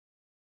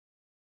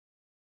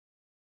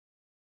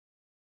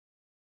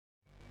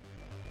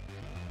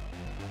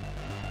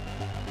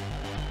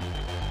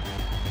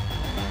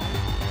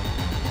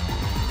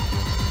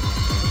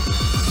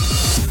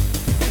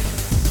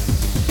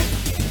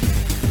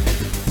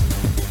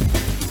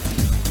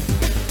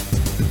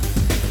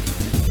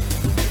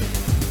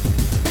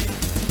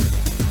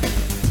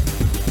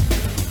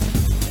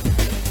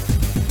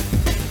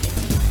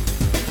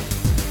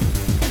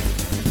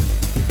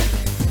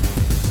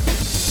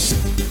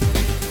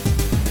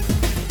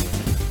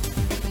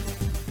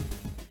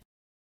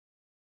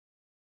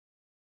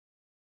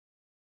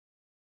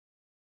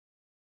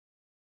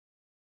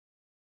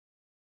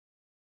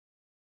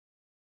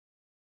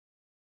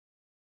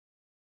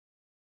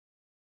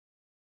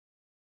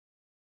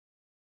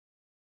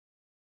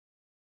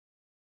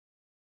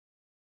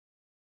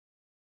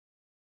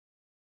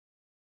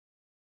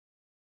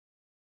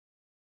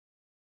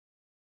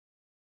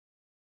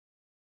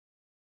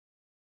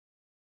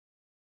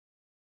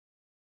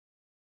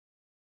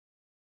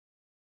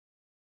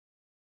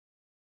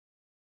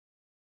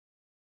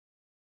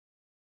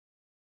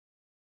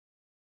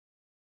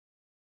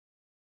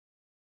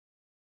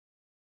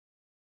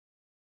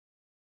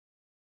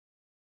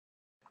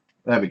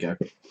There we go.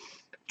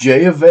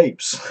 J of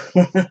Vapes.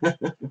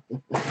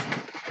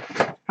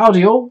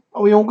 Howdy all.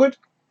 Are we all good?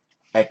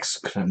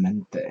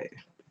 Excrement.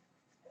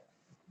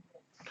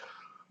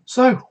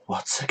 So,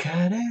 what's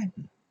occurring?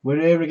 We're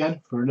here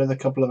again for another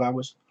couple of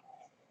hours.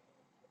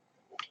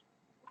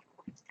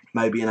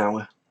 Maybe an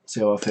hour. See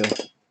how I feel.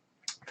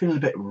 Feeling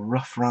a bit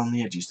rough around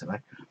the edges today.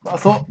 But I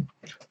thought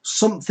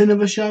something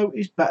of a show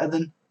is better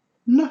than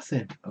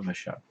nothing of a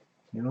show.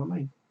 You know what I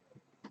mean?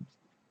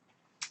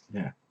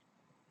 Yeah.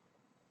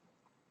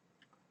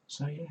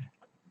 So, yeah.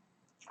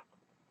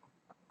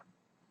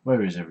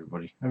 Where is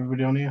everybody?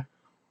 Everybody on here?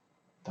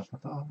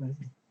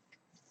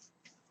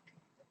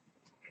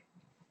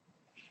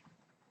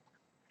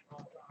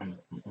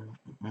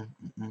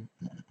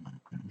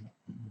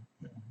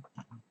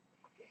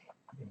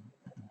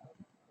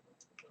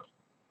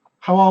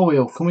 How are we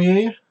all? Can we hear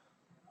you?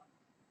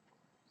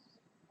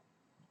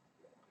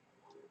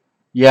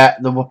 Yeah,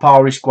 the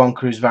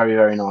VapeUKNetwork is very,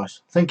 very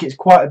nice. I think it's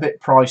quite a bit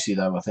pricey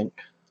though, I think,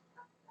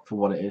 for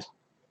what it is.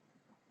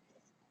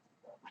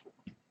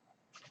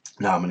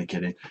 No, I'm only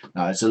kidding.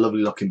 No, it's a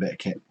lovely looking bit of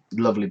kit.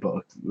 Lovely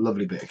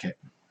bit of kit.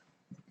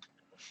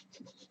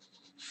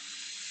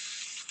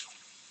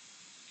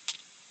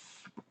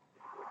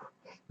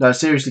 No,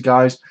 seriously,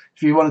 guys,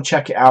 if you want to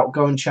check it out,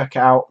 go and check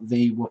out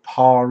the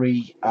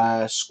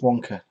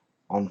VapeUKNetwork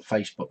on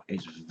Facebook.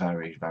 It's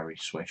very, very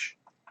swish.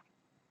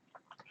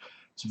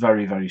 It's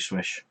very, very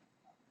swish.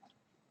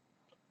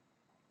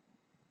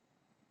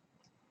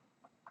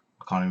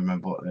 I can't even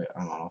remember what.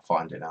 Hang on, I'll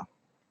find it now.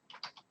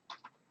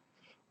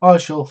 I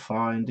shall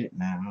find it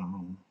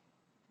now.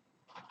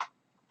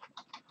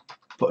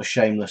 Put a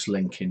shameless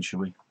link in, shall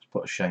we?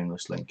 Put a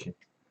shameless link in.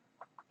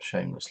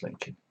 Shameless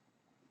link in.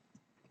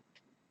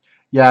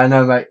 Yeah, I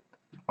know, mate.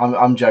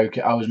 I'm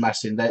joking. I was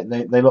messing.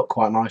 They look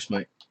quite nice,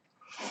 mate.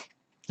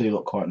 They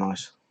look quite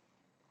nice.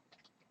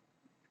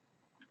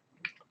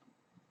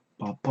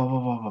 Bum,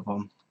 bum,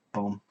 bum,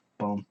 bum,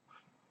 bum.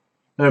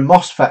 They're a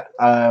MOSFET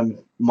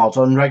mod,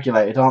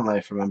 unregulated, aren't they?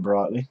 If I remember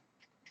rightly.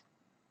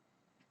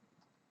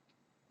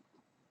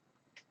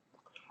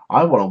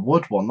 I want a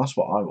wood one. That's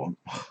what I want.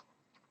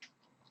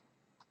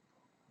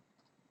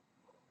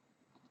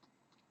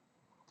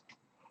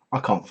 I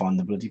can't find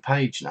the bloody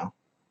page now.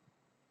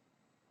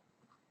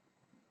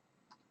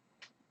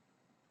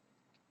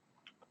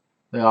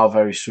 They are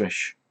very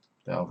swish.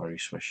 They are very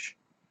swish.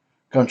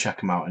 Go and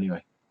check them out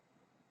anyway.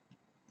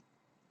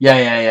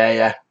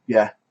 Yeah.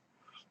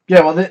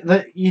 Yeah,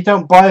 well, you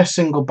don't buy a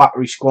single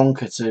battery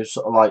squonker to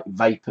sort of like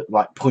vape at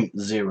like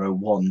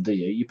 0.01, do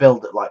you? You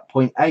build at like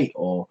 0.8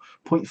 or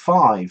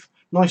 0.5.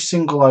 Nice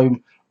single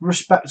ohm,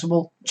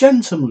 respectable,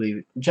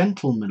 gentlemanly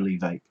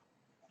vape.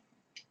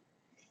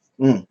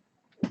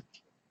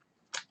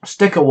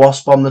 Stick a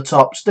wasp on the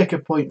top, stick a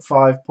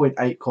 0.5,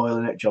 0.8 coil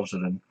in it, jobs are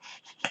done.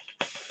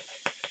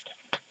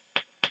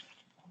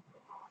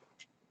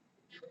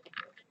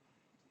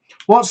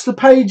 What's the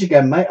page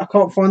again, mate? I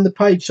can't find the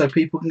page so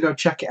people can go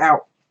check it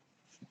out.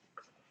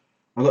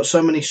 I've got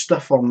so many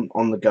stuff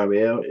on the go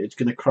here, it's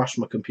going to crash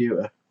my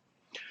computer.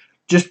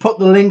 Just put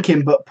the link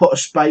in, but put a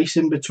space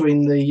in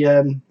between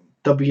the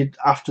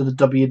after the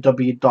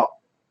www dot,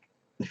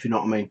 if you know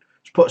what I mean.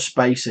 Just put a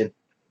space in,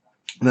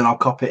 and then I'll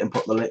copy it and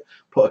put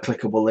a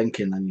clickable link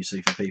in. Then you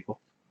see for people.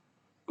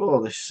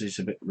 Oh, this is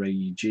a bit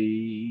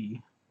ragey.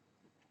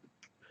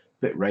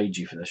 Bit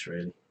ragey for this,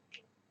 really.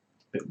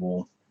 Bit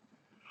warm.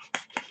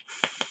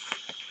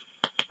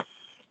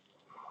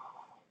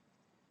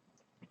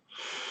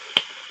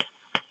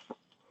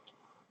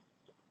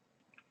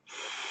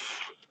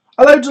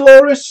 Hello,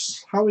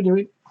 Dolores. How are we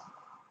doing?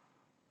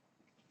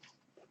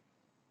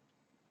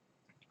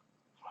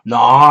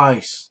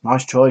 Nice.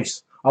 Nice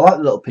choice. I like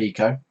the little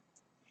Pico.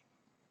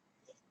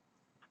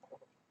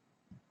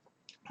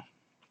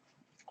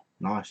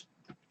 Nice.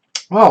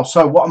 Well,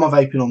 so what am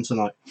I vaping on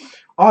tonight?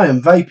 I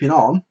am vaping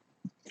on,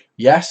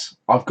 yes,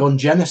 I've gone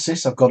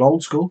Genesis, I've gone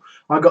old school.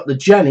 I got the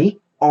Jenny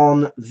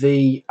on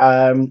the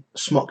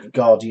Smock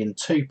Guardian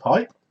 2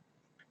 pipe.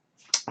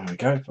 There we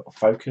go,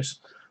 focus.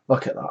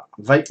 Look at that.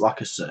 Vape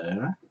like a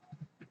sir.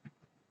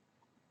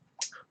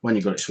 When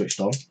you got it switched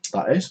on,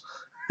 that is.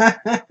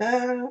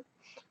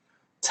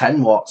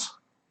 10 watts.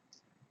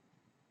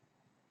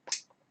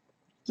 Is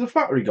the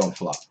battery gone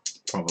flat?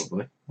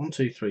 Probably. 1,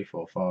 2, 3,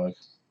 4, 5.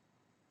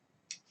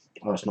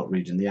 Oh, it's not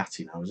reading the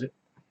ATI now, is it?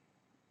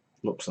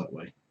 Looks that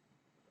way.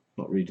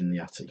 Not reading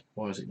the ATI.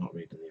 Why is it not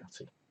reading the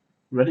ATI?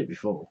 Read it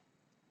before.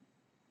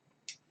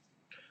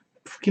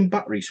 Fucking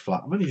battery's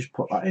flat. I've only just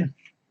put that in.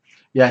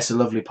 Yeah, it's a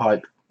lovely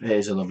pipe. It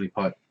is a lovely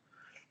pipe.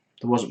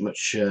 There wasn't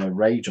much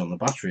rage on the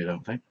battery, I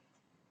don't think.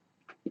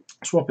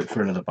 Swap it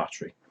for another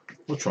battery.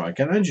 We'll try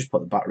again. I just put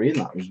the battery in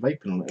that. I was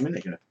vaping on it a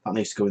minute ago. That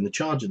needs to go in the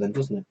charger then,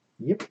 doesn't it?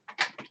 Yep.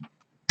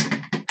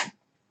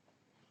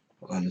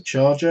 Put that in the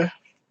charger.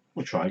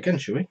 We'll try again,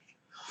 shall we?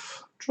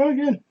 Try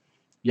again.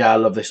 Yeah, I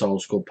love this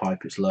old school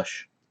pipe. It's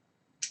lush.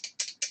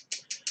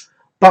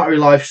 Battery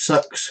life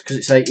sucks because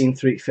it's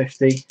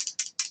 18350.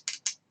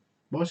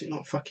 Why is it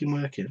not fucking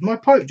working? My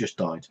pipe just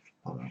died.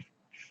 I don't know.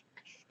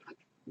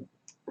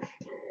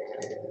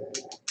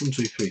 1,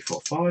 2, 3,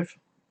 4, 5.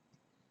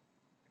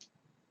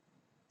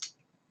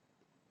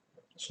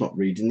 It's not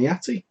reading the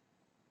ATI.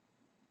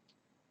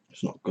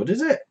 It's not good,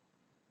 is it?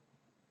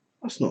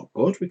 That's not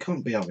good. We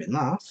can't be having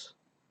that.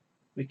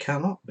 We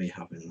cannot be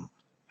having that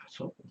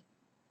at all.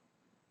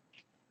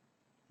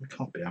 We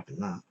can't be having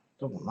that.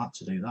 Don't want that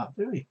to do that,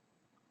 do we?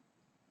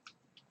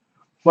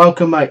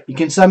 Welcome, mate. You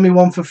can send me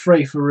one for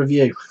free for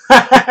review.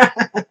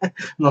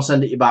 And I'll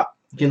send it you back.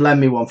 You can lend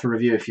me one for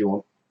review if you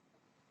want.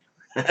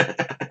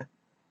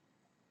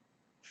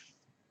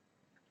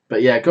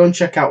 But yeah, go and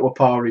check out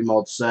Wapari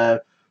mods.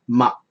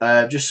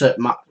 Just search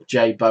Matt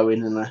J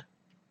Bowen in there.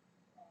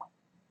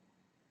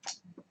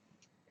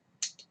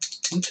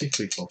 1, 2,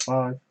 3, 4, 5.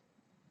 1,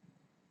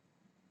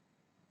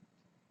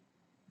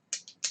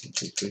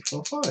 2, 3,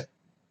 4, 5.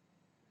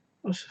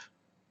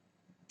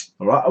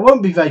 Alright, I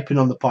won't be vaping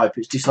on the pipe.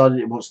 It's decided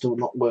it wants to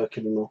not work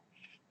anymore.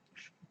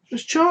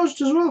 It's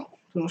charged as well.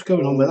 Don't know what's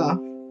going on with that.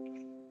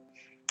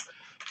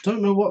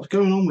 Don't know what's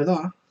going on with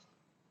that.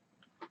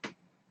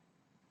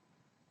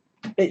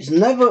 It's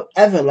never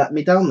ever let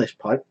me down, this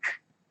pipe.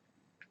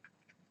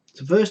 It's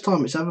the first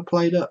time it's ever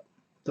played up.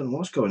 Don't know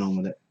what's going on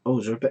with it. Oh,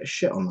 is there a bit of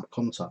shit on that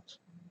contact?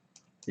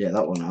 Yeah,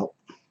 that one out.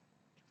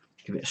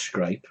 Give it a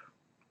scrape.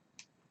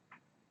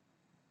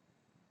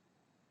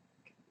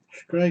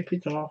 Scrape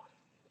it off.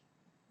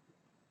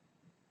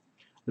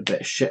 A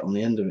bit of shit on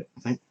the end of it,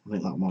 I think. I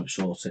think that might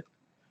sort it.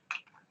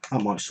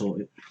 That might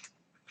sort it.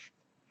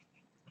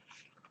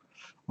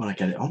 When I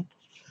get it on.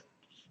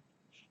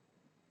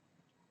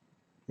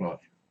 Right.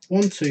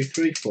 1, 2,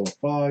 3, 4,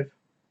 5.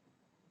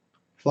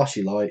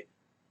 Flashy light.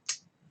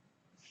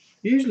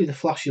 Usually the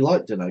flashy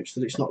light denotes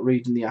that it's not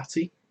reading the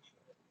ATI.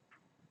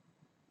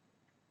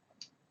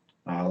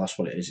 Ah, that's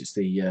what it is. It's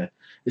the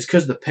it's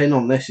because the pin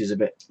on this is a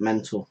bit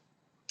mental.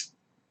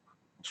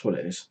 That's what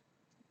it is.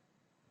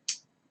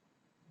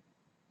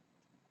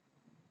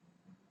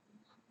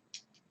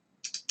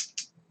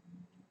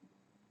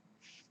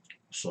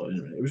 So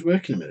it was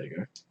working a minute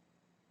ago.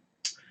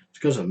 It's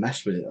because I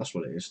messed with it. That's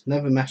what it is.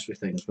 Never mess with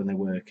things when they're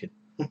working.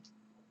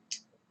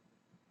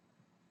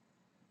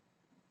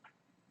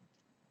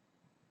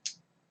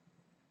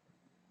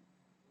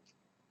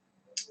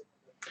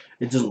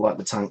 It doesn't like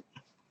the tank.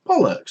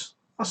 Bollocks.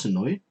 That's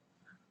annoying.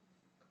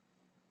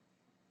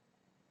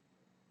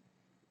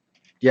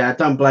 Yeah,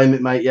 don't blame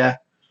it, mate. Yeah.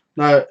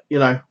 No, you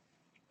know.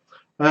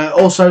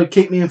 Also,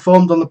 keep me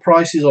informed on the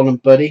prices on them,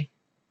 buddy.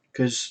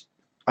 Because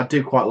I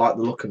do quite like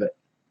the look of it.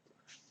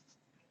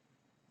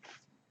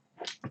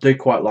 I do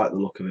quite like the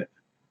look of it.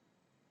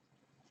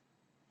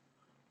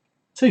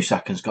 2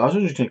 seconds, guys.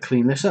 I'm just going to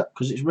clean this up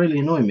because it's really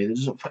annoying me that it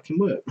doesn't fucking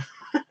work.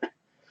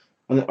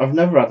 And I've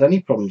never had any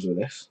problems with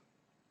this.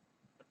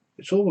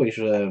 It's always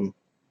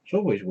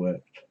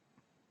worked.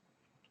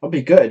 I'll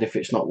be gutted if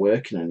it's not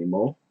working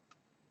anymore.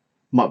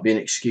 Might be an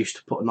excuse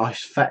to put a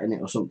nice fet in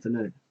it or something,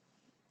 isn't it?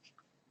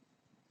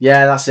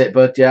 Yeah, that's it,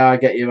 bud. Yeah, I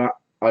get you, Matt.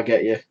 I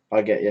get you.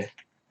 I get you.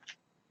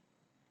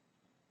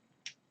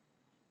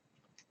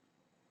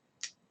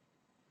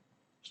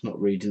 It's not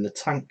reading the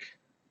tank.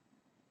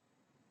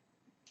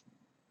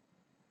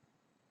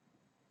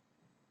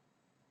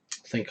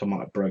 I think I might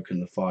have broken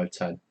the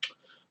 510.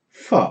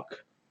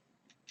 Fuck.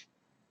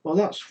 Well,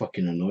 that's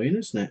fucking annoying,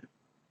 isn't it?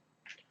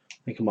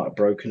 I think I might have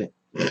broken it.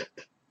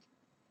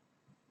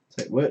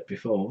 It worked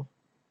before.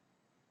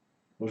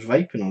 I was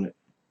vaping on it.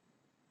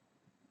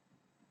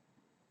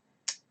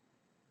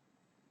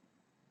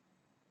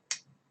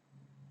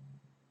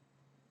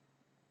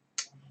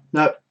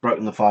 Nope,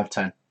 broken the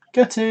 510.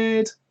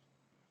 Gutted.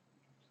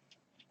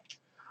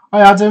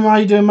 Hi Adam, how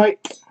you doing, mate?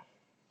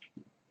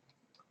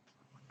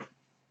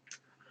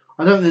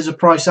 I don't think there's a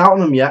price out on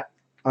them yet,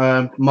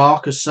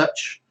 Mark as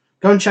such.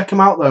 Go and check them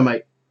out though,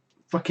 mate.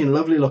 Fucking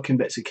lovely looking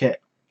bits of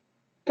kit.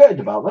 Gutted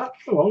about that.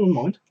 Oh well, never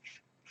mind.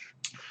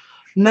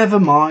 Never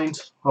mind.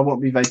 I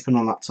won't be vaping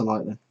on that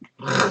tonight then.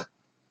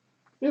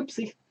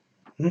 Oopsie.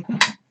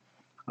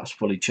 That's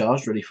fully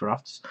charged, ready for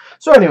afters.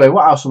 So anyway,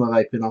 what else am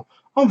I vaping on?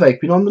 I'm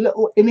vaping on the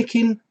little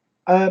E-Cig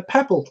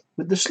Pebble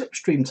with the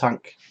slipstream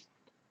tank.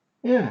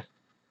 Yeah,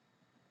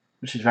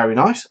 which is very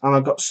nice. And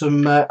I've got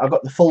some. I've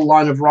got the full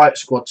line of Riot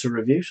Squad to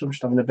review, so I'm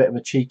just having a bit of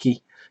a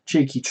cheeky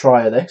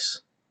try of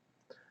this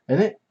in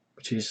it,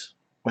 which is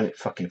when it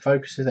fucking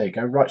focuses. There you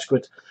go, Riot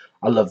Squad.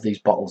 I love these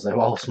bottles. They're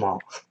all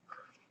smart.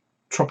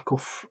 Tropical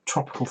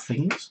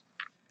things.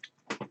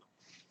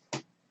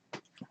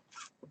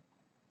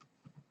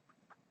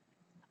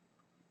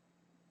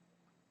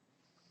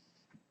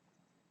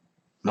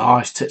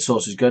 Nice, tit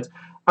sauce is good.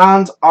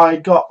 And I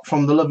got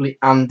from the lovely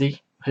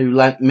Andy, who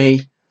lent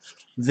me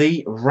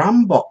the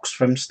RAM box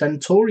from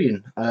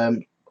Stentorian /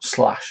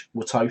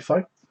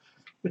 Watofu,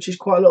 which is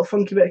quite a little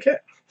funky bit of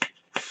kit.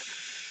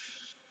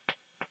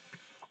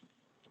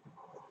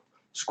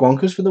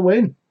 Squonkers for the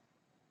win.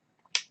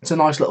 It's a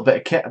nice little bit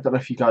of kit. I don't know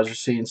if you guys will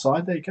see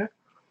inside. There you go.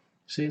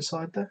 See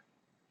inside there?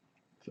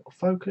 Little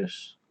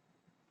focus.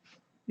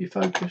 You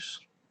focus.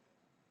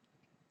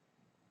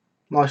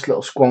 Nice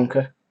little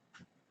squonker.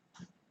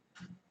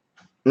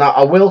 Now,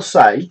 I will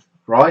say,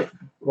 right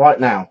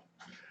now,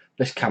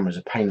 This camera's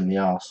a pain in the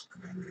arse.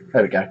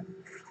 There we go.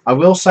 I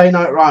will say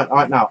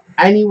right now,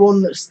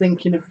 anyone that's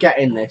thinking of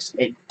getting this,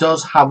 it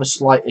does have a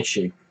slight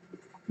issue,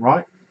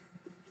 right?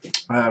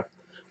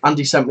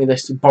 Andy sent me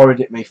this, borrowed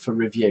it me for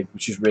review,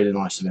 which is really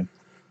nice of him.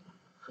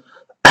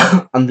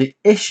 And the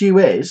issue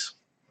is,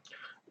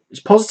 it's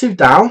positive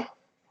down,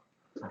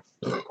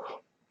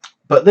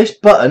 but this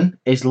button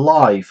is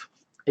live,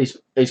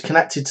 is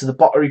connected to the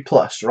battery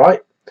plus,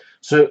 right?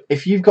 So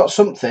if you've got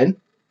something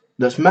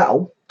that's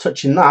metal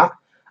touching that,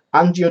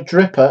 and your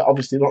dripper,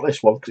 obviously not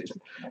this one, because it's,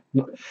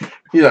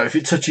 you know, if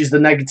it touches the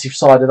negative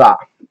side of that,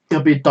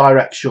 it'll be a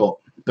direct short.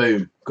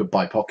 Boom,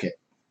 goodbye pocket,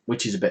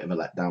 which is a bit of a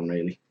letdown,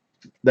 really.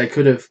 They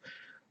could have,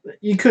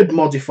 you could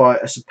modify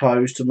it, I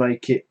suppose, to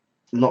make it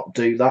not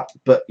do that,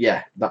 but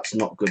yeah, that's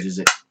not good, is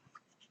it?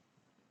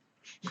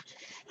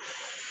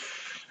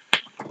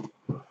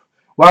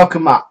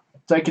 Welcome, Matt.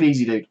 Take it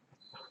easy, dude.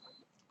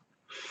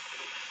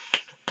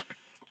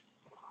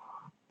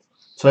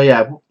 So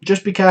yeah,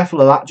 just be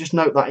careful of that. Just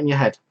note that in your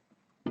head.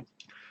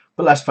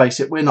 But let's face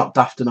it, we're not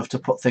daft enough to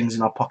put things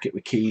in our pocket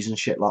with keys and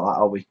shit like that,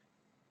 are we?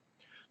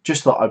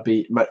 Just thought I'd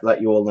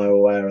let you all know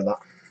aware of that.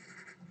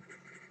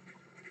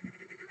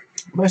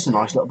 But it's a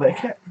nice little bit of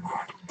kit.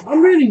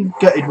 I'm really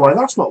gutted why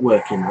that's not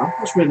working now.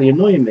 That's really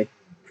annoying me.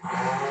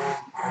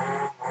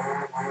 I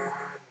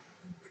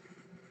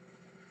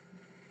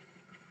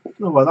don't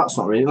know why that's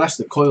not really, unless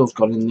the coil's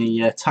gone in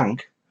the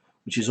tank,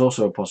 which is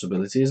also a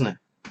possibility, isn't it?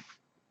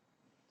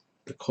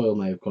 The coil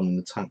may have gone in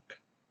the tank.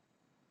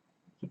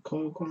 The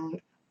coil gone on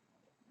it?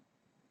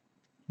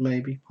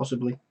 Maybe,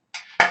 possibly.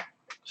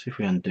 See if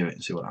we undo it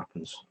and see what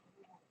happens.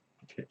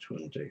 Okay, to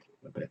undo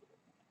a bit,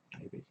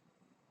 maybe.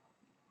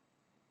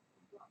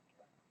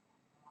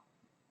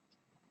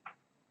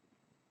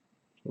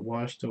 The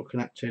wire's still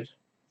connected,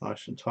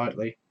 nice and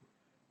tightly.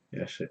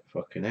 Yes, it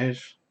fucking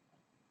is.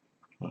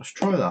 Let's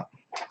try that.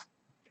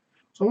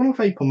 So I want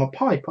to vape on my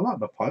pipe. I like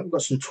my pipe. We've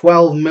got some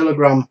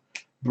 12mg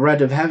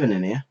bread of heaven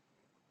in here.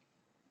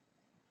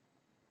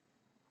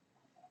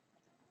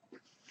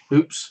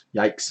 Oops,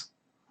 yikes.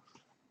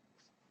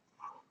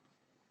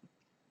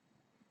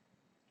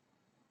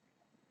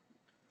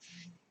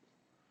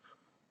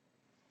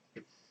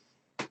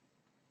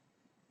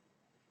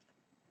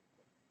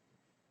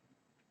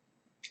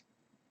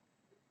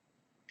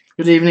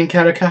 Good evening,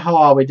 Kerika. How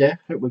are we, dear?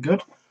 Hope we're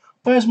good.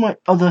 Where's my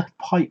other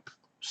pipe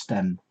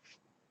stem?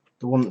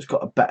 The one that's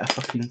got a better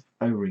fucking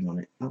O-ring on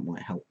it. That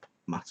might help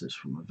matters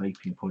from a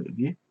vaping point of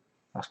view.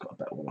 That's got a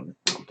better one on it.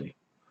 That'll do.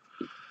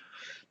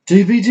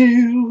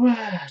 Doobie-doo.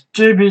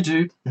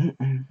 Doobie-doo.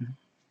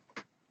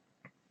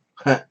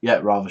 Yeah,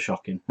 rather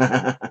shocking.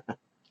 Hey,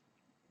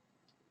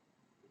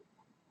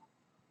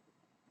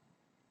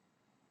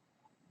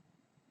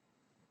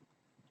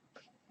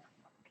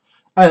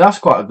 that's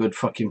quite a good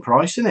fucking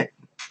price, isn't it?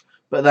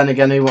 But then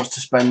again, who wants to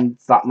spend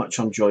that much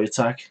on Joy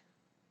Attack?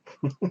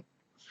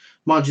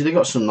 Mind you, they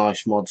got some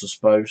nice mods, I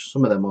suppose.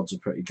 Some of their mods are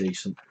pretty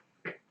decent.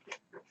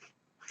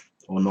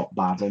 Or not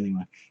bad,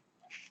 anyway.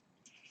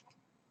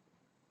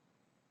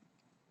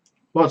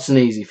 What's an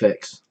easy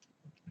fix?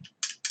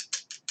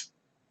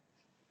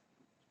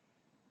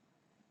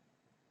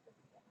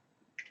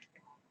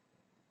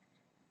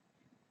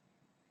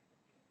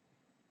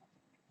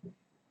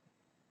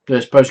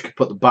 I suppose you could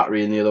put the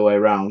battery in the other way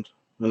around,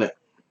 isn't it?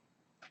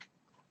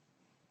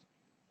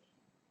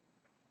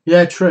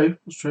 Yeah, true.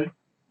 That's true.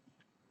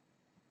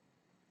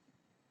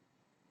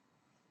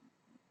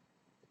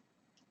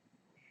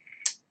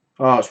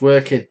 Oh, it's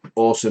working.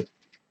 Awesome.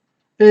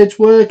 It's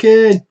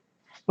working.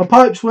 My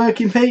pipe's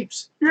working,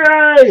 peeps. Yay!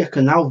 I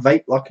can now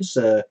vape like a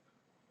sir.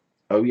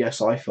 Oh,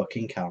 yes, I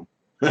fucking can.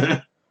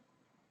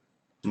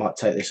 Might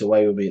take this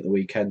away with me at the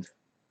weekend.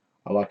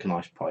 I like a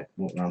nice pipe.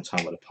 Walk around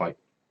town with a pipe.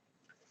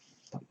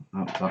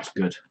 That's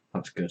good.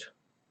 That's good.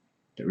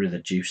 Get rid of the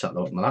juice at the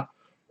bottom of that.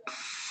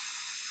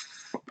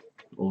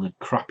 All the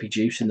crappy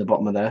juice in the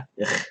bottom of there.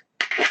 Ugh.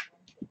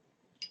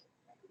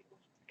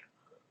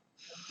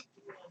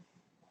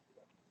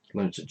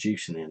 Loads of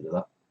juice in the end of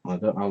that. I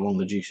don't know how long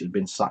the juice has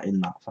been sat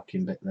in that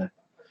fucking bit there.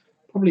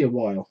 Probably a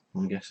while,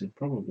 I'm guessing.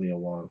 Probably a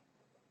while.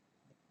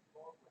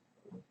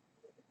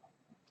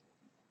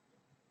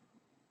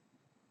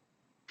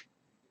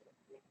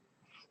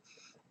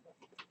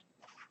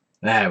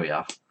 There we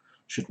are.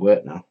 Should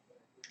work now.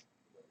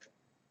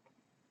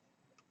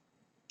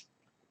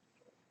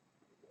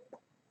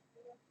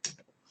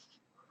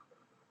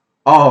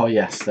 Oh,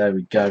 yes, there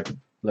we go.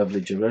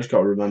 Lovely juice. I've just got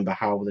to remember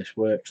how this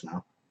works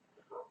now.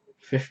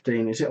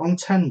 15. Is it on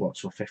 10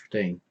 watts or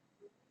 15?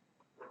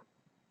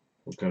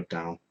 We'll go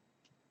down.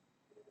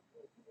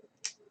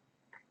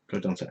 Go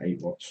down to 8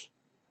 watts.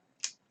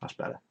 That's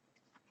better.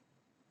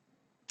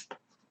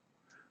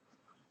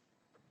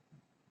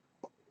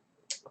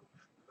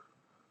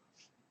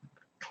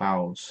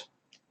 Clouds.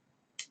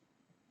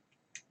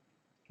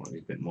 Might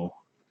need a bit more.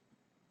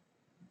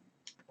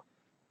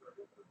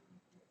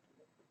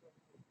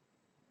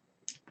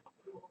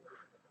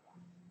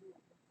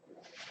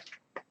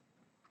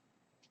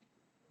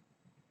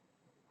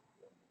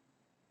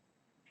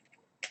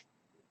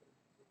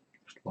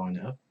 Just line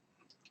it up.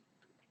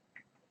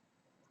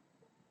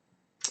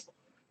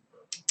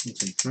 1,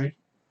 2, 3.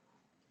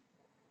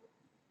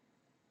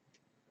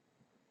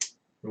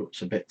 Oh,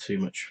 it's a bit too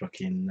much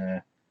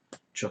fucking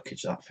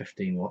chuckage, that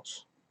 15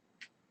 watts.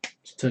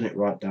 Let's turn it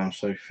right down.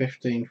 So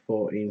 15,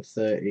 14,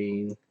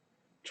 13,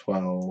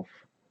 12,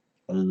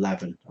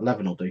 11.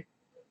 11 will do.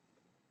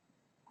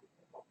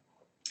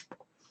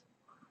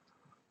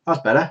 That's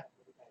better.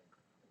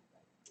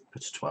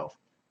 It's 12.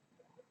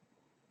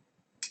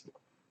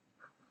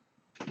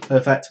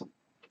 Perfect.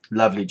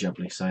 Lovely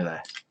jubbly. So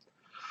there.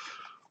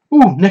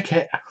 Ooh, nick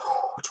it.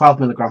 12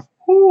 milligram.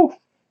 Ooh.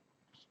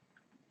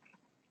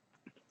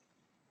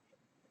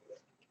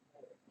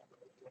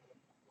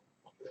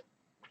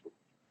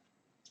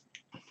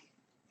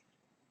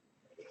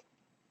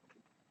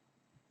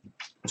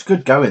 It's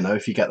good going though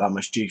if you get that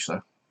much juice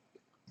though.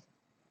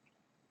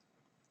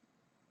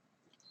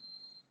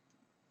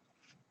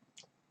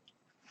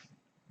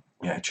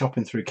 Yeah,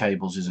 chopping through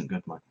cables isn't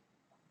good, mate.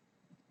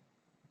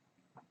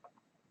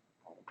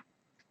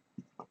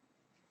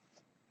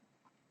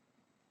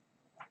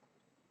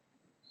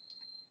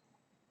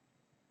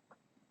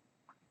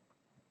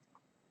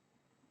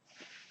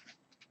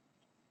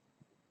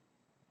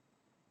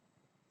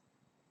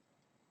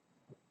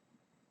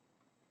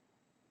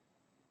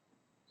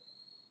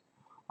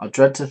 I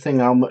dread to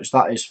think how much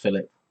that is,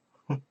 Philip.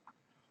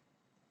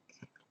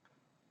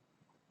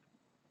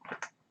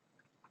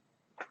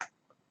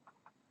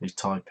 He's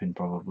typing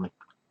probably.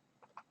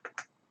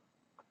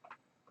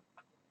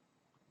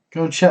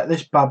 Go and check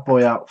this bad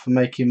boy out for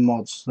making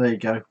mods. There you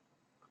go.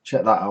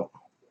 Check that out.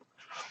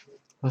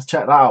 Let's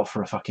check that out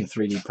for a fucking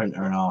 3D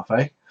printer and a half,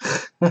 eh?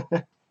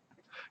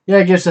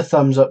 Yeah, give us a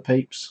thumbs up,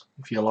 peeps,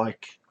 if you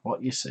like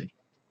what you see.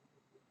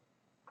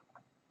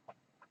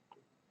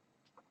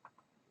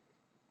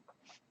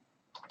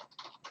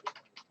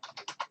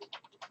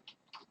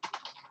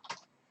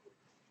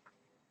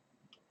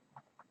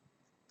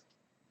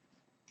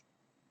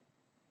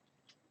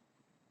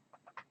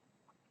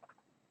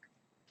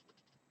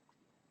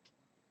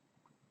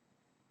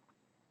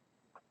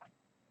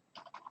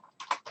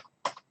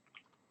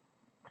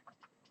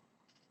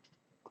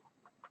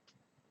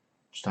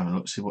 Just having a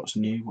look, see what's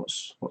new,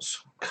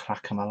 what's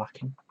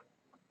crack-a-malacking.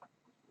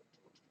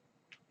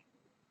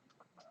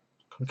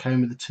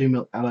 Came with a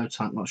 2mm LO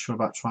tank, not sure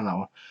about trying that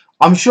one.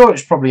 I'm sure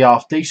it's probably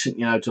half decent,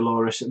 you know,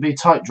 Dolores. It'd be a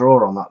tight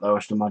draw on that though, I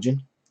should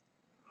imagine.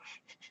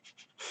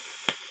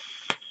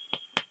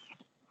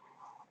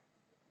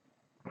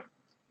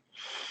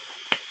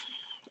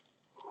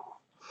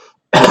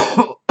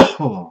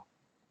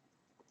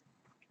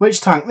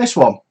 Which tank? This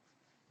one?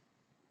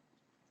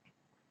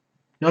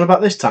 You on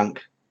about this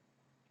tank?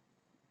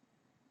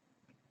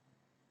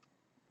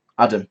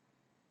 Adam.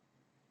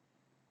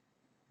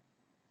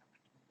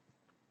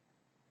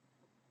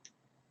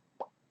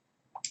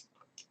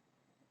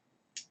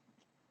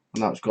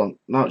 Now it's gone.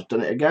 Now it's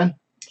done it again.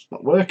 It's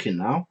not working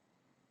now.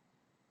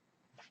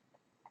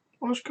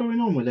 What's going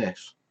on with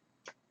this?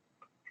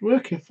 It was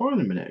working fine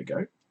a minute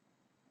ago.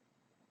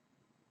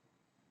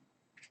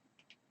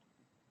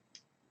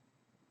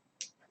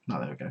 No,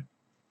 there we go.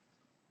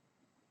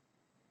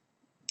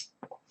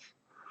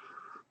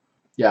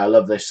 Yeah, I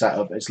love this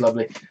setup. It's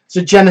lovely. It's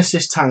a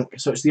Genesis tank,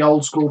 so it's the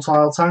old school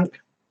tile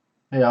tank.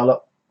 Here,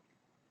 look.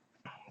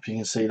 If you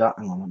can see that.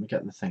 Hang on, let me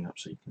get the thing up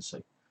so you can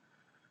see.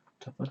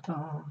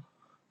 Da-ba-da.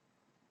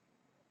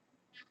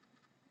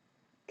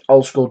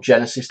 Old school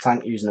Genesis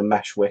tank using a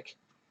mesh wick.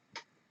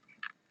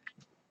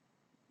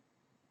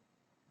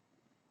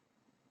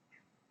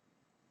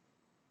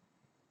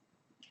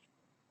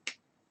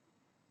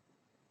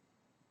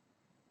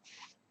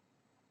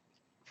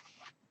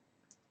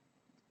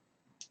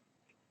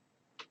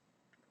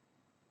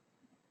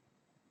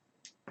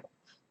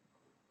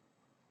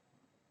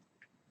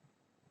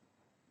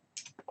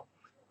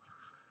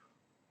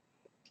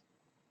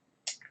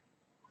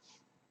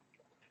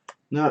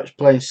 No, it's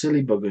playing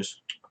silly buggers.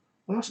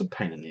 Well, that's a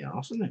pain in the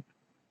arse, isn't it?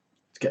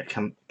 To get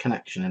a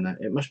connection in there.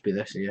 It must be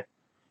this here.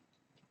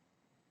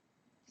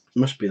 It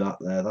must be that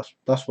there.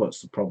 That's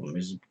what's the problem,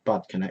 is a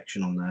bad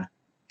connection on there.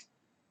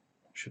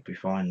 Should be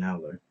fine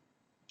now though.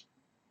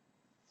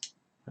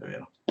 There we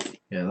are.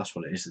 Yeah, that's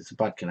what it is. It's a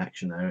bad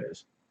connection. There it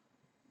is.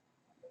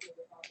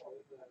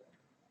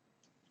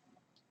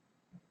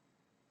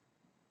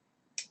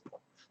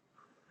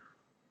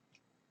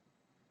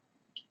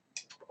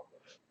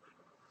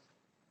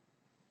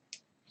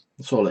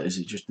 That's all it is.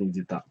 It just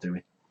needed that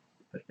doing.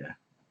 But yeah.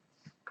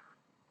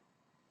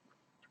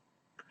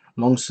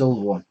 Long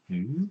silver one.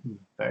 Ooh,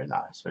 very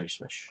nice. Very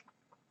swish.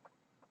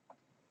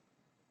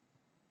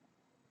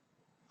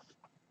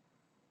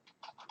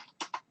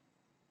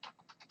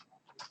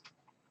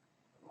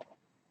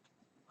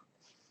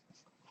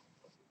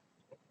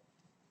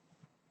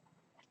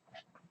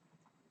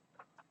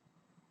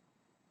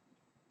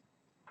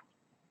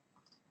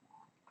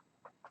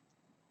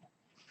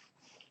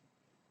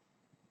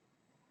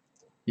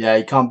 Yeah,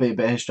 you can't beat a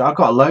bit of history. I've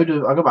got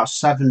about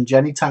 7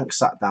 Jenny tanks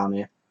sat down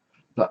here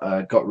that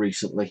I got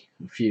recently.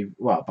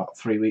 About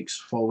 3 weeks,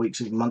 4 weeks,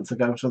 a month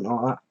ago, something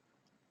like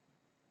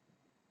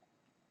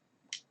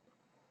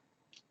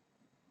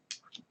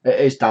that. It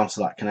is down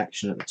to that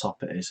connection at the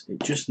top. It is.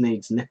 It just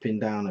needs nipping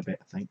down a bit,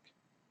 I think.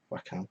 If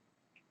I can.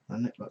 I'll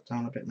nip that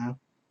down a bit now.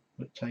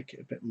 But take it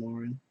a bit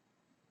more in.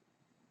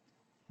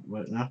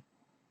 Work now.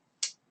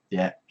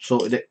 Yeah,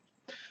 sorted it.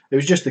 It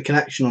was just the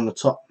connection on the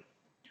top.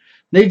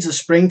 Needs the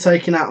spring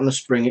taken out and the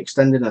spring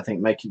extended, I think,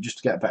 make it just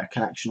to get a better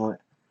connection on it.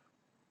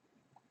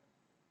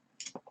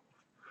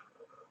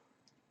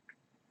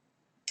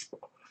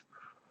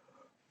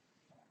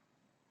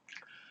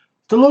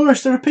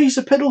 Dolores, they're a piece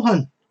of piddle,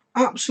 hun.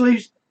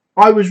 Absolutely.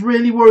 I was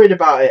really worried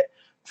about it.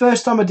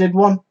 First time I did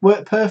one,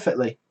 worked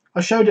perfectly. I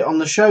showed it on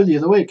the show the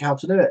other week how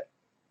to do it.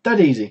 Dead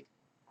easy.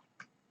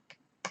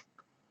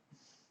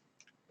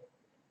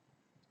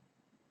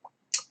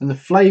 And the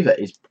flavour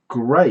is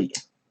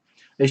great.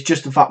 It's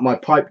just the fact my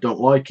pipe don't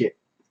like it.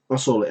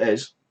 That's all it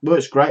is.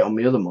 Works great on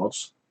my other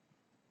mods.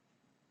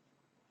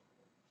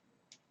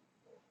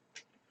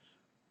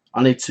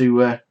 I need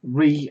to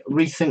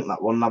rethink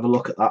that one and have a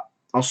look at that.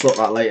 I'll sort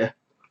that later.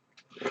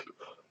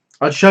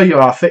 I'd show you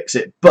how I fix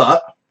it,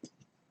 but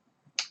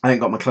I ain't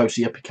got my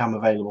closey uppy cam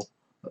available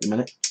at the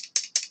minute.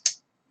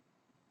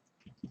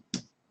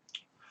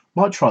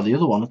 Might try the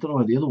other one. I don't know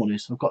where the other one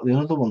is. I've got the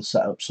other one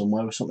set up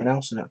somewhere with something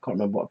else in it. I can't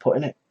remember what I put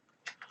in it.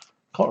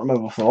 Can't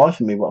remember for the life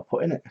of me what I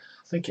put in it.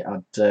 I think it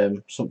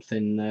had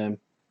something.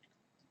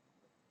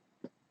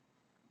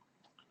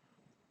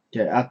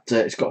 Yeah, it had.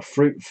 It's got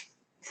fruit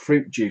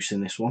juice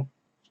in this one.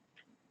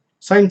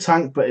 Same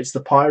tank, but it's the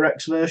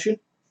Pyrex version.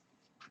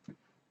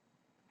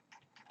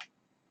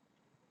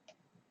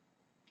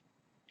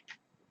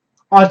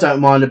 I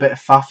don't mind a bit of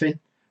faffing.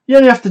 You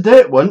only have to do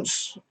it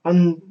once,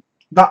 and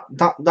that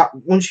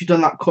once you've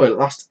done that coil, it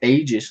lasts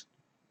ages.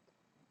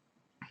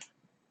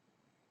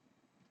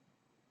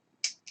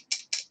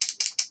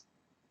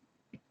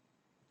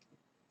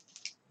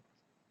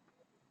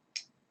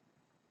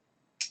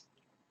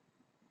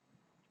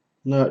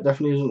 No, it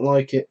definitely doesn't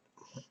like it.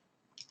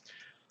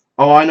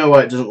 Oh, I know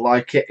why it doesn't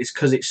like it. It's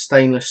because it's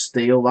stainless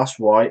steel. That's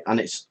why, and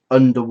it's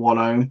under 1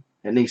 ohm.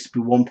 It needs to be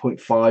 1.5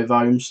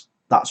 ohms.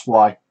 That's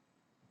why.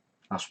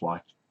 That's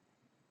why.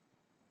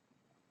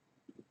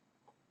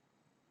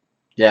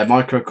 Yeah,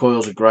 micro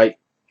coils are great.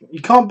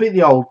 You can't beat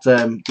the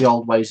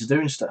old ways of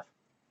doing stuff.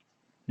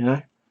 You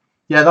know.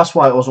 Yeah, that's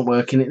why it wasn't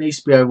working. It needs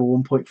to be over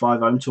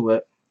 1.5 ohm to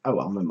work. Oh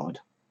well, never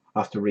mind. I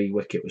have to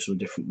re-wick it with some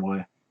different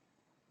wire.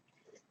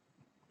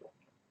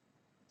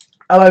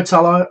 Hello,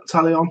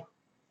 Talion.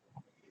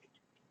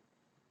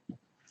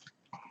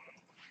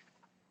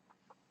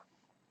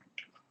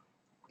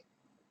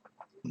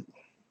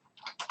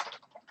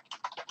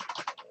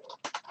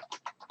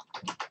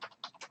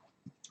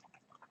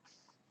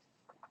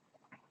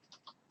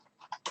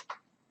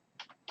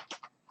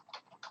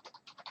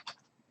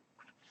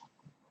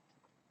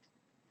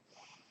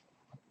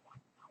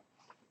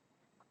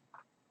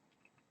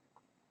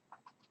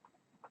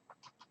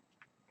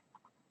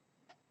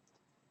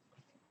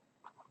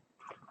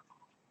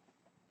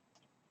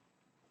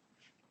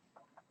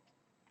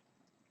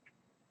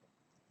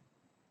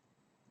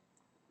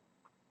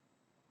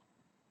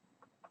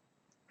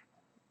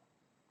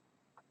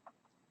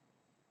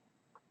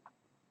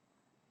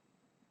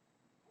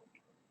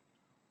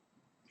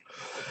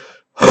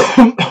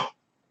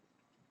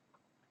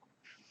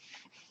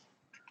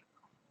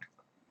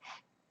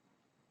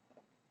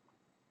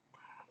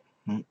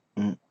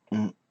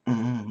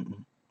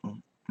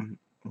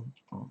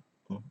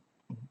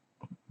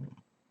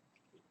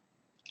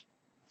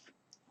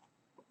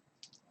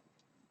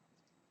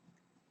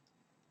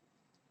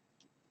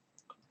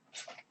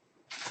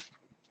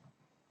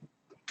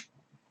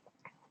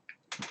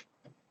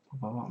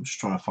 I'm just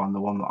trying to find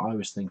the one that I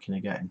was thinking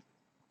of getting.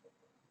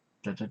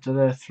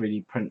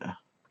 3D printer.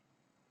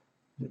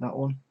 Is it that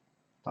one?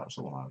 That was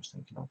the one I was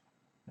thinking of.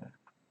 Yeah.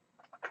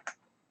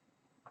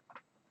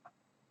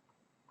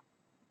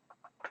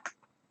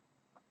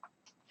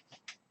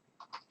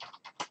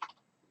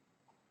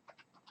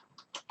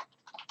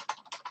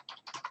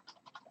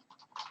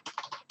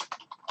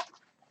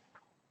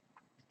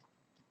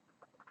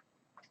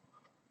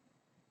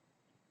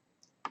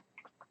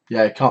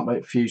 Yeah, you can't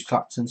make fuse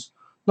captains.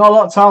 Not a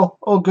lot, Tal.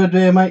 All good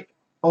here, mate.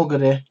 All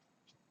good here.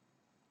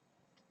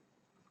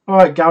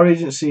 Alright, Gary,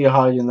 didn't see you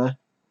hiding there.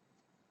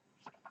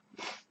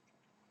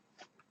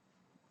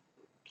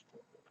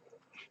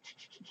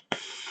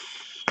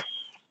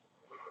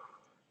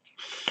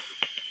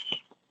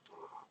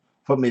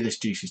 Fuck me, this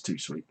juice is too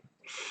sweet.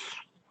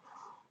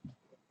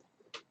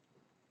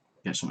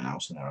 Get something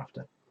else in there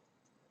after.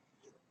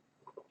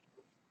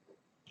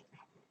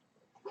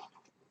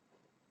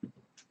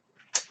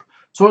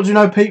 So what do you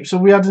know, peeps? Have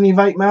we had any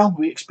vape mail? Are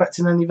we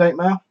expecting any vape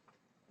mail?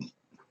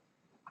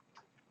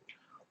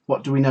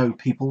 What do we know,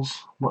 peoples?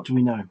 What do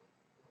we know?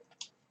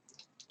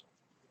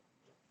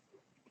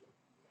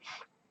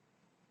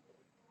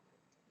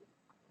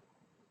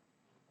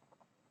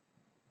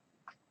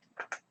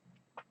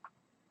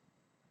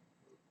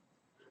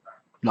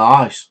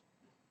 Nice.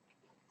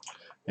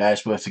 Yeah,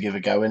 it's worth to give a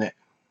go, innit?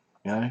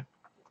 You know?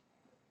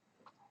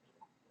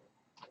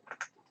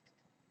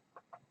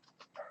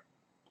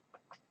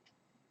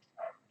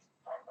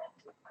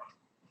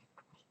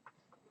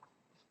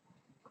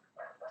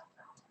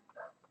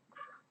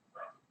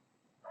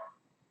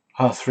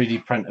 Oh,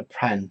 3D printer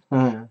pen.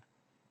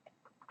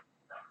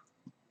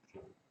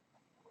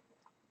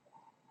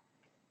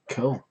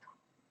 Cool.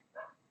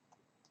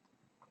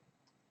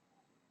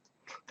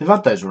 They've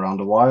had those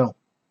around a while.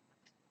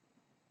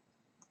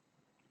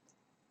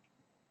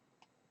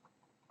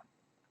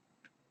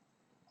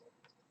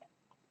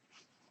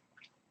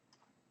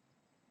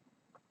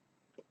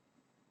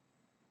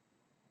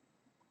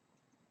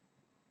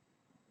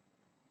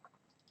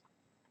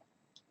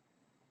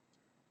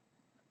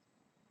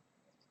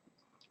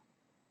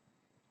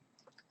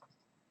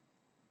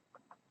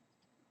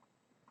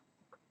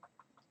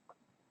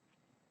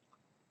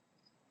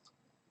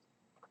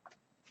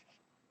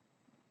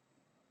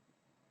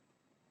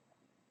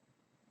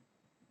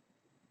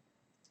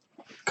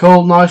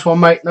 Cool, nice one,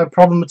 mate. No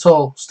problem at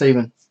all,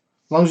 Stephen.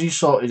 As long as you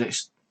sorted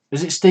it.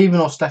 Is it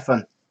Stephen or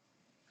Stefan?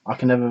 I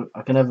can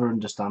never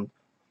understand.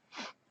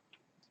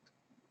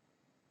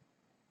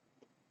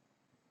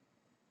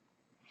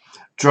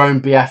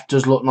 Drone BF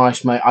does look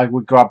nice, mate. I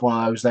would grab one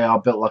of those. They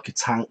are built like a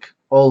tank.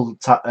 All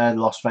the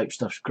Lost Vape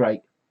stuff's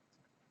great.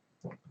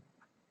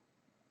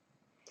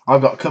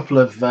 I've got a couple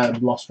of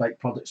Lost Vape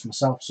products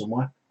myself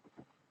somewhere.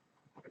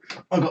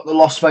 I've got the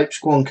Lost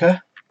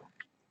VapeUKNetwork.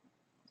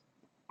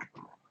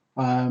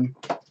 And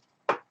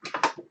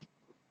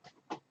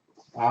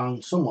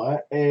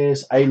somewhere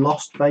is a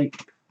Lost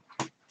Vape.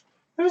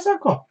 Where's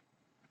that gone?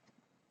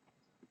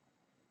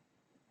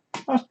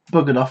 That's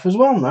buggered off as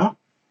well now.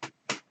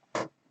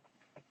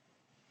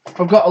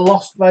 I've got a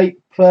Lost Vape.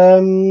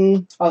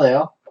 Oh, they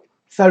are.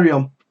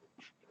 Therion.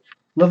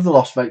 Love the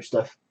Lost Vape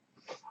stuff.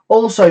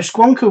 Also,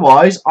 Squonker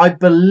wise, I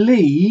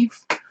believe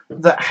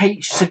that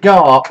H-Cig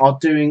are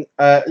doing.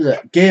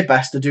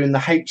 Gearbest are doing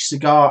the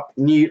H-Cig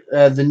new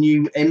the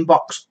new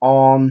inbox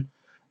on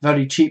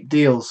very cheap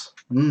deals.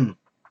 Hang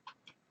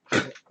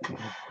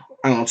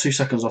on 2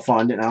 seconds, I'll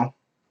find it now.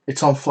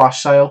 It's on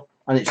flash sale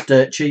and it's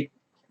dirt cheap.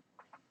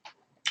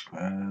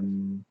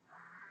 Find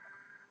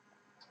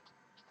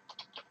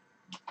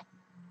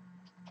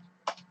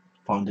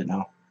it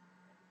now.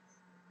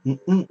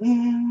 It's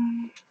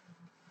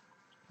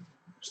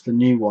the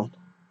new one.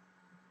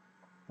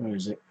 Where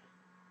is it?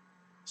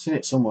 Seen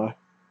it somewhere.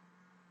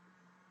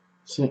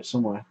 Seen it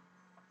somewhere.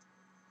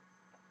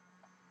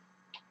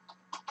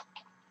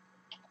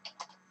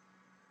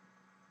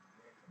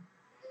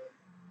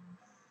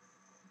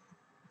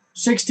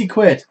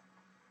 £60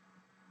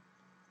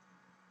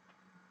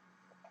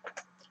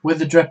 with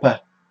the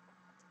dripper,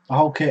 the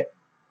whole kit.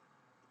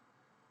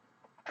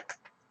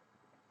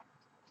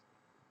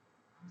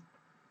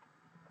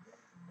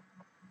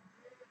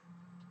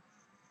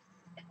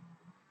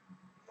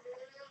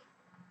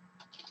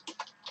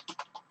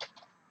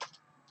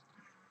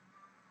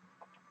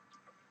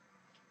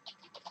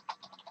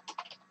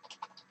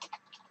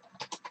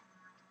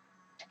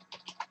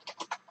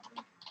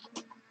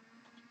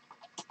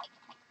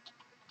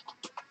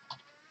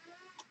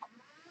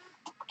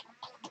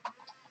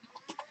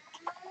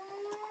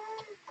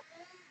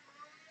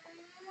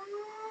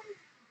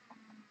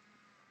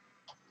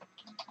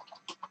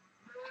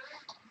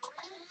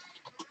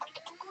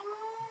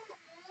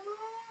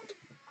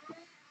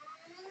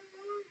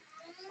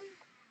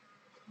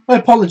 I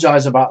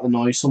apologise about the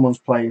noise. Someone's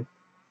playing.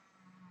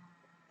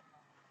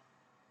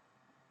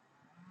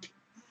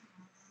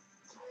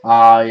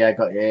 Ah, yeah,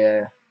 got you.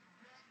 Yeah.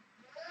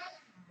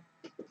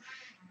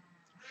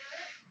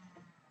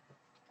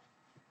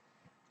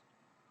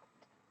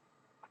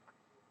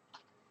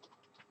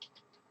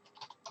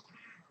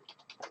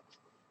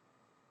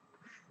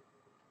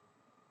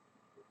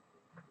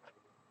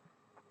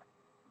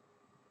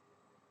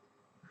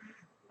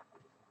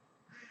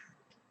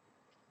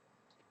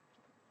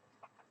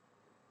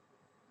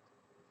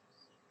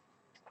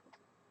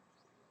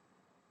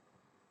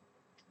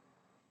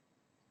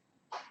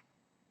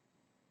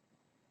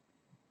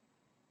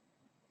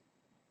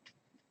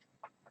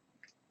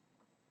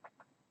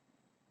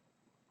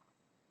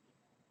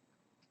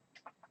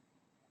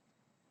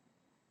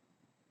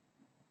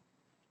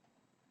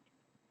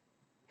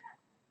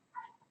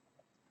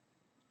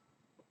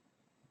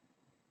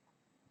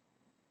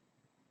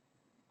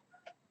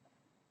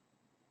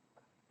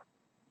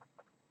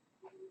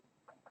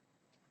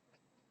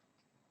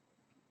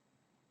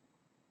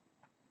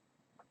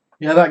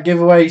 Yeah, that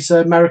giveaway's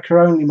America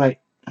only, mate.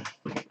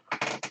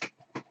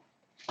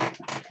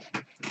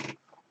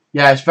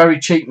 Yeah, it's very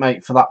cheap,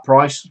 mate, for that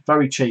price.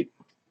 Very cheap.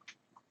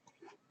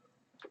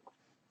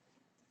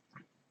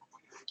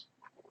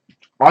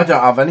 I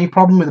don't have any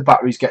problem with the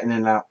batteries getting in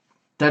and out.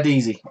 Dead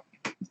easy.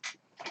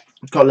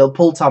 It's got a little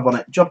pull tab on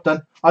it. Job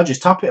done. I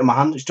just tap it in my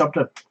hand. It's job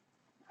done.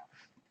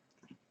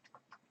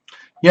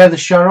 Yeah, the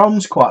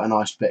Charon's quite a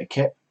nice bit of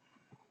kit.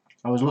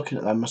 I was looking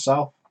at them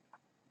myself.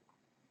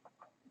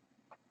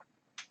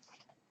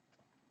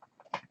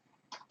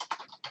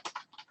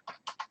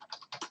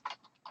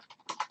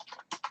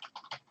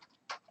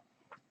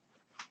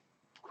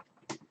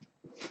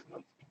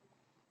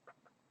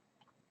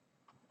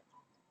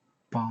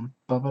 Bum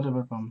ba ba da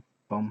ba bum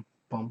bum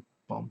bum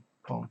bum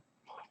bum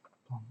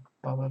bum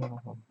ba ba da ba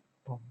bum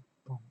bum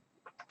bum.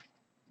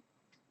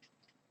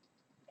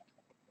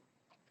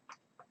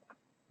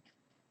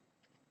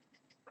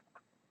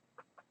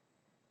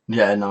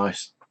 Yeah,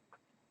 nice.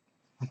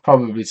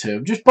 Probably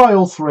 2. Just buy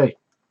all 3.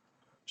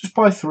 Just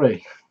buy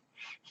 3.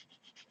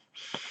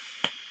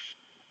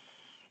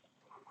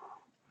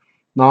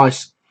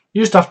 Nice.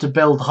 You just have to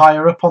build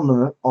higher up on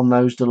them, on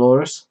those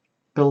Dolores.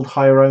 Build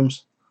higher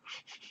ohms.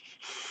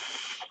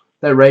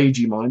 They're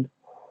ragey, mind.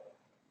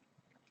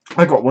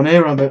 I got one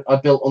here I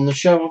built on the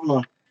show, haven't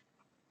I?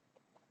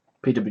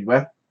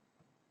 PWM.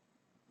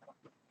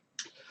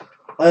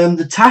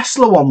 The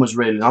Tesla one was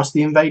really nice.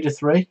 The Invader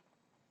 3.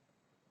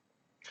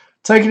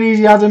 Take it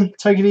easy, Adam.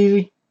 Take it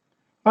easy.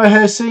 Hi,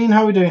 Hercene.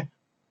 How are we doing?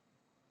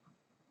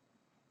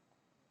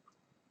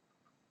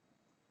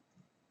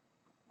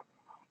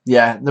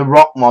 Yeah, the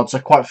rock mods. I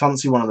quite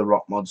fancy one of the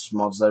rock mods.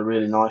 They're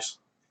really nice.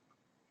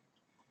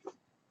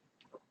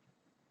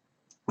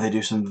 They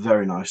do some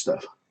very nice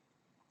stuff.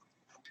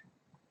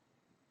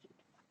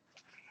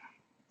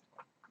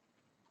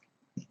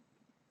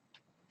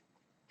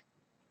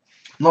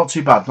 Not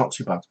too bad. Not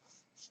too bad.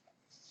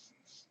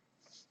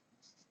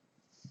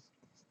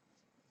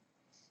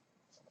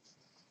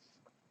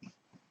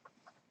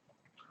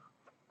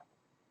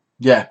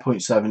 Yeah,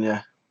 0.7.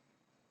 Yeah.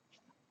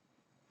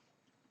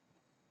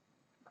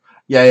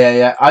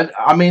 Yeah.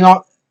 I mean,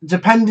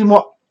 depending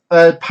what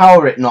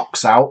power it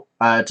knocks out,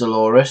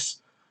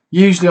 Dolores.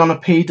 Usually on a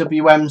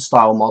PWM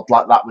style mod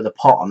like that with a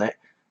pot on it,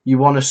 you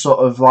want to sort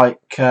of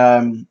like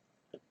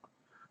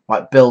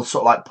build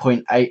sort of like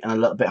 0.8 and a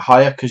little bit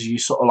higher, because you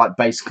sort of like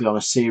basically on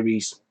a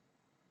series,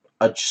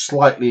 a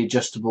slightly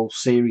adjustable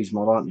series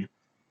mod, aren't you?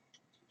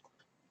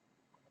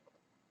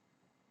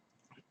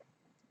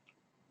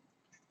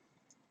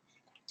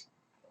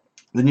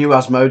 The new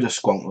Asmoda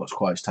squonk looks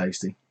quite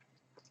tasty.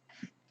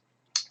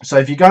 So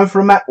if you're going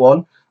for a Met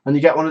one and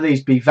you get one of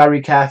these, be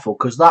very careful,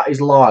 because that is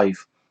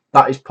live,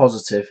 that is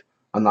positive,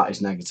 and that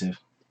is negative.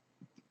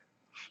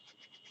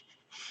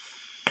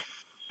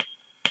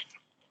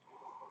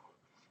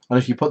 And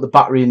if you put the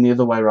battery in the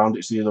other way around,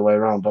 it's the other way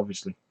around,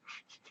 obviously.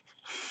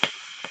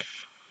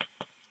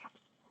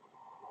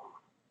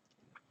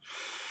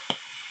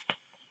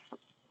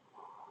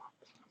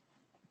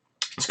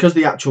 It's because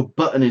the actual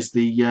button is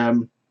the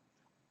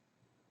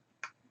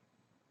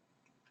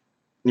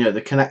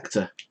the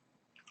connector.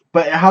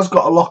 But it has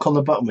got a lock on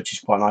the button, which is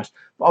quite nice.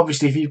 But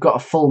obviously, if you've got a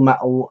full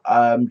metal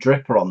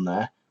dripper on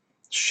there,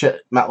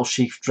 metal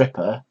sheath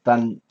dripper,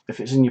 then if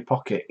it's in your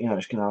pocket,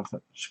 it's going to have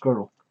a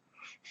squirrel.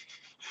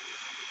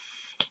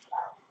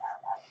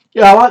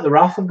 Yeah, I like the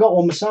RAF. I've got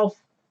one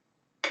myself.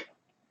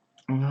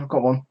 I've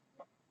got one.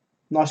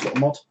 Nice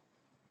little mod.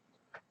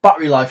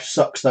 Battery life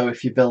sucks, though,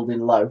 if you're building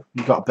low.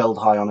 You've got to build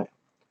high on it.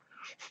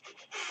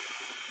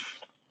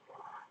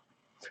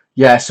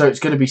 Yeah, so it's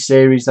going to be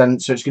series then.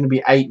 So it's going to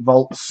be 8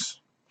 volts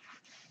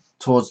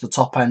towards the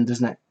top end,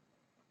 isn't it?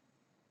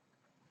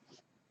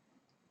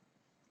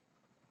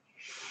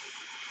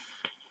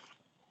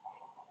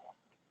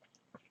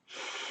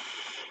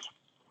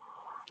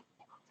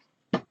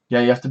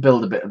 Yeah, you have to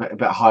build a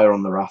bit higher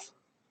on the RAF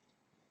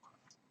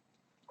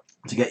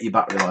to get your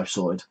battery life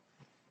sorted.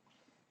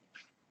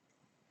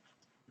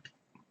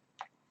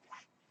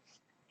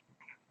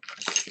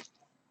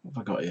 What have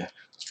I got here?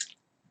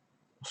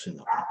 What's in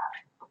that one?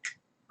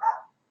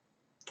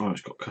 Oh,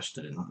 it's got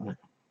custard in that, hasn't it?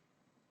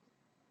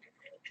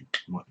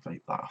 Might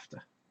vape that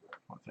after.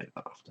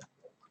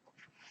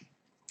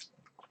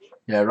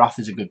 Yeah, RAF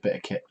is a good bit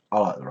of kit. I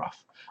like the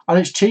RAF. And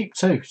it's cheap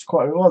too. It's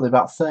quite well. They're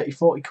about 30,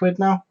 40 quid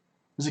now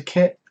as a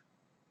kit.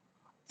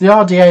 The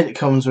RDA that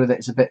comes with it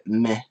is a bit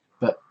meh,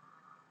 but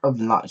other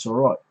than that, it's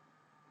alright.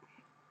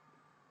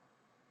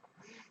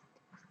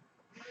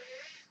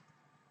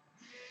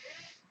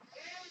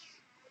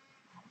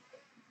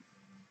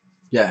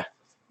 Yeah.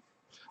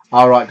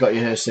 Alright, got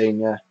you here,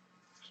 scene, yeah.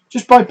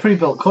 Just buy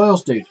pre-built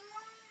coils, dude.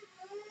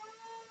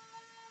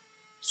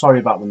 Sorry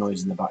about the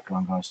noise in the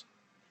background, guys.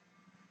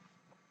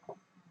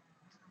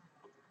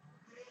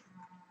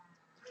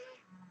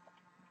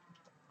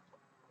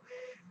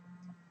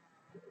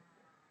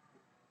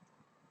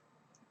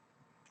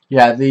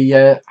 Yeah,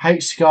 the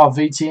E-Cig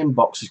VTM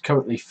box is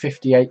currently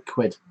 58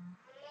 quid.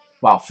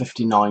 Well,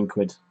 59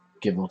 quid,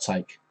 give or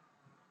take.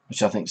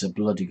 Which I think is a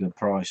bloody good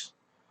price.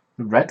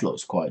 The red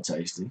looks quite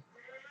tasty.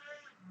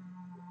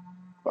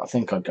 But I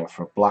think I'd go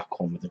for a black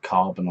one with the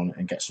carbon on it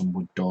and get some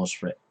wood doors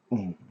for it.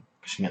 Because you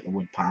can get the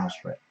wood panels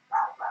for it.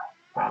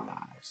 Very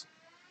nice.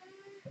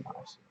 Very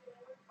nice.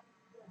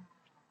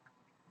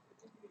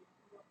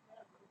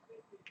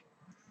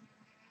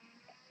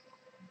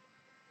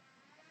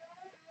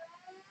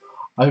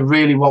 I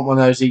really want one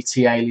of those ET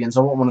aliens.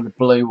 I want one of the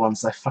blue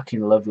ones. They're fucking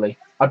lovely.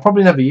 I'd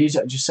probably never use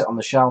it. I'd just sit on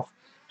the shelf.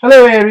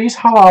 Hello, Aries.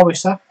 How are we,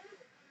 sir?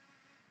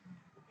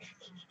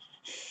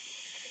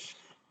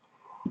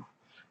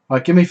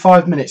 Right, give me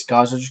 5 minutes,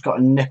 guys. I've just got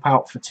to nip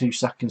out for 2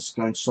 seconds to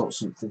go and sort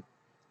something.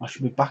 I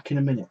shall be back in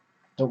a minute.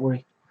 Don't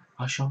worry.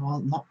 I shall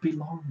not be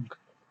long.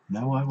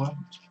 No, I won't.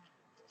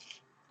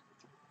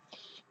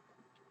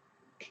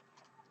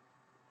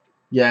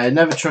 Yeah,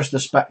 never trust the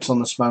specs on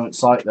this moment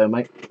site, though,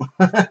 mate.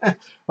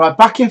 Right,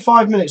 back in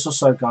 5 minutes or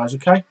so, guys,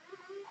 okay?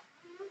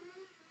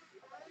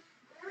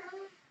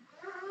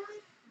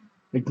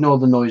 Ignore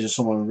the noise of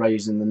someone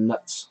raising the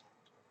nuts.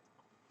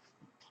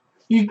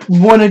 You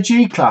won a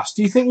G class.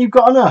 Do you think you've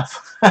got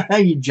enough?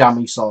 You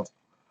jammy sod.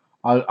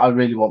 I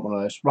really want one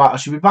of those. Right, I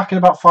should be back in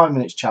about 5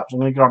 minutes, chaps. I'm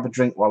going to grab a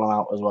drink while I'm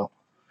out as well.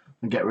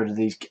 And get rid of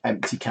these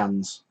empty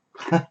cans.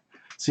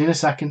 See you in a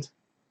second.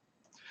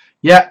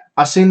 Yeah,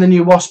 I've seen the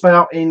new wasp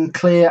out in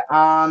clear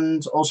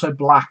and also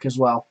black as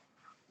well.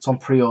 It's on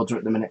pre-order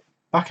at the minute.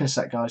 Back in a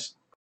sec, guys.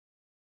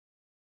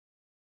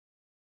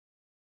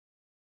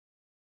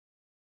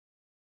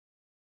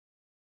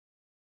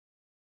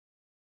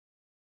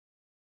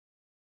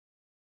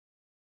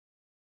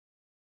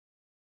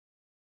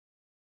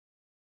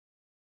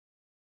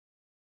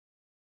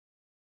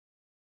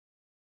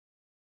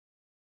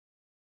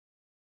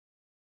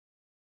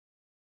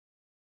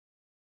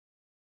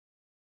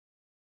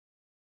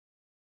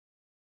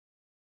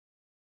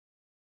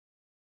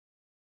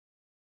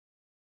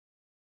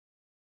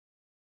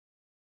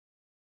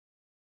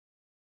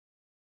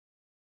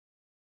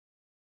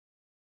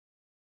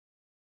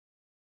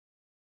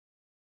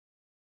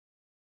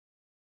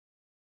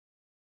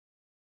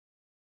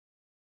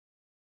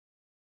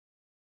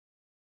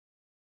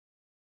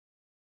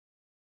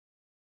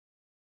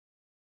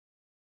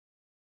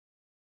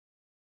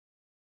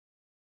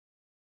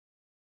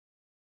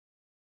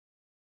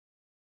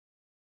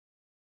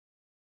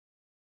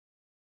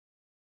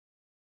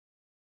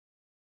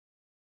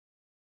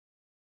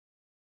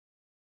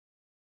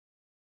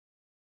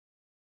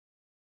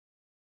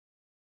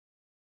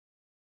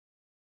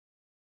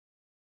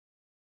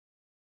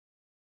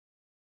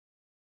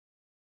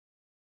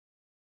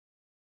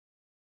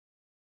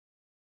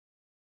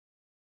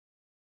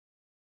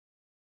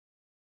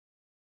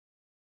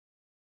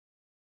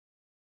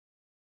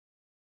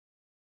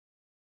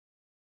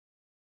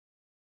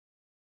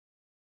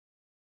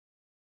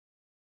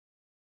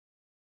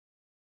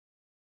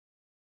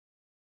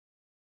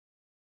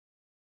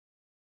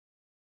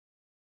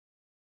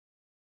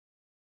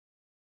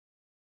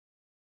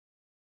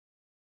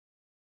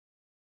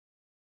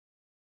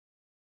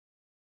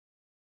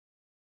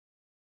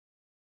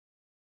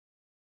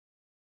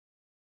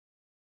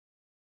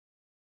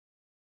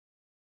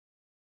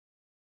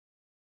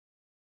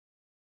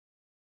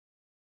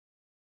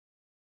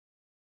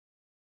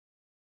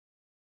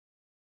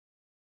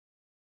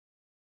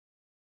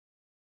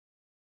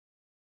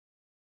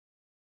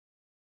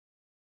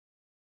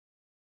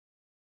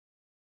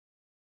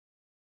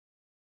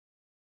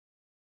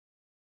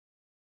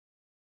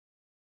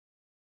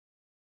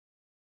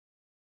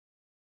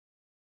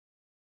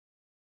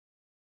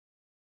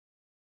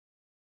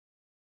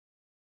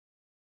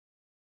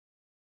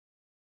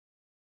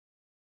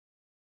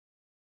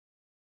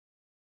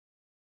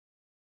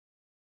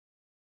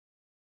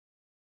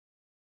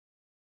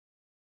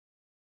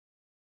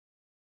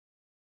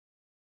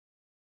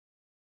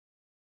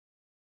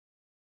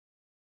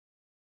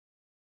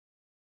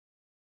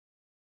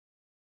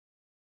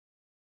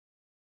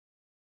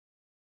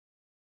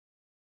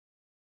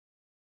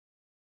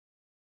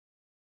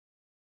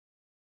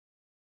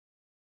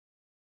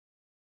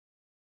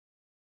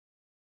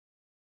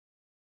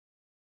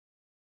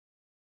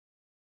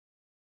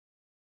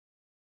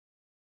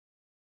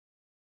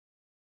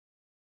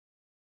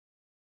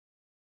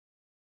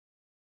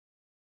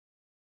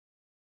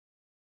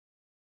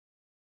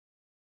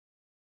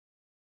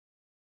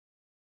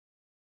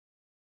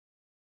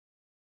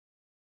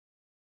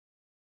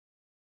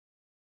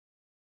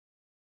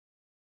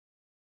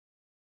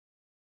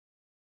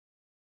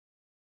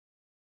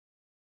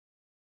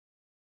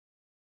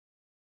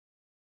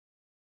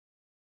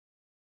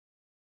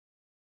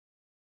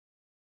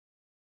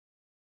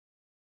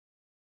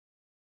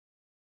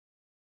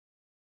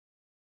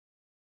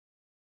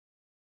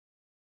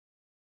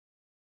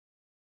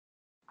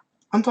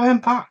 And I am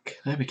back.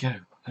 There we go.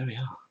 There we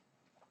are.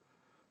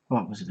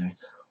 What was it doing?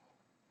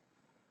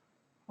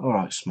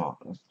 Alright, smart.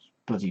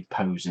 Bloody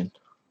posing.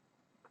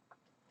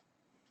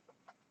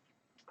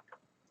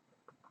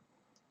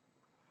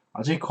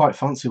 I do quite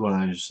fancy one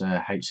of those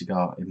E-Cig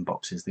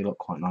inboxes. They look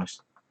quite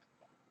nice.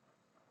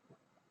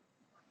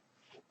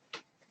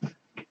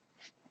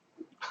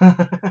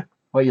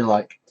 What you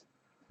like?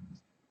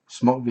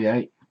 Smok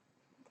V8.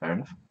 Fair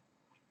enough.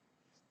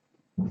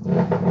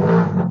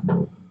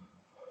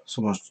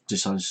 Someone's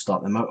decided to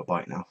start their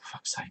motorbike now, for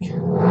fuck's sake.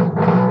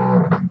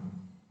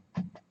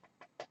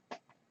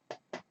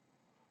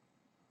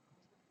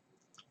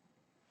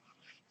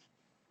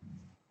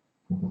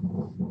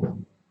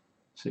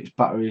 6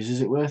 batteries,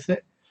 is it worth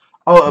it?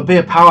 Oh, it'll be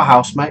a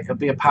powerhouse, mate. It'll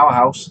be a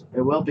powerhouse.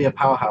 It will be a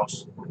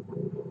powerhouse.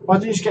 Why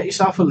don't you just get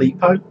yourself a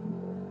LiPo?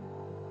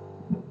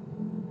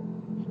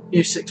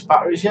 Use 6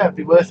 batteries, yeah, it'll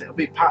be worth it. It'll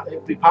be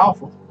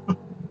powerful.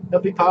 It'll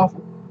be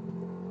powerful.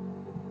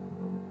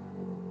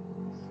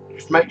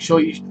 Just make sure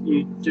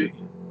you do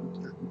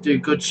a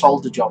good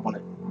solder job on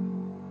it.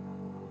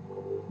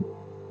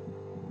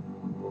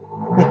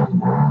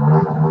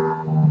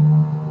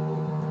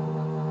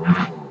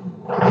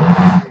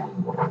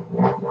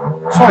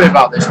 Sorry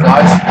about this,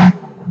 guys.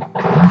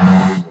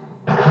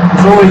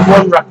 There's always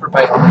one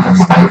reprobate on the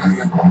estate.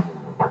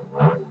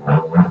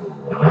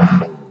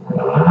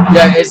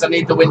 Yeah, it is. I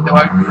need the window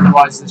open,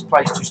 otherwise this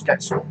place just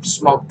gets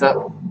smogged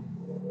up.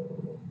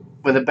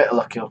 With a bit of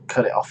luck, he'll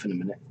cut it off in a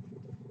minute.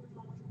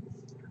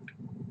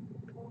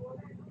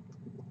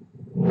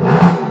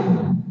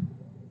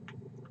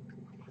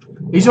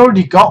 He's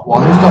already got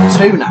one. He's got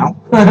two now.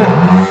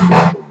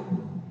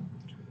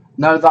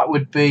 No, that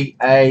would be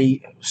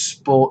a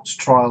sports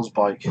trials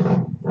bike.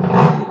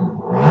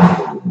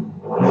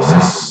 This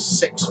is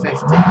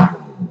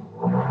 650.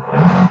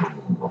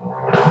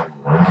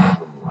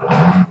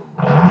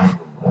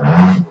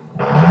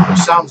 It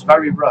sounds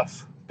very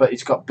rough, but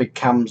it's got big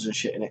cams and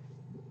shit in it.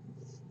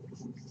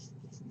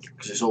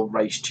 Because it's all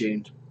race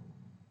tuned.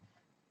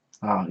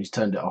 Oh, he's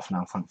turned it off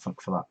now. Thank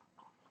fuck for that.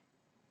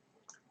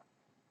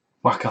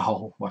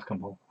 Whack-a-hole,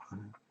 whack-a-mole.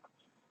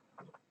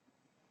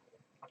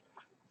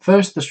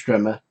 First the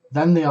strimmer,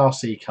 then the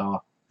RC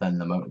car, then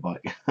the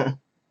motorbike.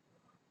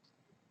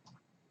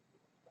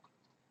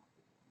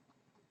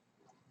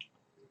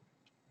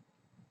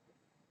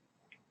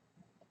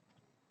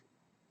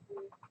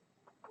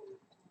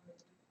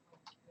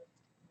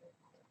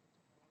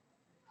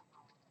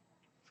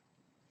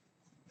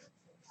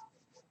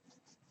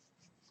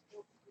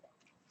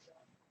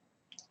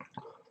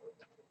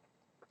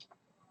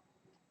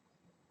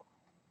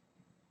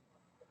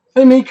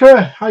 Hey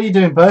Mika, how you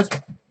doing, bud?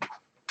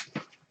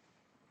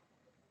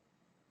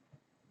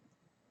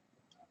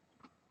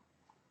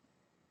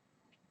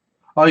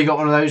 Oh, you got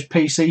one of those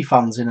PC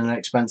fans in an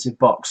expensive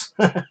box.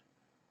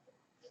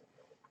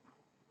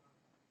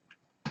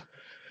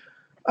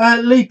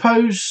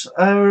 Lipos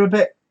are a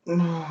bit...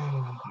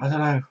 I don't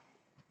know.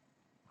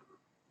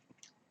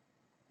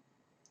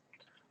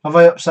 Have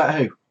I upset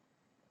who?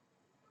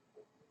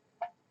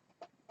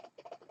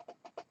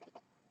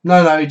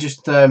 No, he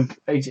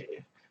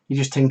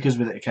just tinkers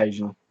with it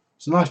occasionally.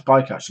 It's a nice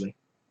bike, actually.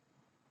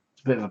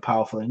 It's a bit of a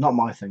powerful thing. Not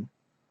my thing.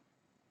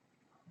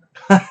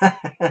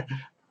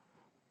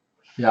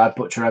 Yeah, I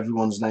butcher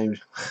everyone's name.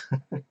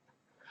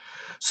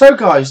 So,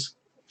 guys,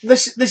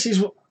 this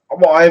is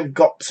what I've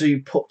got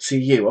to put to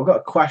you. I've got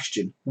a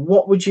question.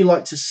 What would you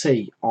like to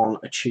see on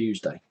a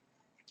Tuesday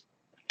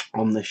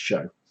on this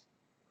show?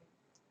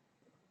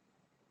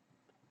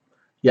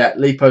 Yeah,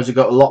 Lipos have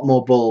got a lot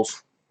more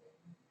balls.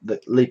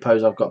 The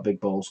Lipos have got big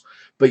balls,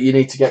 but you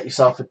need to get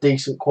yourself a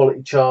decent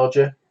quality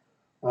charger.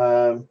 I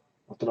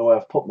don't know where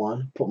I've put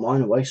mine. Put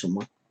mine away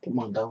somewhere. Put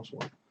mine down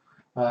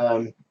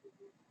somewhere.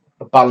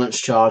 A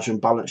balanced charger and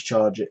balance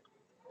charge it.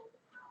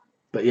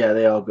 But yeah,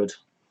 they are good.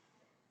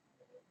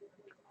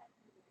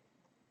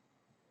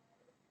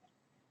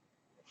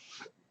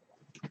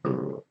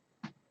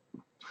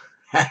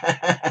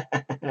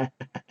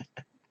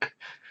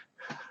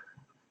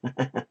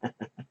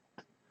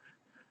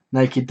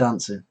 Naked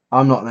dancing.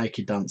 I'm not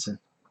naked dancing.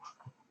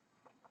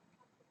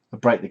 I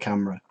break the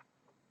camera.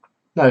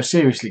 No,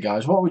 seriously,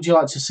 guys, what would you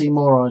like to see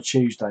more on a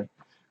Tuesday?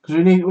 Because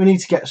we need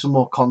to get some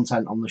more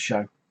content on the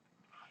show.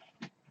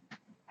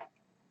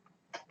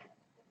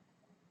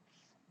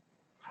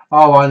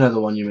 Oh, I know the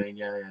one you mean.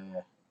 Yeah.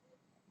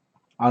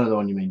 I know the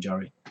one you mean,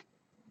 Jerry.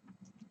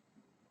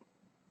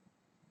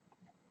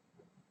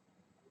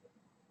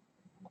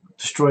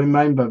 Destroying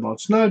rainbow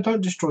mods. No,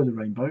 don't destroy the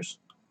rainbows.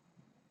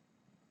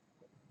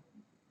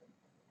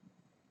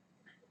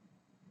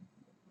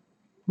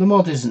 The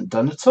mod isn't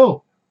done at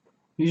all.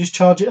 You just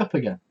charge it up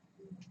again.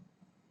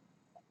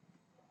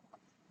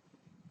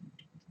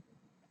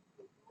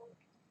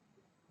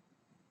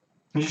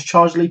 You just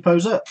charge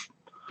Lipos up.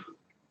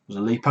 There's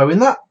a Lipo in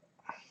that.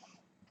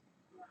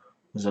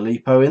 There's a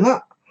Lipo in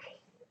that.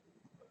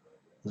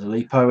 There's a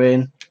Lipo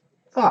in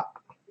that.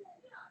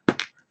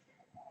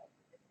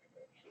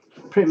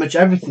 Pretty much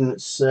everything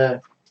that's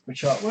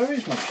recharged. Where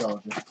is my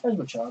charger? There's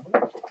my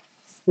charger.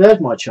 There's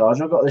my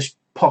charger. I've got this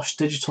posh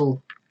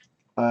digital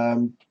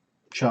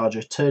charger,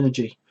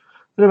 Turnigy.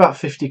 They're about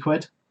 50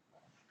 quid.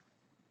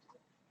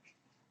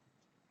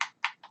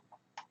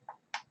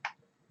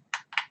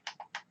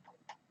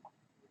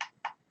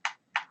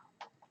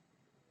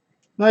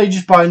 No, you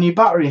just buy a new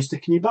battery and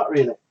stick a new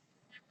battery in it.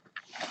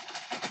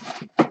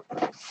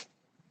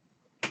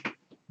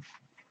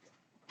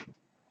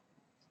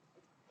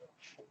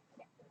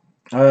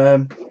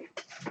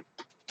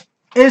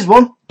 Here's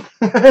one.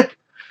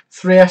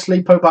 3S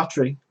Lipo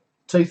battery.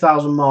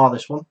 2000 mAh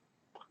this one.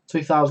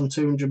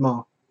 2200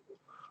 mAh.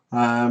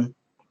 Don't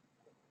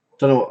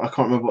know what, I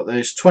can't remember what that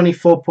is.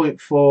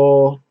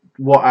 24.4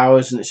 watt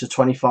hours and it's a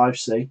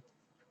 25C.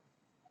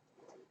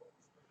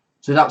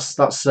 So that's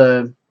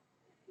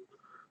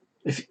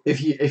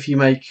if you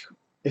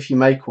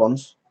make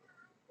ones,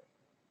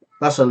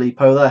 that's a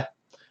Lipo there.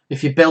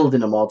 If you're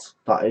building a mod,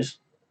 that is.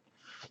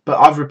 But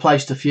I've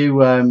replaced a few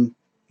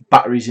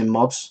batteries in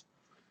mods.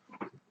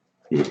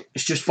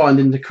 It's just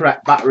finding the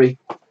correct battery.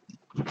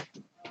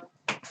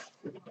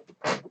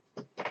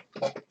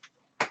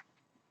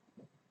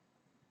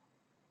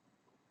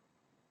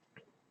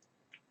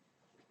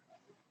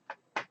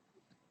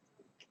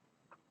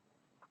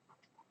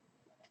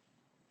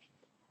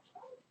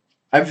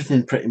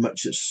 Everything pretty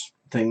much is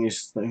thing.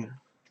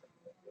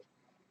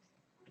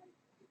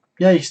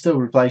 Yeah, you still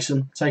replace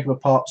them, take them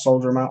apart,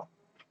 solder them out.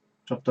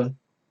 Job done.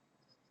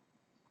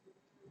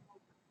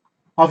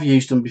 I've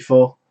used them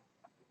before.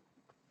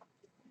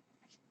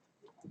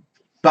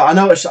 But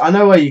I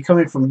know where you're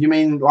coming from. You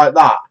mean like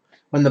that?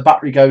 When the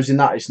battery goes in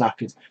that, it's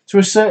knackered. To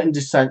a certain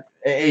extent,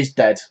 it is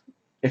dead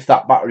if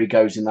that battery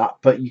goes in that.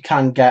 But you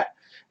can get,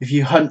 if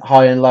you hunt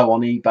high and low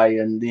on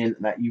eBay and the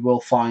internet, you will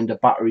find a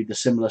battery the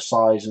similar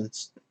size and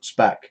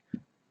spec.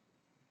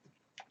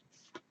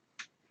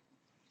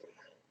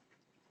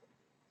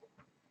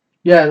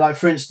 Yeah, like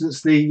for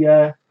instance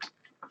the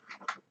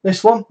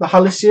this one, the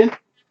Halcyon.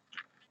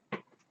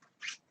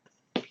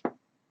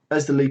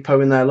 There's the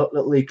LiPo in there. Look,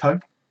 little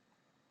LiPo.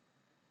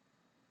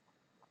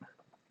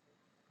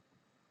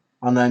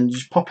 And then you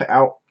just pop it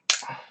out,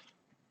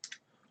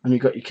 and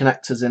you've got your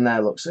connectors in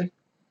there. Look, see.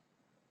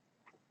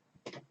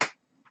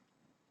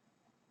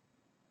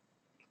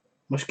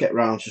 Must get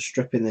round to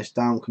stripping this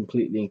down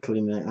completely and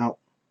cleaning it out.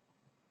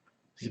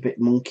 It's a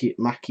bit manky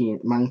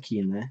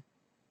in there.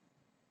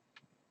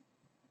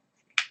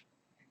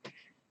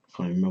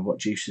 Can't even remember what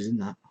juice is in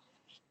that.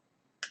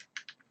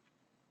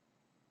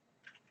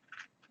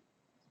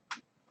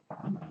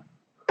 I'm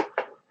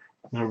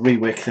going to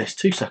re-wick this.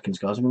 2 seconds,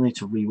 guys. I'm going to need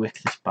to re-wick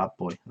this bad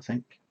boy, I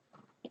think.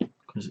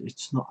 Because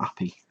it's not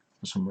happy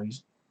for some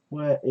reason.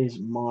 Where is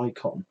my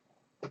cotton?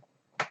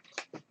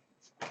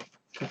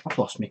 I've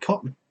lost my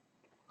cotton.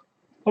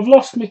 I've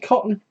lost my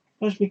cotton.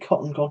 Where's my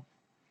cotton gone?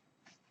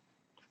 I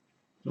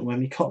don't know where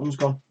my cotton's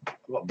gone. I've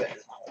got a bit in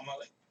that one.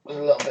 There's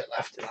a little bit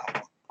left in that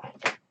one,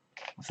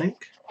 I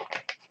think.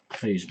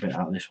 I'll use a bit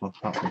out of this one.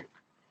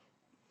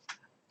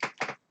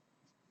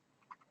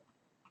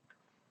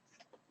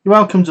 You're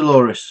welcome,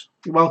 Dolores.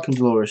 You're welcome,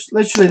 Dolores.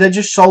 Literally, they're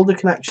just solder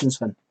connections,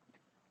 then.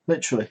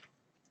 Literally.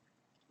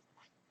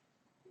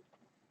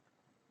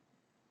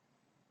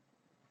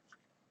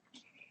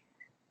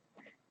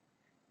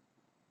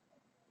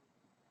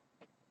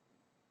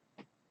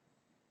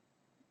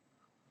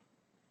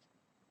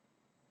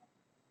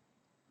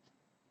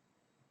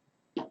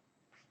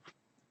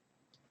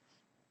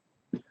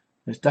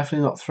 It's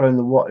definitely not throwing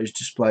the wattage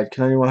displayed.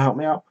 Can anyone help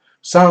me out?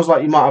 Sounds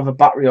like you might have a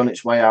battery on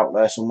its way out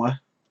there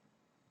somewhere.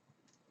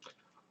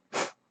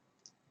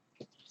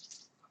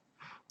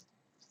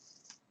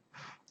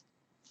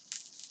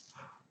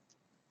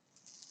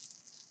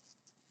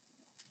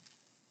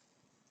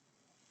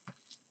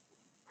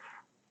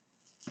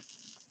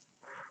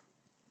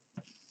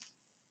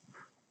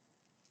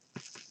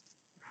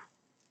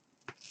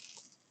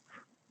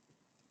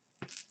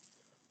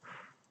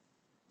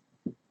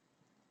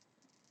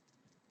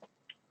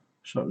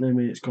 Shop near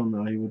me, it's gone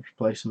now. You would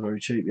replace them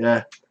very cheap.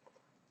 Yeah.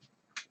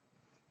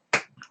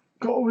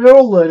 We're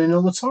all learning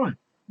all the time.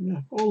 Yeah,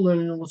 all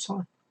learning all the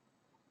time.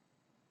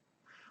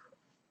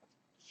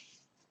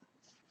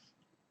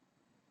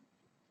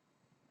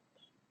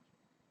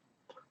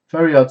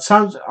 Very odd.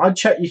 Sounds. I'd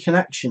check your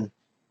connection.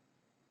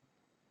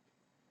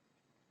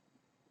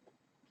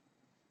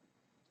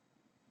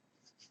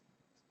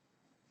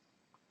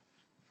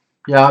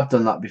 Yeah, I've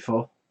done that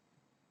before.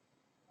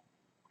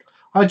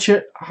 Hi,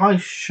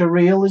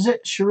 Shareel. Is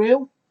it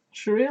Shareel?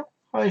 Shareel?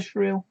 Hi,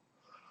 Shareel.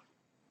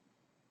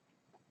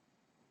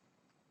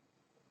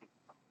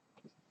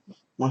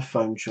 My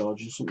phone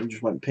charging. Something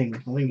just went ping. I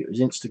think it was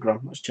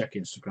Instagram. Let's check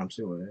Instagram.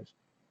 See what it is.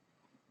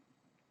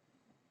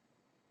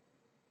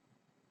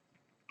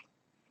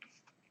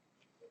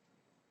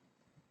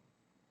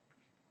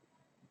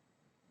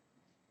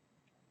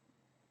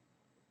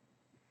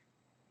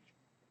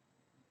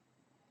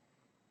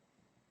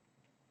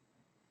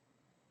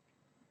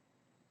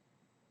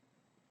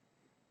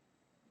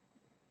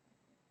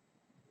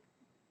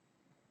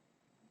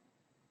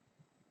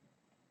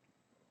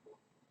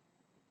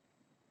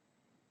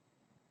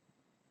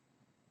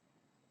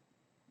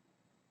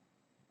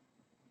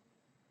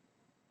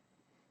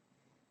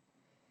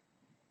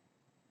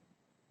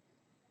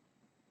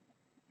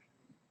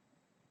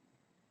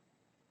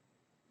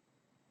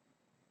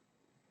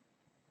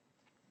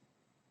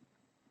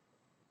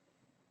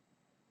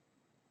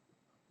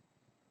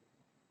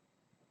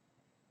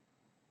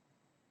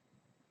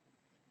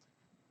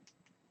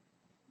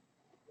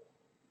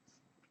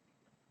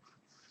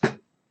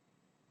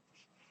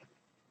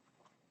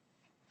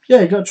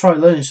 Yeah, you got to try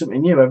learning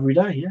something new every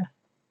day. Yeah.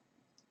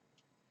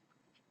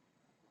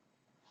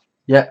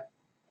 Yeah.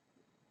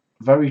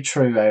 Very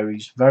true,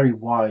 Aries. Very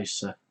wise,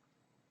 sir.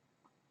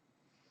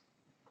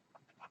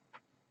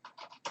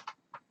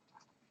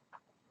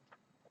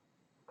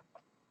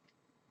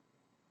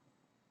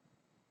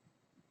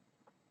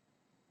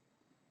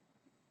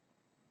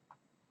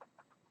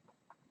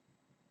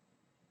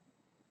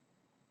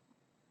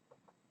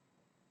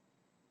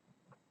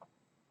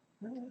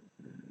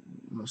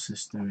 What's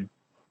this doing?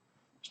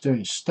 It's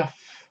doing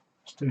stuff.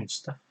 It's doing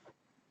stuff.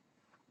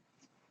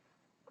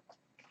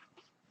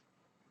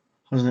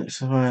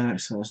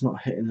 It's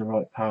not hitting the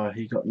right power.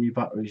 He got new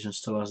batteries and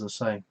still has the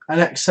same.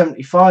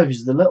 NX75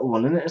 is the little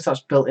one, isn't it?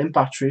 That's built-in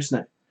battery, isn't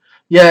it?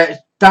 Yeah,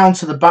 it's down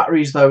to the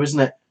batteries though, isn't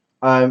it?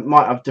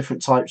 Might have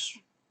different types,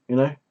 you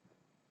know.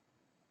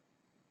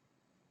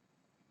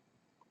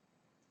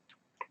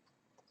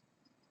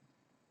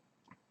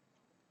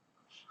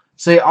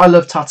 See, I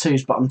love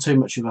tattoos, but I'm too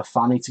much of a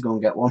fanny to go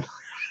and get one.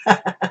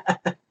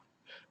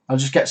 I'll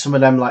just get some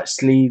of them like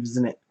sleeves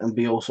in it and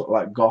be all sort of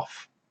like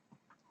goth.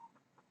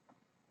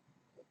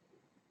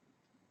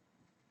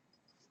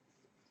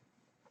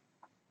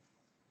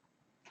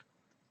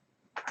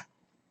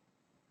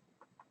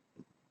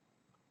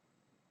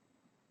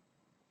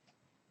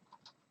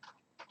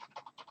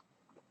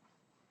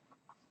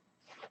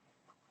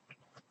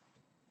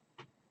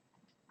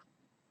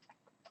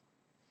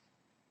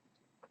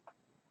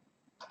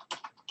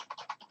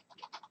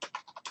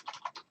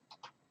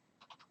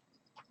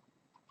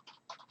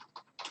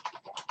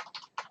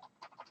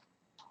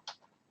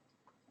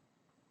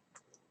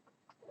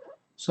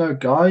 So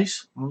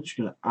guys, I'm just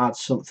going to add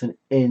something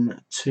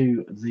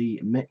into the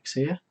mix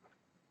here.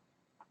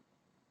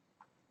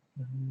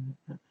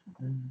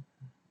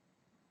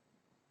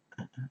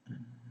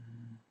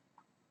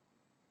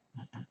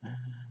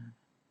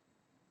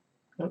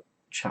 Oh,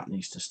 chat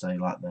needs to stay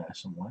like there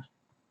somewhere.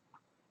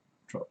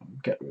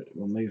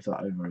 We'll move that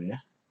over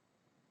here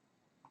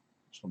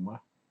somewhere.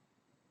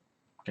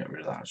 Get rid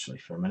of that actually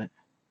for a minute.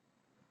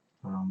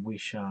 We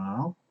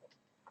shall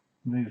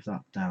move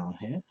that down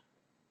here.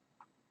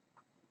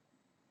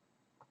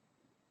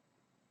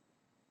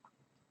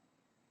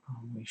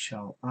 And we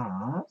shall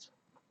add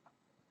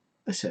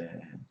this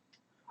in.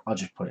 I'll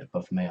just put it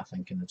above me, I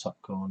think, in the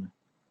top corner.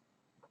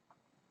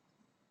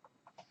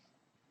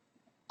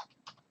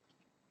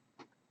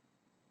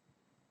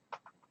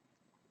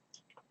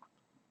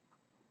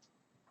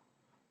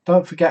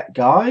 Don't forget,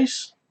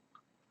 guys,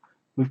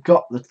 we've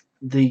got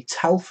the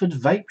Telford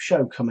Vape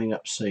Show coming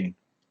up soon.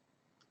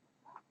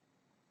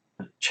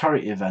 A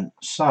charity event.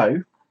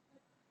 So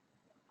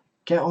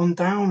get on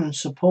down and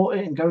support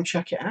it and go and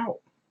check it out.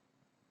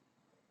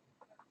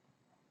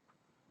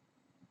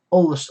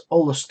 All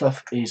the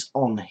stuff is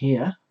on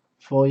here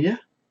for you.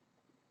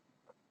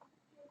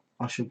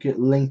 I shall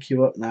link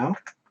you up now.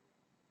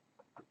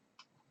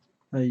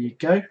 There you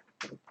go.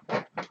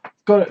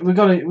 We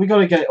got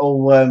to get it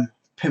all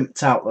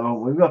pimped out though,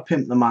 haven't we? We've got to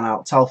pimp the man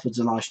out. Telford's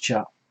a nice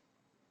chap.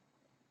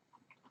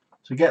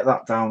 So get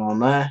that down on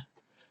there.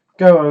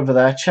 Go over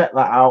there, check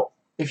that out.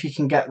 If you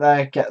can get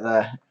there, get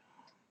there.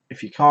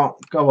 If you can't,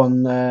 go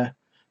on there,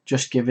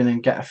 Just Giving,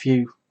 and get a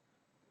few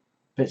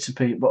bits and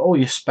pieces. But all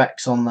your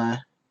specs on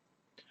there.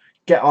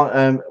 Get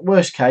on.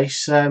 Worst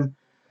case,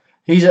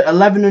 he's at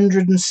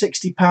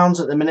 £1,160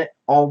 at the minute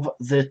of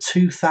the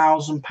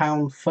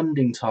 £2,000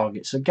 funding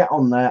target. So get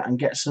on there and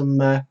get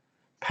some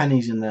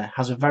pennies in there.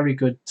 Has a very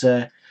good,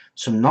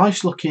 some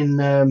nice looking.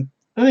 Only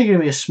going to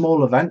be a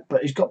small event,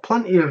 but he's got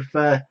plenty of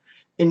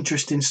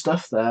interesting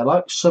stuff there,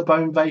 like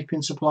sub-owned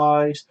vaping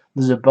supplies.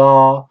 There's a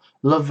bar,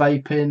 Love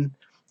Vaping.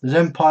 There's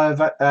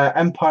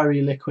Empire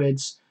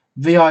E-Liquids,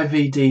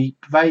 VIVD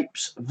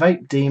Vapes,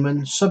 Vape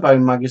Demon,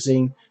 Sub-Owned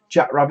Magazine,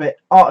 Jackrabbit,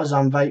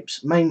 Artisan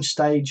Vapes, Main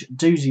Stage,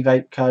 Doozy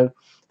Vape Co,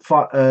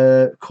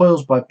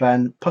 Coils by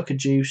Ben, Pucker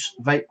Juice,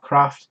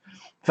 Vapecraft,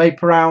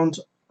 Vaporound,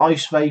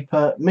 Ice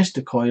Vapor,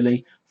 Mr.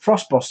 Coily,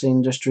 Frostboss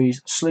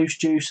Industries, Sluice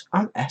Juice,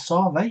 and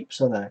SR Vapes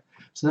are there.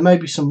 So there may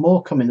be some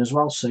more coming as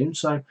well soon.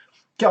 So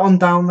get on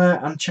down there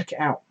and check it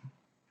out.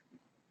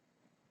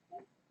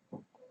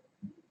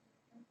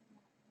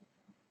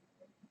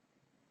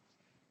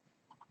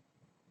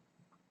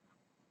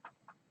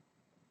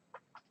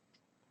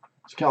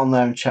 So get on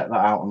there and check that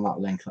out on that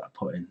link that I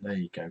put in. There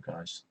you go,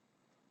 guys.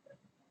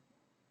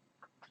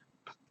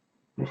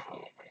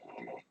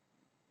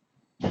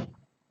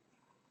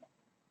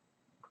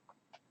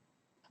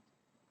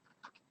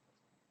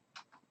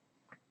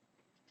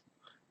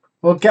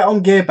 Well, get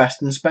on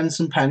GearBest and spend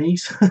some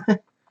pennies.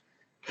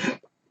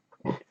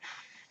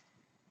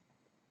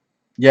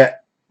 Yeah,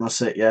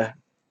 that's it, yeah.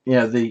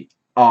 Yeah, the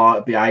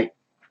RB8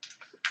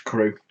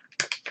 crew.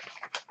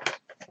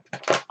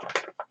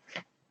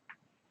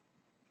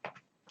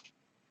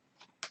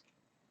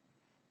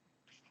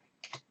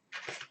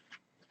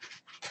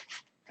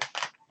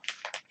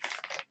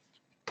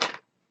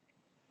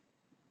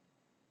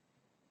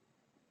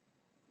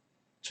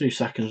 Two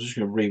seconds, I'm just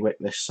going to re-wick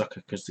this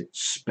sucker because it's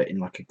spitting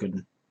like a good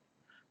one.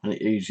 And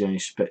it usually only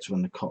spits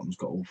when the cotton's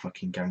got all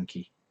fucking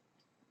ganky.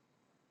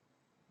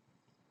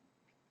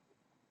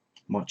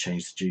 Might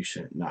change the juice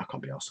in it. No, I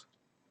can't be asked.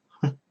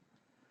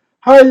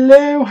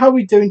 Hello, how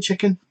we doing,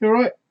 chicken? You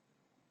alright?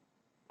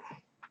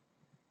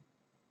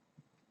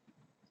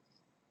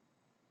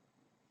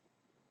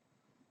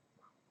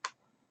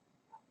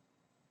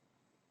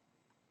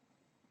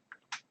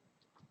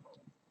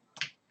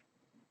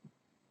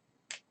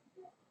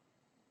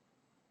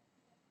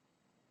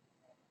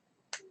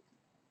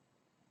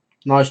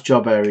 Nice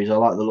job, Aries. I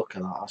like the look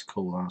of that. That's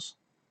cool, as.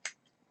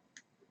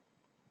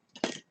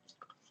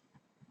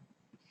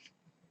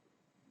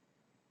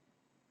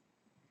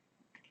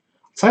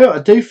 Tell you what,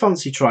 I do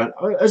fancy trying.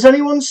 Has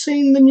anyone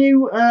seen the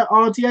new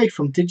RDA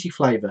from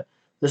DigiFlavor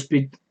that's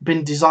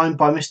been designed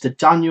by Mr.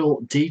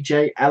 Daniel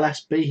DJ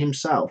LSB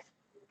himself?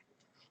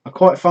 I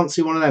quite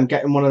fancy one of them,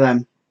 getting one of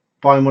them,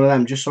 buying one of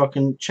them, just so I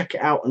can check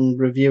it out and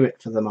review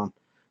it for the man,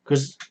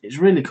 because it's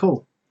really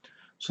cool.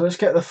 So let's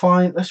get let's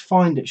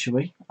find it, shall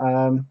we?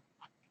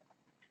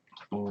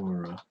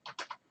 Aura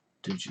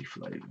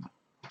Digiflavor.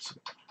 That's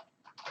it.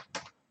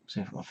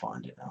 See if I can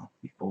find it now.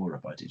 The Aura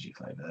by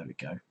Digiflavor. There we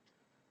go.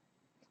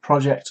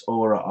 Project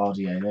Aura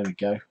RDA. There we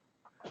go.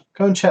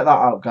 Go and check that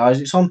out, guys.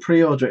 It's on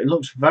pre-order. It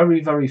looks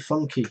very, very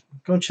funky.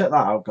 Go and check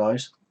that out,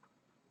 guys.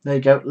 There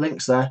you go.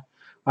 Links there.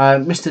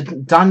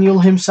 Mr. Daniel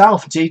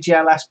himself,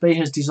 DGLSB,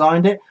 has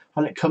designed it,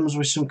 and it comes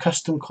with some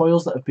custom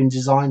coils that have been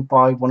designed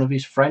by one of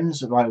his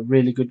friends, like a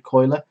really good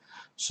coiler.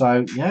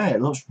 So yeah,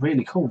 it looks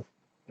really cool.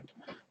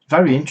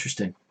 Very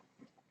interesting.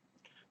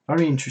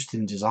 Very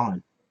interesting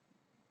design.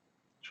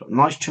 It's got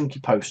nice chunky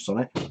posts on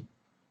it.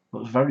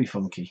 Looks very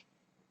funky.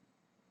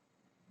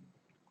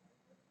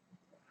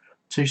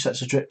 2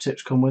 sets of drip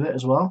tips come with it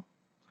as well.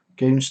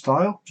 Goon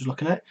style, just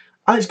looking at it.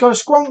 And it's got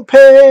a squonk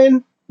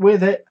pin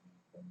with it.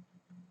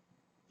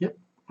 Yep.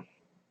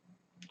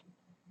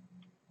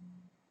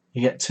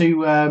 You get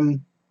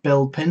 2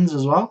 build pins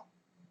as well.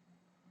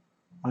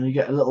 And you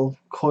get a little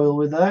coil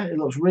with there. It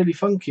looks really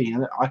funky.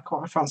 And I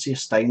quite fancy a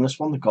stainless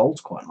one. The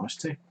gold's quite nice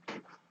too.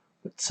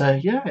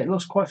 But yeah, it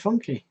looks quite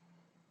funky.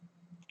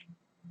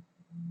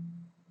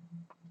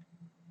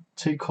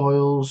 2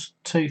 coils,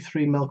 2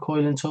 3mm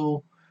coiling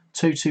tool,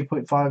 2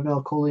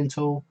 2.5mm coiling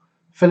tool,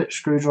 Phillips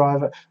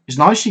screwdriver. It's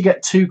nice you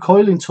get 2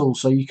 coiling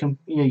tools so you can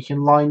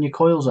line your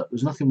coils up.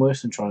 There's nothing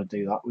worse than trying to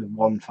do that with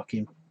one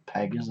fucking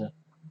peg, is there?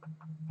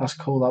 That's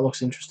cool. That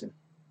looks interesting.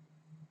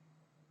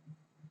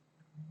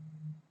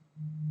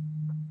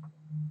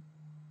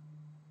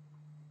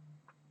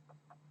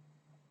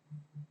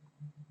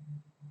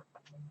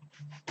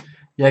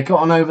 Yeah, get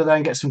on over there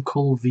and get some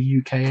cool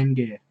VUKN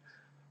gear.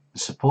 And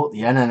support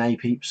the NNA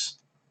peeps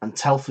and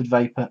Telford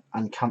Vapor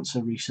and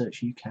Cancer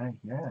Research UK.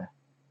 Yeah.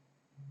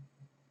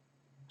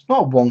 It's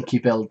not a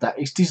wonky build that.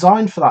 It's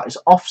designed for that. It's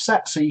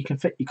offset so you can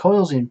fit your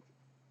coils in.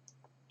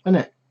 Isn't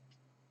it?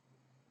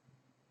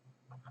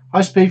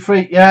 High speed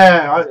free.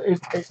 Yeah.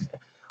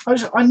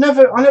 I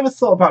never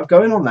thought about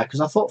going on there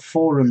because I thought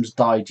forums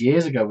died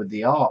years ago with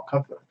the ARC.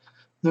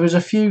 There was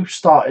a few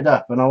started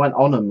up and I went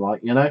on them,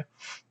 like, you know.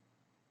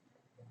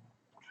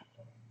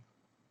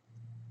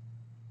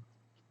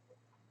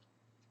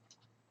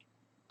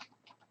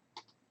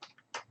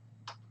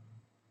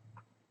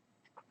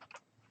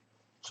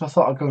 So I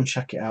thought I'd go and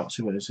check it out,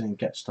 see what it is, and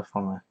get stuff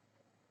on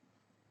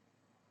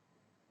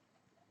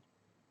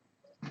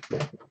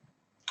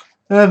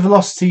there.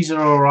 Velocities are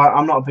alright.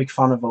 I'm not a big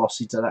fan of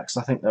Velocity decks.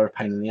 I think they're a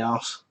pain in the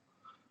arse.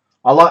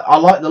 I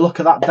like the look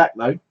of that deck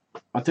though.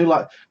 I do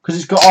like because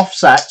it's got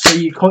offset, so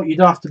you don't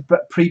have to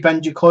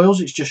pre-bend your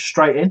coils. It's just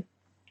straight in.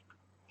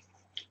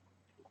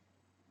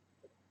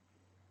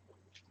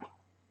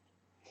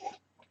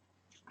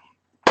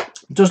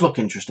 It does look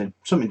interesting,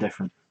 something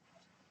different.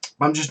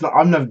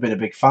 I've never been a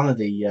big fan of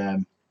the.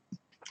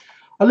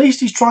 At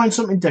least he's trying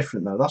something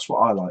different though. That's what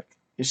I like.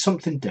 It's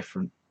something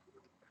different.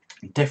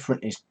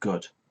 Different is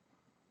good.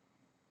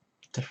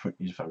 Different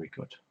is very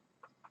good.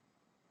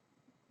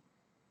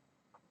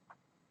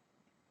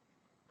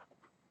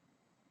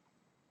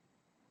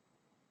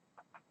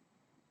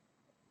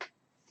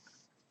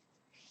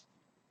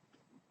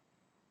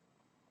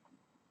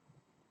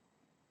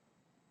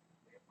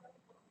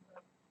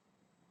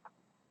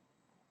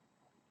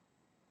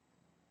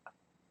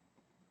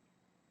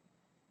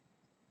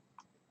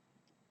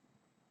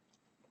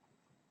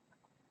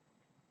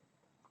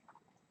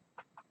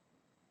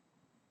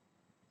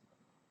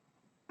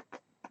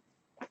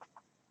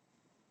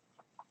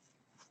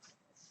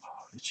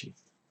 Oh, itchy.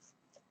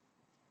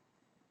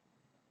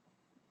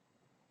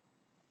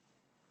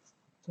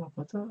 Da,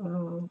 ba, da.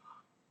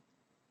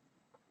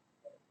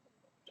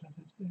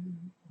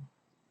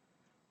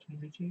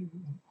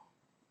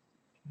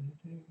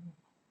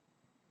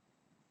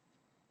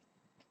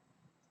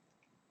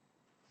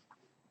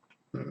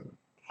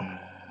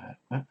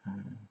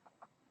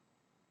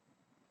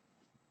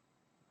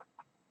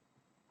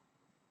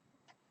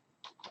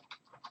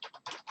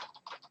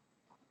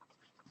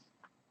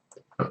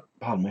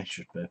 Pardon me,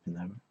 just burping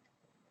there.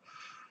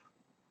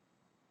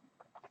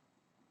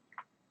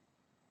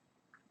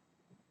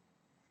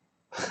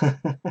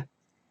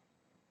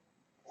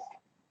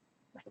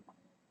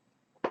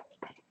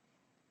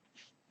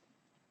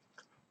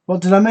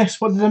 What did I miss?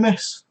 What did I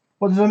miss?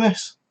 What did I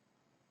miss?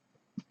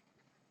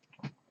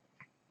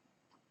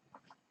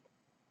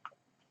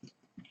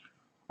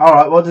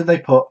 Alright, what did they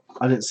put?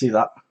 I didn't see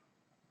that.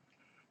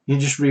 You're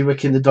just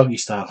re-wicking the doggy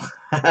style.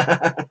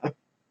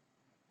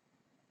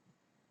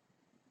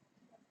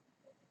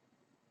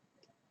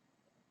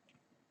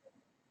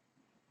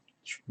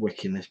 Just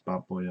wicking this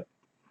bad boy up.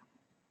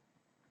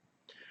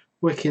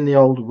 Wicking the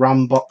old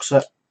ram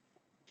boxer.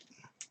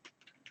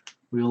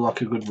 We all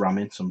like a good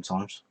ramming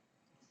sometimes.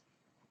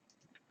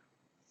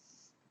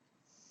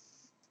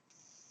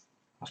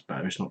 That's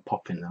better, it's not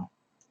popping now.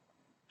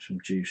 Some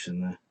juice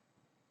in there.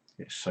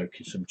 It's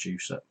soaking some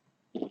juice up.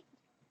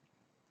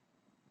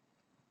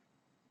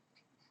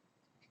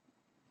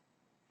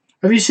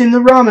 Have you seen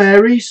the ram,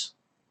 Aries?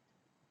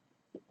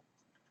 If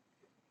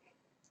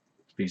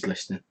he's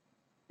listening.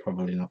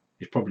 Probably not.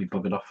 He's probably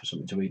buggered off for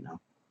something to eat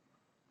now.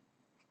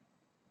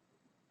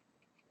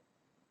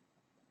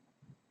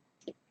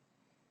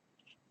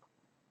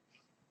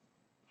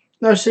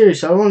 No,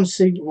 seriously, I want to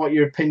see what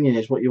your opinion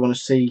is, what you want to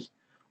see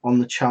on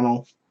the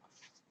channel.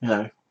 You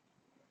know.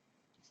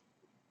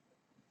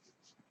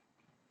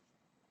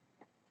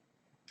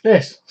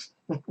 This.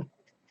 The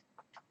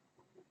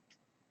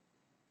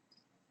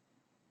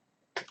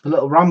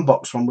little RAM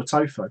box from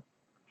VapeUK.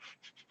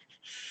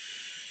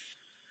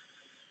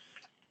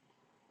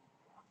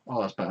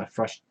 Oh, that's better.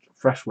 Fresh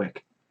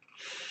wick.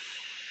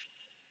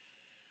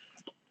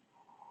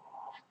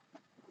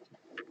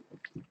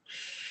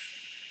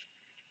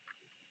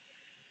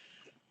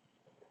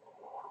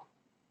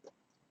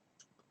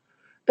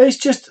 It's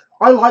just,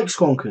 I like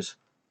skwonkers.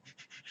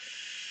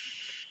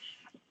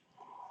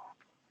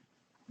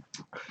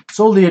 It's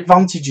all the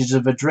advantages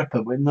of a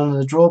dripper with none of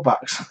the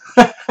drawbacks.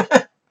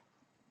 Don't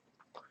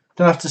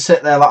have to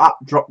sit there like that,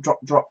 drop, drop,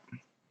 drop.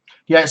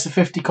 Yeah, it's a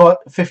 50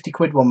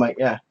 quid one, mate,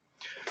 yeah.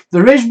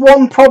 There is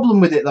one problem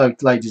with it though,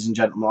 ladies and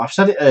gentlemen. I've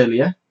said it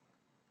earlier.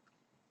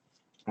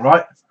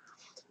 Right?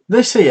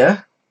 This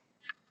here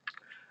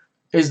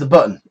is the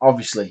button,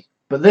 obviously.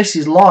 But this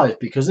is live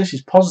because this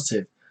is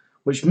positive.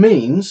 Which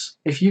means,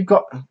 if you've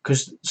got...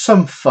 Because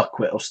some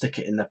fuckwit will stick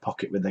it in their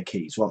pocket with their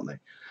keys, won't they?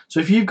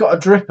 So if you've got a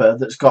dripper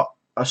that's got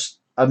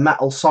a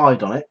metal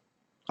side on it,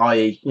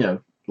 i.e., you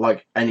know,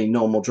 like any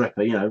normal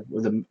dripper, you know,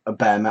 with a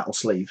bare metal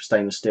sleeve,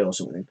 stainless steel or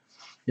something,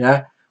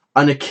 yeah,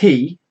 and a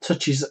key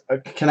touches a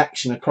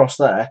connection across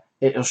there,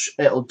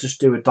 it'll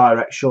just do a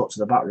direct short to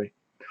the battery.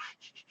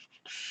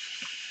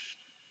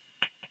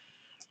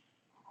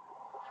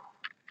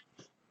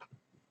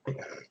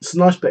 It's a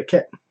nice bit of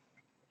kit.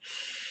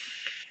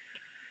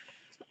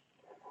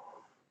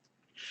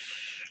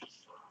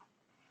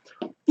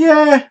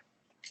 Yeah,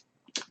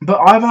 but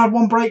I haven't had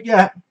one break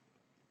yet.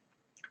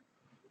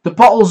 The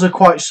bottles are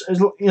quite,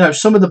 you know,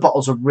 some of the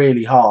bottles are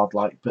really hard,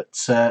 like, but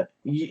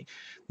the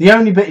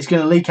only bit it's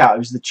going to leak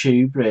out is the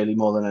tube, really,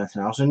 more than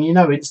anything else, and you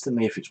know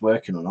instantly if it's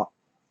working or not.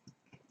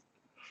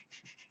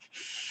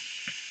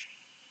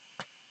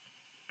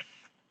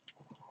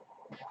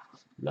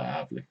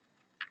 Lovely.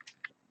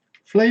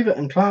 Flavour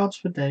and clouds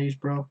for days,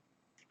 bro.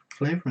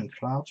 Flavour and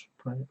clouds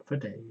for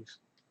days.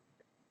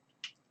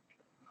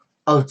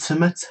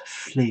 Ultimate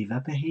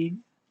flavour behavior.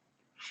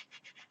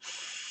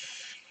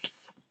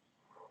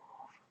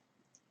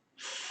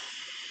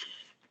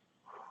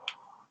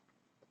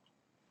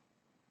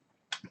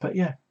 But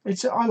yeah,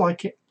 I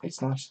like it.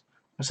 It's nice.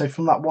 I say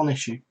from that one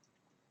issue.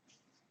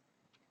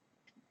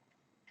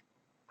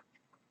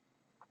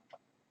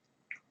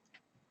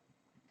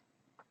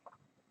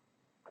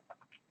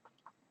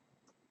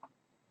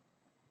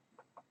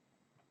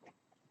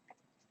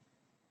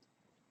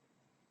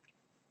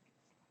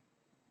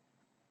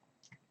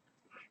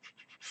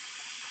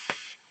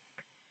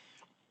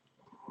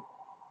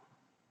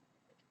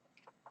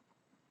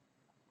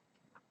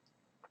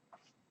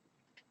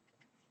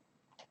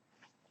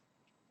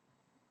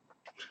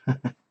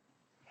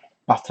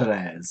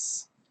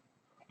 Batteries.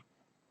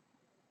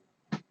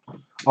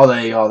 Oh,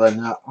 there you are then.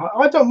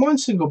 I don't mind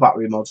single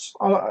battery mods.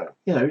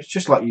 You know, it's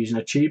just like using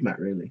a tube mat,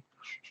 really.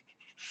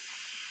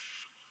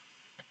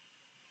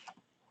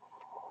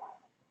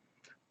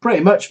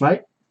 Pretty much,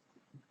 mate.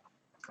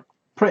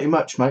 Pretty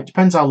much, mate.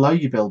 Depends how low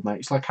you build, mate.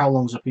 It's like how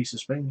long's a piece of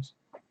springs.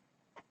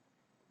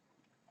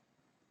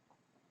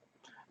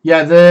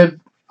 Yeah,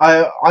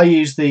 I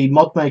use the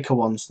mod maker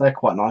ones. They're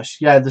quite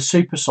nice. Yeah, the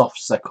super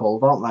softs they're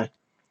called, aren't they?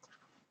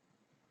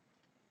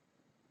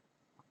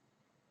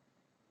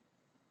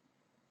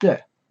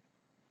 Yeah.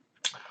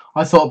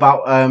 I thought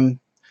about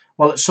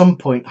well, at some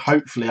point,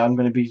 hopefully, I'm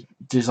going to be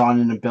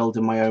designing and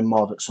building my own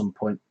mod at some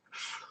point,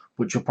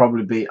 which will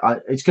probably be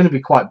it's going to be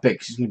quite big.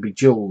 'Cause it's going to be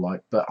dual,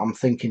 like, but I'm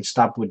thinking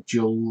stab with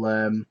dual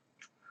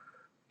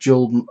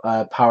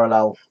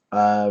parallel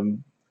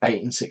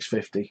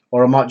 18650,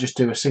 or I might just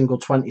do a single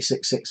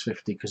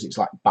 26650 because it's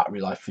like battery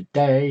life for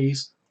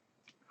days.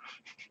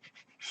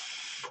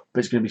 But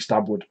it's going to be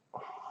stab wood.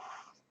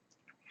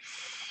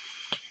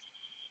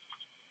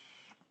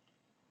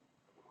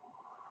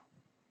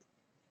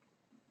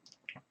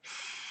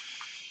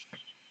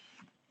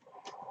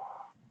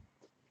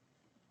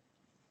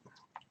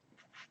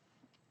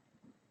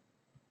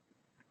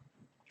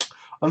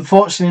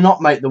 Unfortunately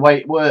not, mate, the way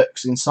it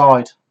works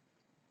inside.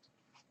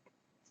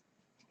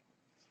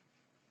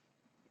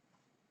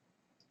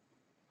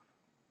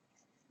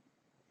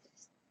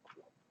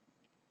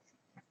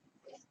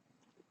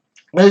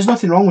 There's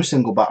nothing wrong with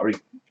single battery.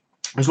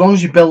 As long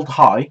as you build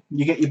high,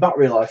 you get your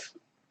battery life.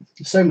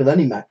 The same with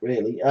any Mac,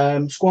 really.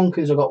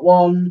 Skwonkers, I've got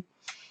 1,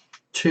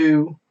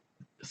 2,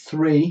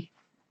 3,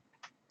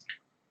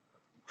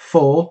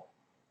 4.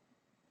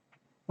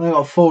 I've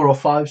got 4 or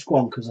 5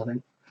 skwonkers, I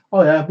think.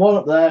 Oh yeah, one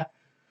up there.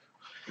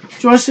 Do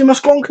you want to see my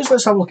skwonkers?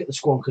 Let's have a look at the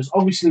skwonkers.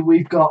 Obviously,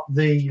 we've got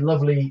the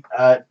lovely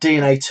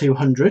DNA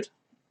 200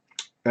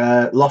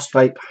 Lost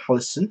Vape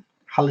Halcyon.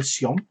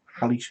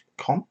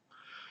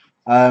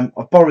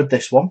 I've borrowed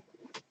this one.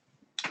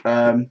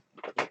 I've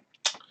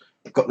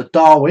got the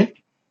Darwin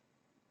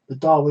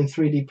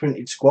 3D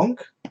printed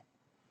squonk.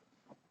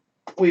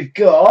 We've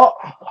got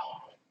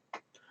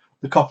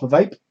the Copper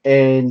Vape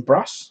in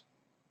brass.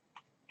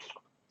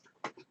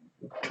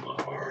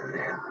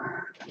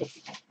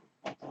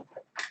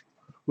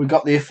 We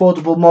got the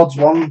affordable mods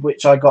one,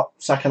 which I got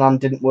second hand,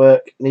 didn't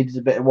work, needed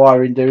a bit of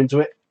wiring doing to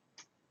it.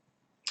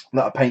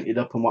 That I painted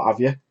up and what have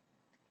you.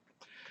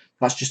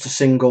 That's just a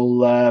single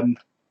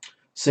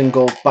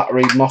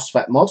battery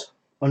MOSFET mod,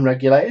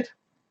 unregulated.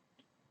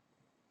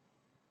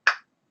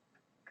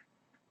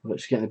 Well,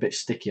 it's getting a bit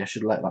sticky. I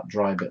should let that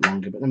dry a bit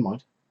longer, but never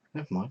mind.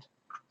 Never mind.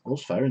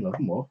 All's fair in love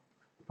and war.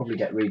 Probably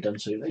get redone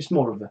soon. It's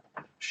more of a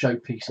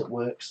showpiece that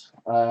works.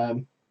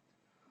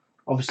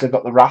 Obviously, I've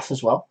got the Wrath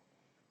as well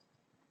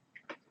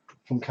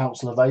from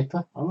Councillor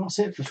Vapor, and that's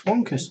it for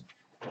Squonkers.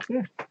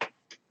 Yeah.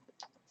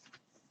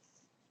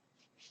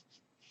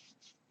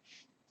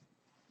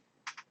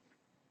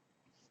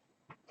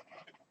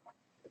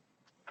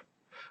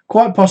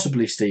 Quite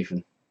possibly,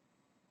 Stephen.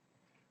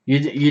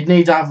 You'd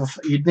need to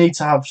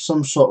have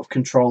some sort of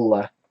control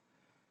there,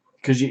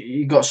 because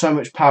you got so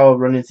much power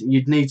running.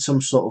 You'd need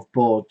some sort of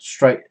board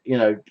straight. You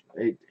know,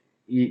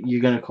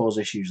 you're going to cause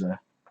issues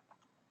there.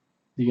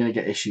 You're going to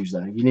get issues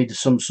there. You need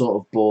some sort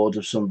of board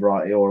of some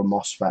variety or a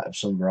MOSFET of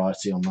some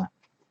variety on there.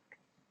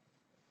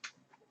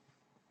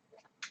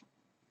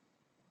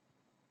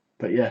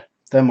 But yeah,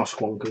 they're my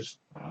Squonkers.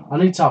 I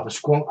need to have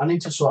I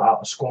need to sort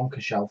out a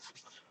Squonker shelf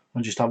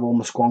and just have all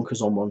my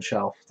Squonkers on one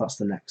shelf. That's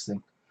the next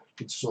thing. I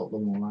need to sort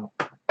them all out.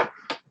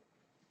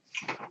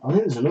 I think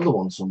there's another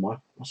one somewhere.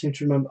 I seem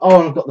to remember. Oh,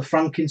 and I've got the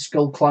Franken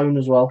skull clone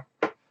as well.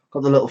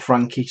 Got the little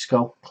Frankie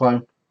skull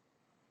clone.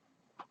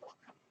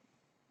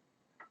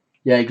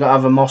 Yeah, you got to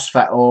have a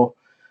MOSFET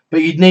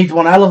but you'd need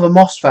one hell of a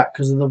MOSFET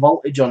because of the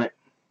voltage on it.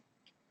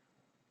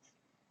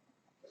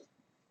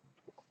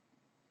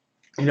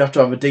 You'd have to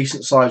have a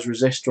decent sized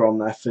resistor on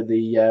there for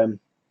the.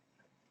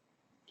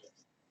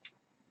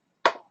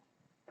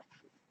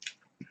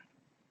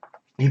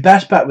 Your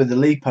best bet with the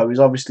LiPo is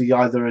obviously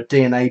either a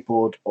DNA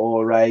board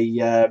or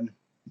a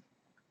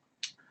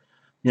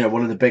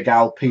one of the big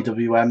AL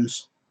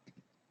PWMs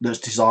that's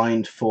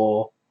designed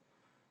for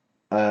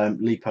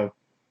LiPo.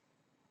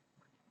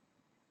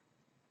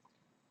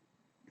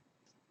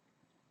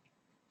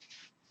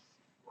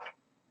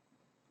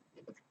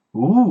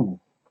 Ooh,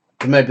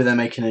 maybe they're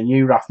making a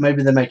new RAF.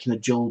 Maybe they're making a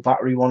dual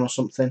battery one or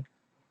something.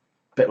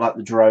 A bit like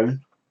the drone.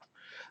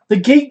 The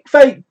Geek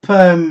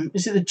Vape,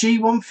 is it the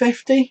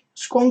G150?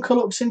 Squonker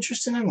looks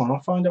interesting. Hang on, I'll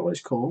find out what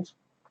it's called.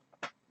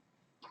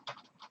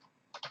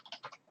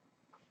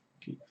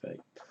 Geek Vape.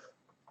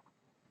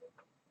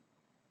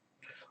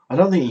 I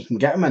don't think you can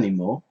get them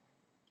anymore.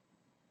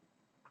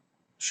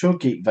 Sure,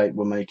 Geek Vape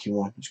were making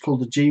one. It's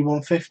called the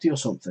G150 or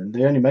something.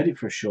 They only made it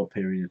for a short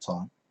period of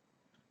time.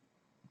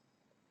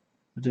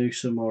 I do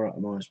some more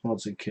atomised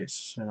mods and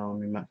kits.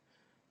 No,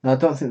 I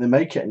don't think they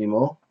make it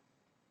anymore.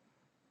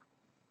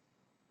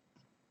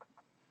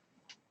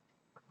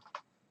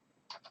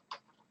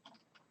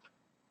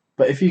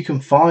 But if you can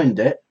find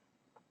it,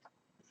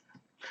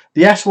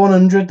 the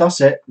S100,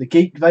 that's it. The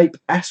Geek Vape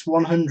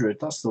S100,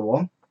 that's the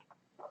one.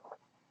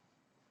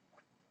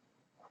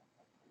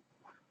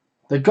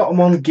 They've got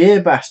them on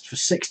GearBest for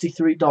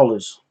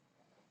 $63.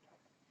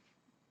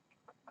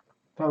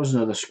 That was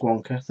another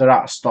Squonker. They're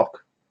out of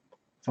stock.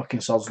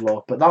 Fucking sod's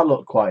law. But that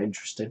looked quite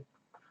interesting.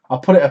 I'll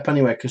put it up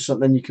anyway because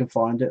then you can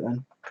find it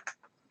then.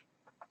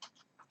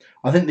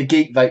 I think the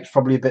Geek Vape's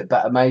probably a bit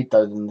better made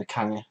though than the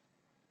Kanye.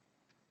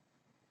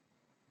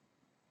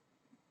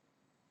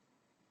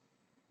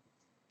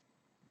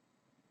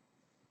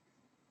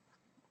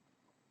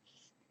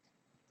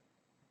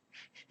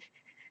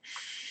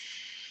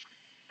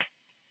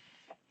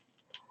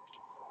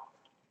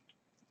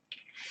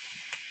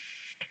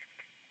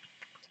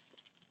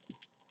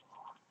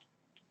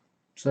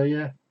 So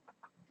yeah.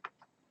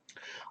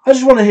 I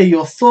just want to hear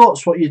your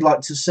thoughts, what you'd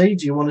like to see.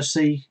 Do you want to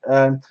see...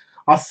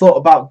 I thought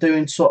about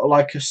doing sort of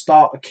like a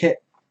starter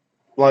kit,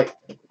 like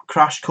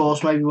crash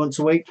course maybe once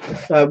a week,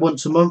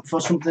 once a month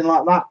or something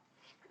like that.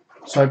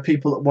 So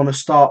people that want to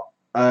start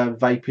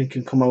vaping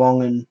can come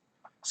along and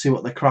see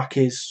what the crack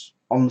is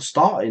on the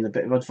start in a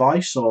bit of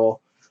advice. Or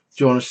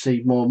do you want to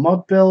see more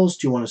mod builds?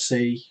 Do you want to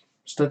see...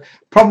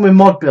 Problem with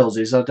mod builds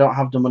is I don't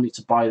have the money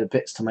to buy the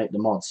bits to make the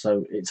mods,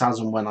 so it's as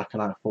and when I can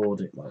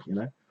afford it, like, you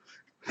know.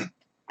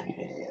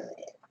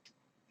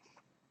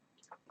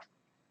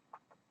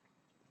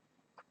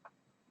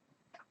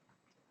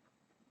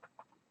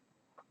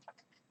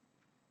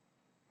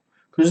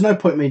 There's no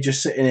point in me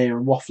just sitting here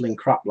and waffling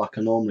crap like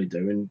I normally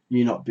do, and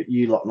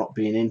you lot not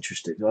being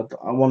interested.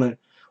 I want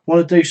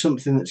to do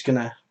something that's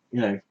gonna,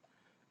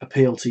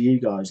 appeal to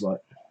you guys. Like,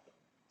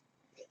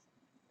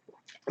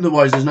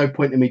 otherwise, there's no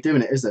point in me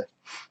doing it, is there?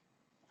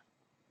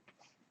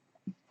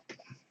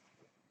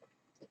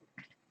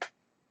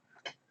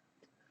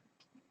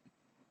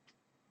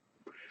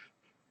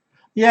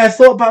 Yeah, I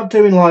thought about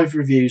doing live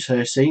reviews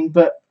here,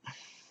 but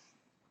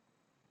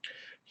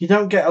you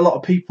don't get a lot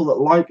of people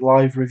that like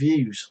live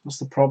reviews. That's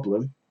the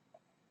problem.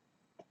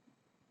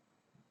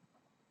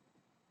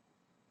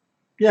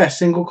 Yeah,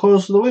 single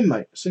coils for the win,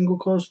 mate. Single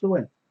coils for the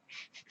win.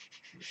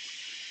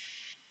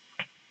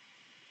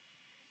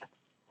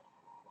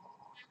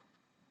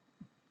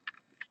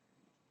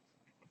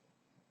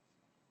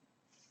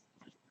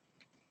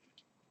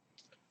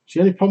 It's the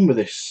only problem with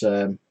this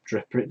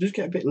dripper. It does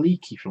get a bit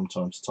leaky from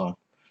time to time,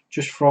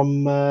 just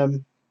from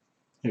you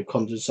know,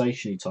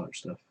 condensation-y type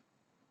stuff.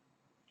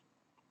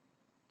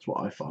 That's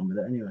what I find with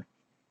it anyway.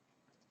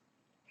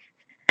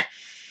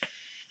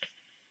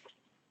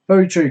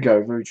 Very true,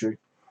 Go. Very true.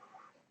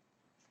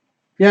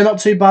 Yeah, not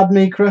too bad,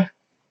 Mikra.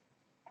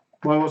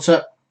 Well, what's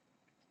up?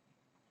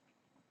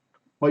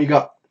 What you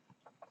got?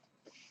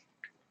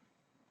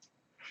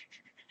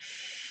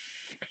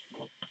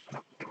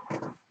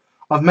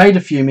 I've made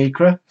a few,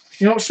 Mikra.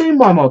 You not seen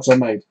my mods I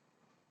made?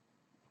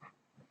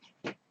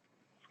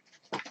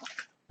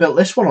 Built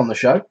this one on the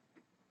show.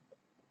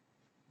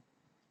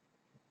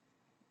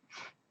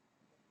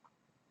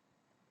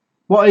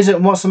 What is it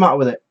and what's the matter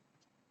with it?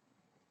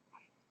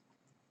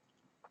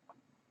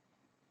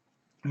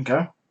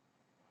 Okay.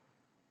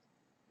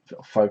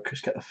 Little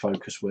focus, get the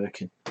focus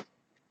working.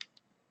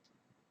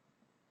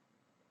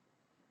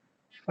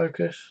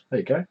 Focus, there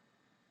you go.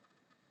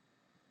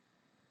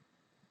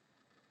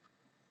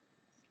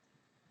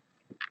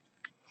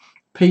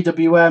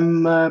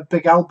 PWM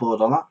Big L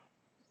board on that.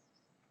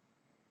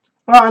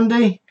 Right,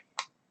 Andy.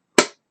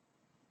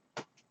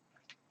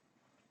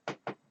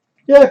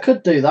 Yeah, I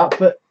could do that,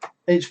 but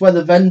it's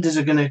whether vendors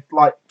are going to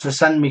like to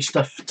send me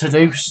stuff to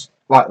do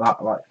like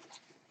that. Like,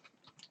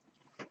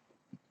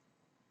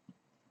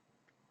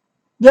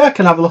 yeah, I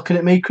can have a look at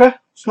it, Mikra.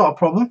 It's not a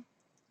problem.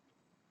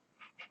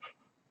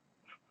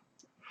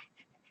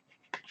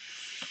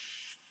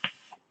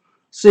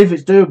 See if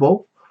it's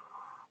doable.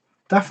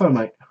 Defo,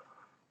 mate.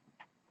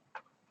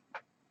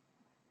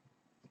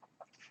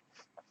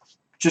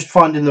 Just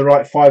finding the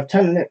right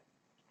 510, isn't it?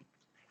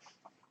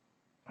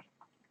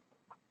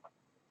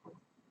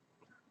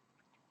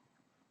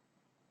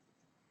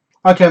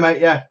 Okay,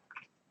 mate, yeah.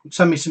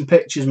 Send me some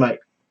pictures, mate.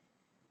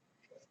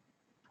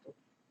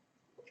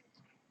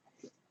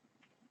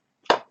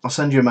 I'll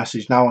send you a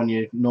message now on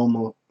your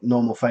normal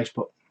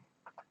Facebook.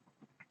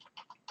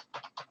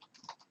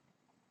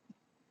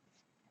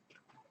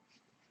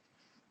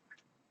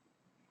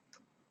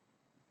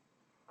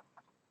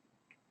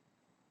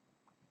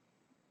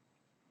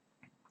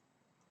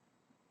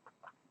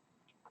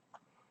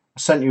 I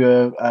sent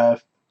you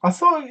I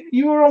thought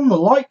you were on the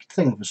liked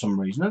thing for some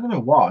reason. I don't know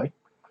why.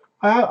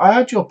 I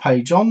had your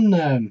page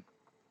on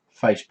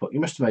Facebook. You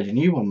must have made a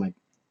new one, mate.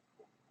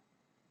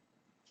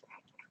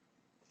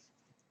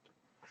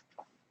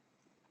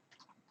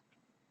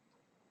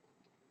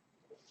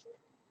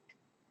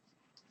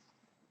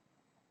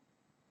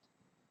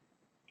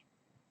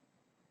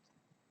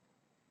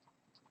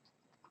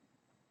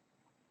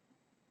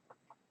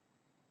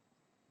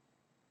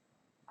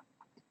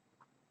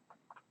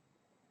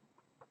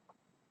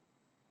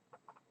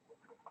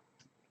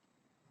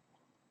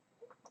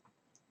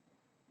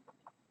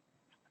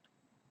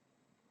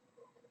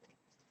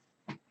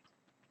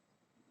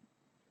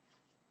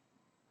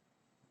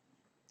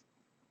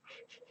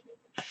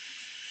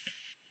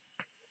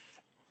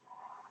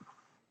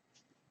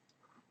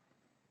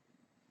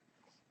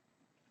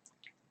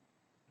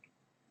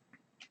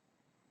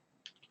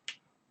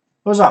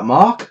 What was that,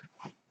 Mark?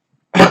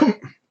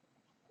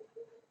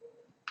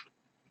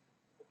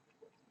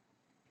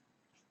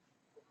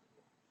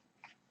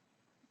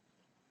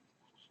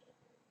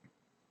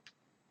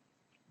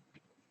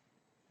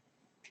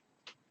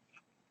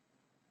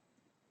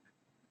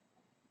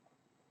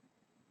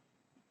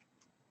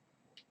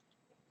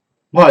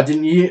 Why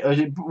didn't you?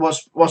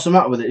 What's the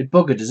matter with it? It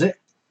buggered, is it?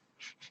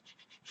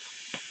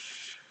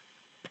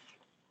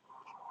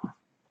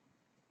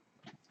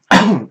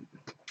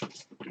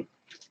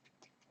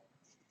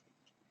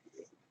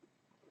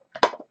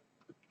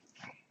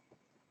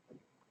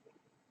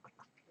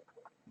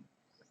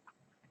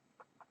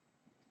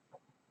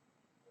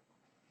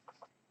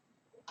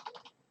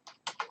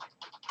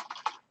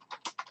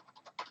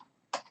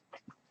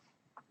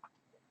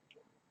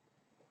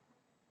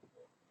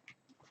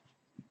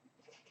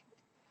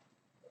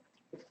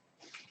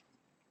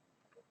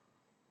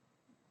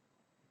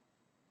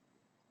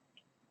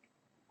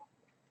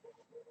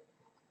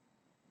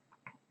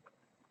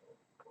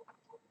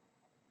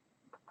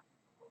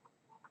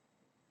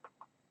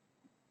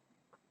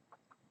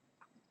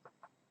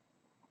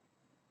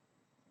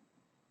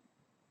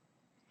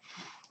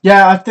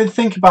 Yeah, I did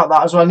think about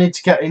that as well. I need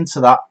to get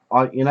into that,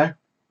 you know.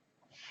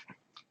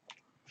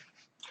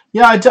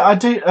 Yeah, I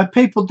do.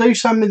 People do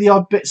send me the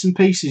odd bits and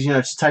pieces, you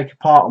know, to take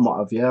apart and what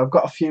have you. I've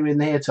got a few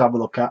in here to have a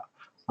look at.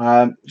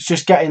 It's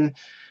just getting...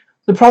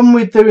 The problem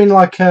with doing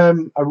like a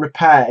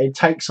repair, it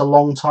takes a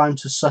long time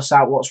to suss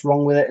out what's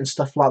wrong with it and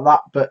stuff like that.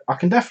 But I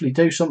can definitely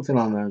do something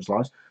on those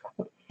lines.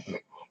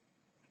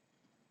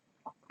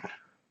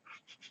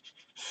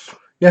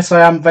 Yes,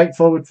 I am vape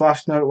forward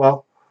fast. Know it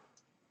well.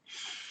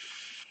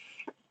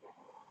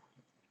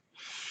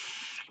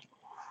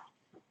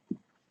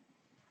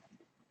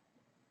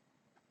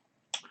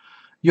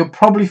 You'll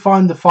probably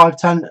find the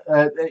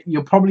 510.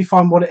 You'll probably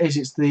find what it is.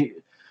 It's the...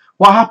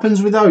 What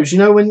happens with those? You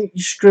know, when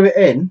you screw it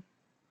in,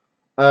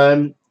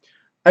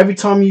 every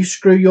time you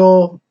screw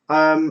your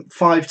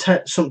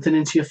 510 something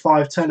into your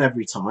 510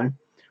 every time,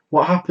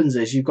 what happens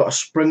is you've got a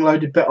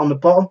spring-loaded bit on the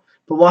bottom,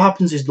 but what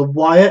happens is the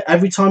wire,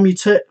 every time you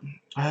turn,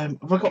 have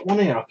I got one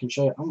here I can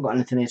show you? I haven't got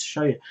anything here to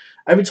show you.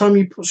 Every time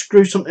you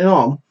screw something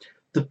on,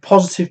 the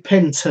positive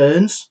pin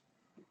turns,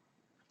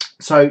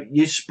 so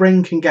your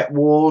spring can get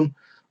worn,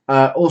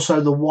 also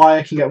the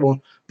wire can get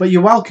worn. But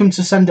you're welcome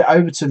to send it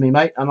over to me,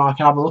 mate, and I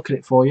can have a look at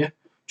it for you.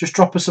 Just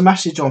drop us a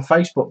message on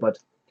Facebook, bud.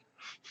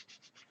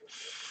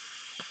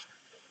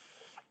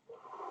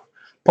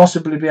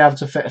 Possibly be able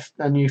to fit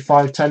a new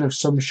 510 of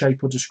some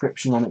shape or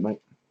description on it, mate.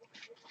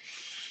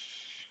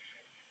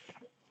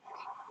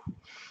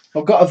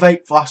 I've got a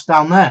vape flask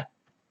down there,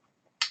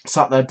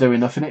 sat there doing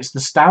nothing. It's the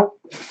stout,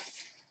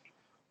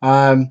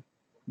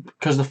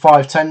 because the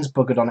 510's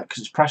buggered on it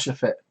because it's pressure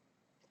fit.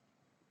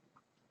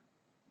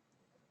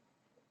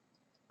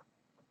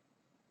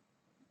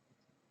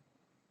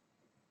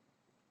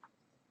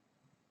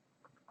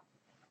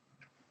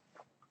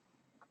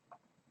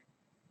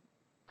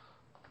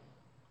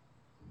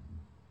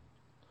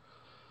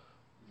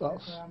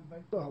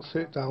 That's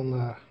it down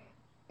there.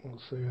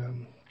 That's the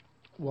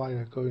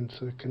wire going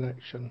to the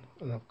connection,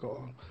 and I've got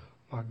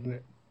a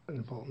magnet in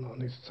the bottom that I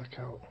need to take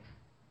out.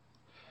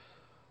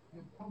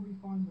 You'll probably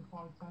find the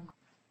 510.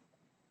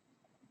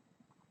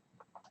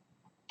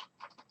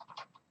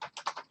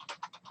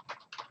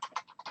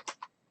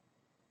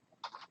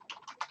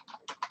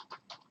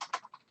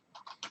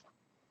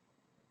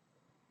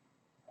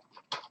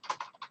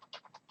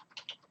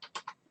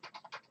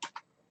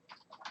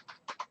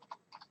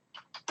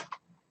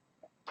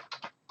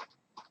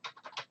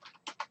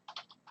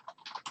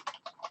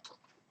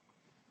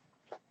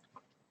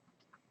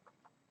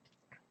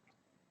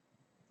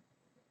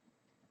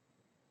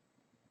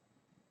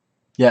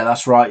 Yeah,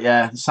 that's right.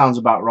 Yeah, sounds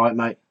about right,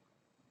 mate.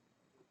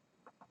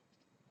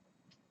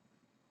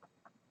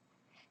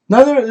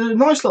 No, they're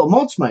nice little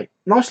mods, mate.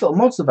 Nice little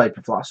mods, the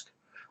Vapor Flask.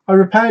 I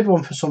repaired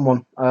one for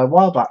someone a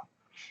while back.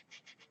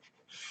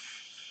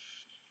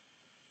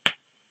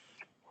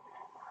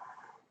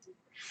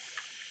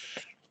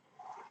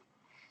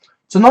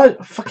 It's a nice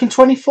fucking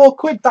 24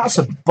 quid. That's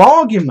a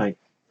bargain, mate.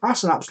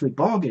 That's an absolute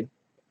bargain.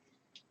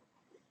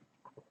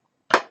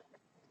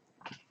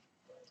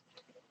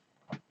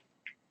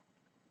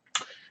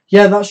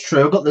 Yeah, that's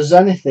true. I've got the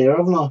Zenith here,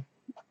 haven't I?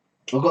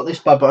 I've got this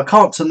bad, but I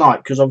can't tonight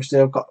because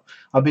obviously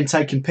I've been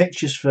taking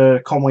pictures for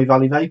Conway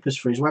Valley Vapors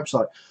for his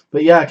website.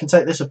 But yeah, I can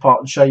take this apart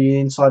and show you the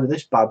inside of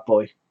this bad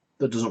boy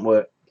that doesn't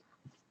work.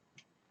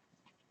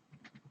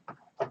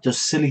 It does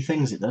silly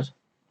things, it does.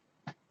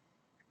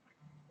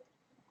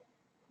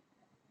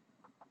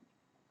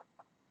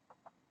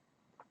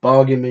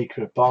 Bargain,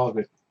 Mika,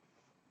 bargain.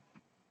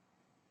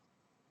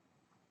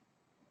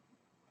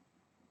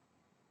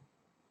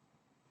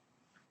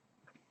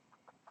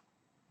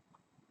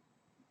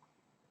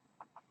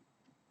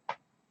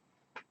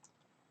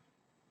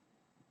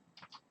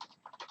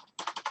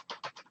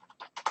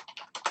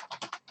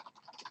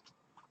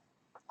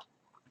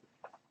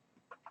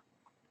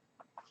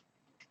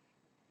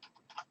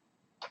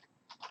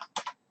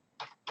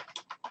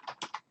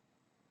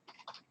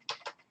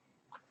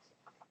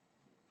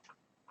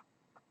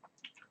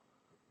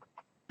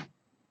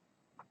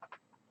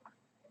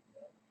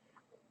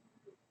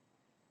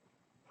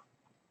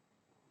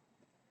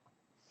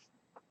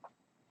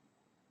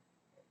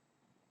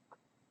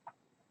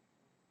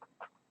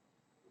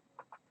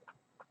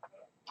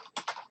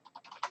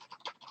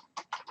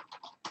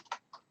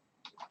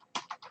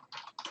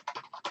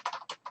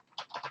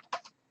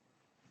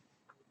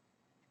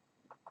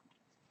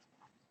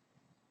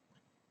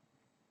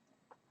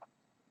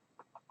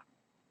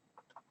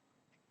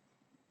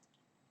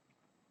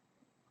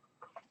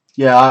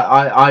 Yeah,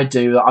 I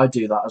do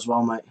that as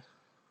well, mate.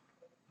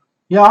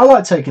 Yeah, I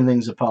like taking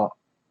things apart.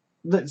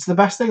 That's the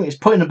best thing. It's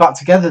putting them back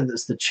together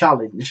that's the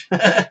challenge.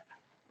 Yeah,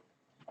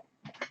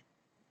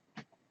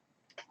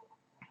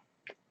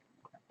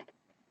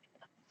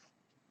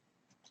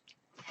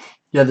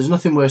 there's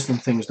nothing worse than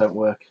things don't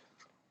work.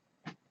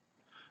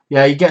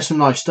 Yeah, you get some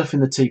nice stuff in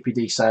the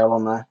TPD sale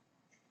on there.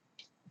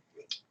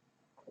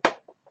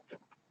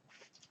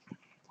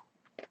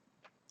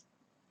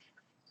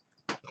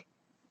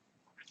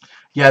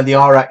 Yeah, the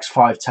RX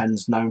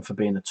 510's known for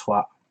being a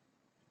twat.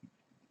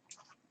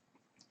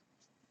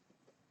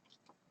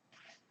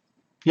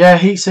 Yeah,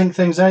 heatsink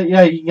things.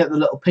 Yeah, you can get the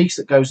little piece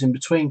that goes in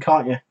between,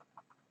 can't you?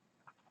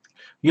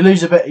 You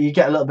lose a bit. You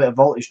get a little bit of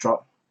voltage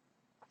drop.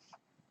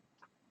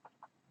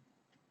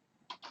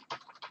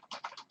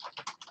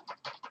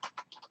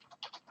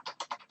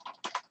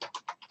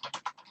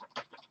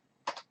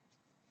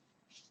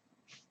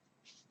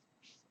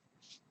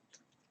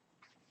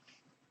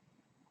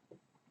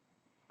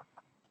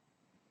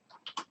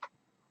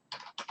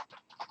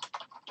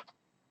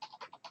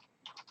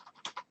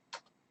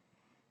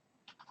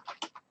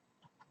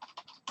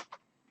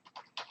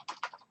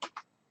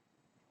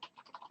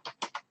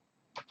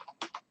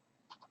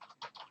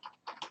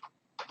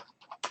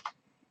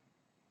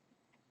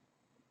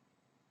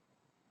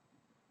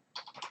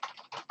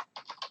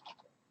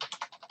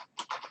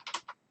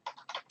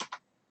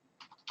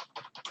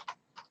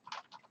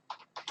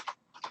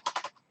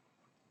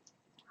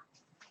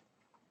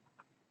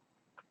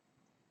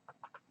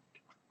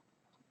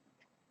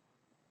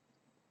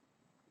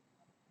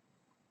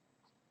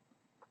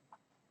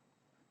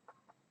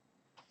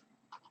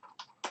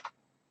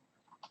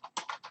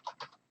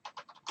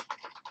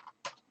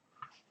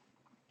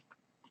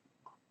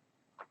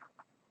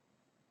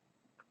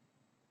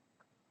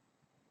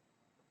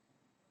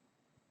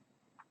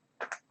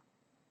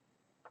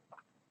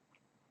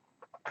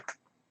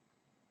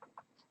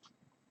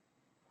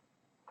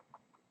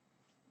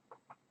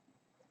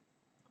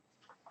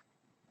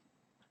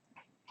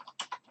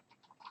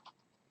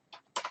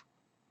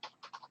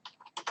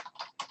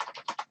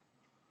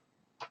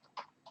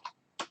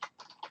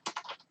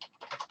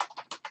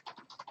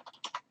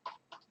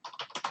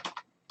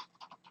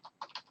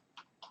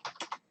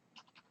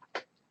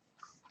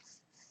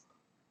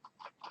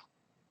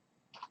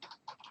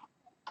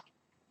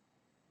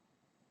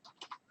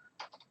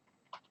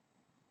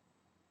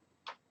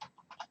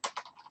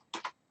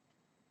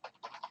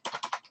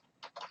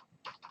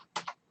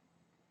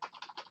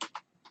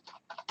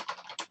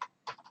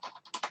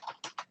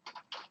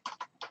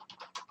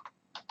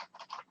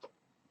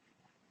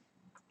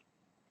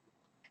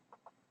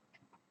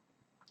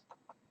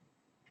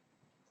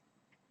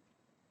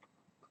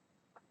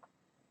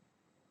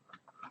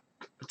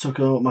 took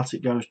an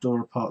automatic garage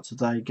door apart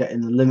today,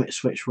 getting the limit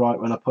switch right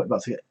when I put it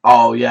back together.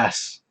 Oh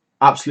yes,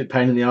 absolute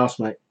pain in the arse,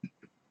 mate.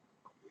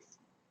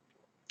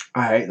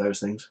 I hate those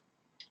things.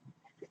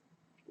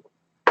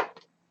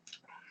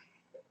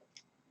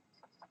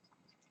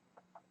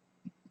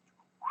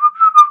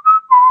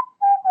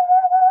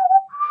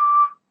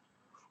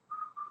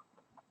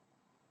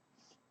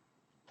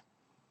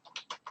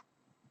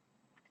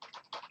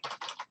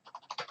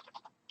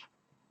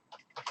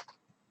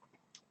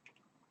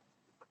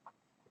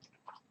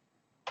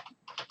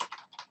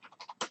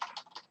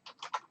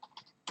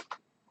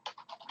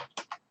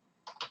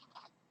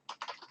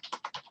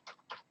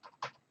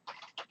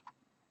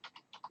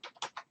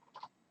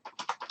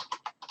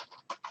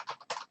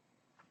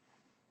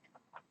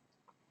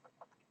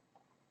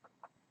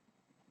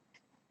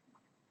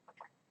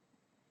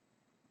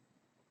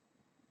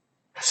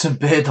 Some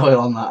beard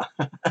oil on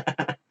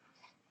that.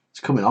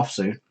 It's coming off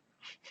soon.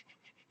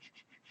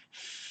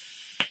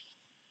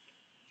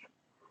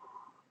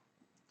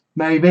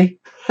 Maybe.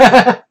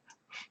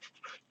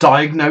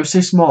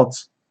 Diagnosis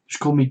mods.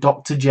 Just call me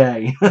Dr.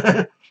 J.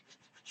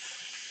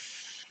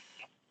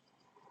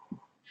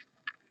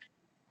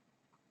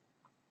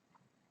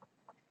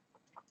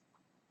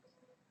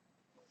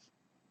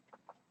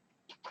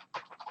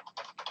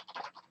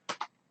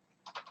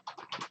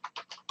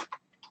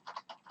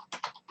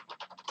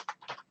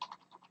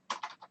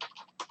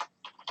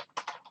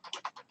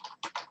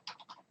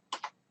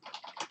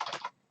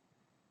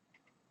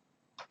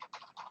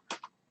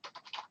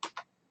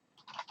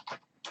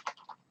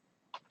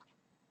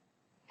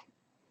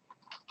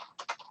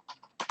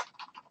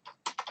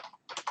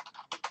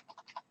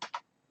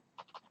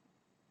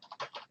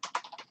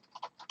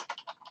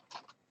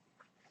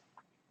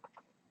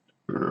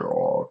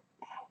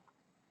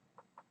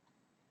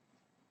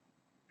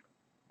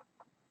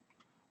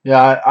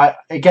 Yeah,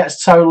 it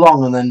gets so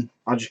long and then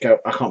I just go,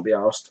 I can't be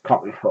arsed,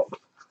 can't be fucked.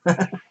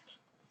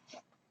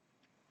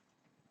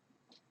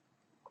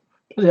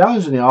 Bloody hell,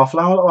 there's only half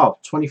an hour, well,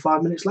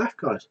 25 minutes left,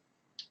 guys.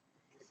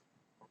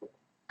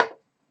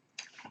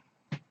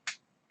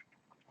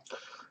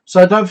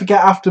 So don't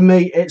forget, after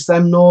me, it's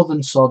them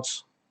northern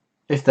sods,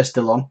 if they're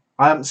still on.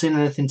 I haven't seen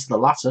anything to the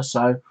latter,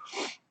 so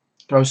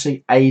go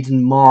see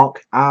Aiden,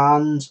 Mark,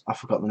 and I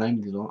forgot the name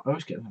of the other one. I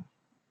always get that.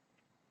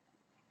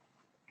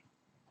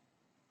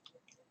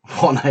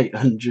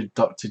 1-800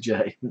 Dr.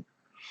 J.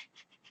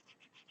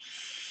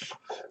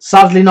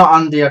 Sadly not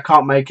Andy, I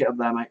can't make it up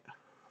there, mate.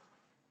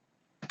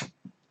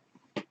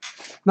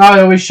 No,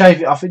 I always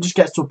shave it off. It just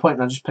gets to a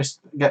point and I just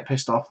get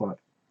pissed off. Like.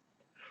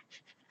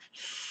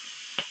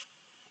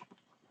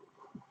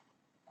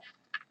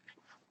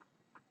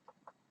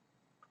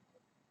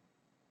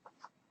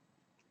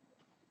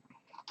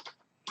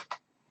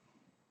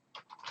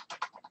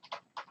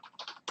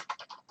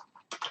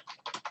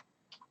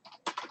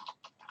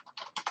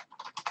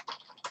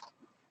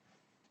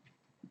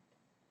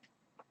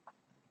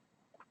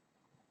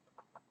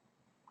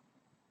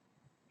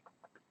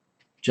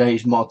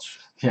 Jay's mods.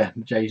 Yeah,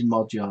 Jay's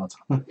mod yard.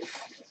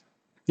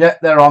 Yeah,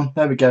 they're on.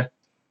 There we go.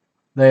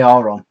 They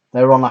are on.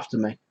 They're on after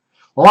me.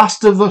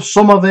 Last of the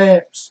summer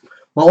vapes.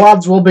 The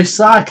lads will be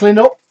cycling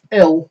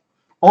uphill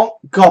on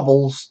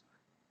gobbles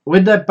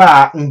with their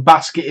bar and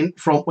basket in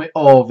front with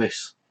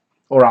Orvis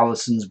or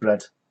Alison's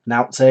bread.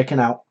 Now taken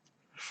out.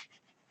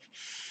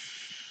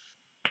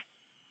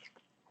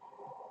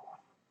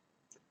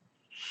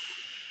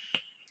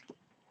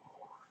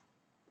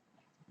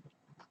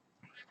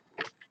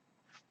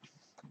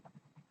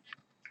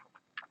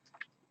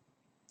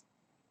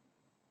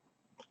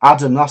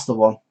 Adam, that's the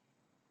one.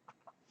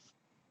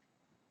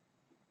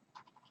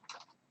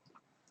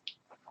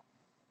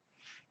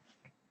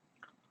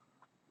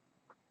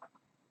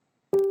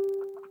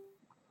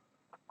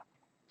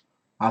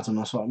 Adam,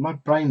 that's what my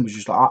brain was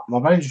just like. My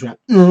brain just went.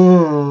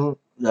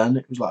 Then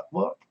it was like,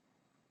 what?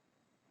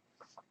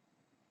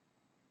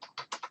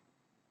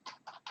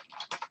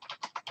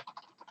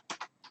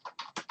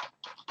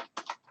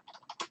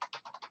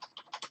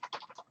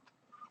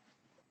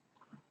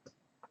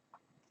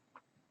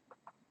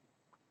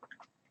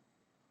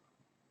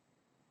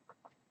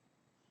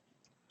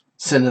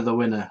 Sin of the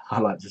winner, I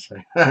like to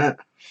say.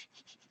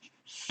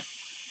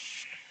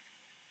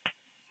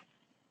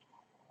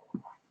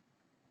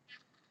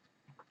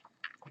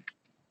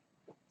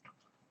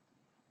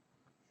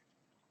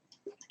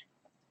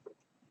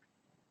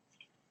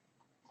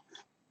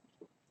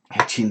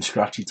 Itchy and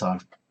scratchy time.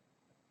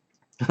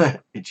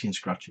 Itchy and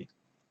scratchy.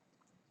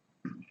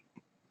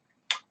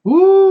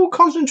 Ooh,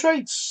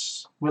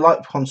 concentrates. We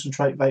like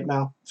concentrate vape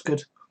now. It's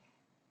good.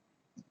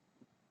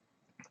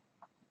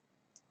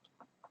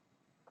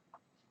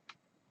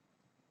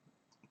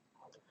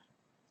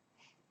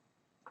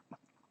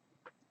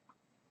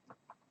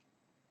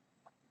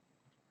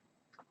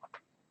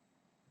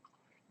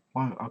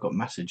 Why have I got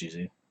messages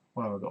here?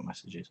 Why have I got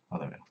messages? Oh,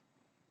 there we go.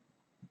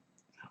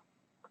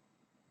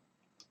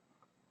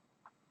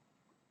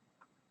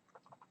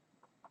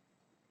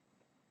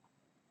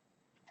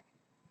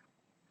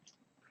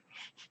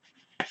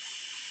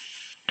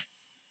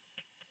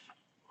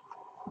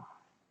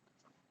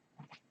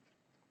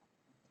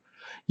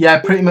 Yeah,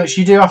 pretty much.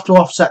 You do have to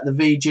offset the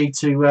VG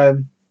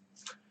to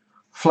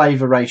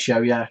flavour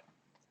ratio, yeah.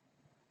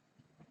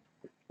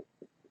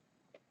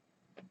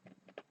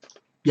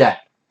 Yeah,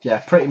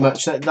 pretty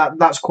much.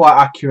 That's quite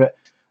accurate.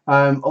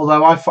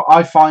 Although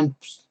I find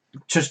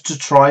just to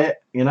try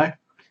it, you know,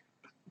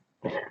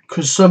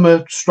 because some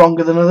are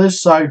stronger than others,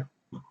 so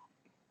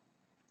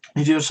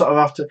you do sort of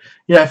have to.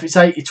 Yeah, if it's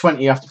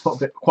 80-20, you have to put a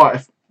bit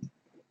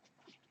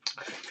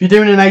if you're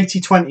doing an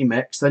 80-20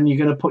 mix, then you're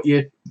going to put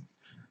your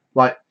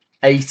like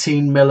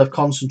 18 mil of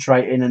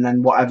concentrate in, and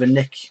then whatever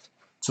nick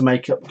to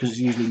make up, because it's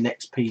usually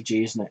nick's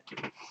PG, isn't it?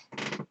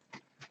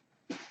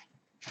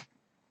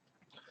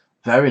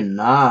 Very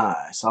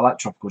nice. I like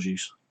tropical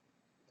juice.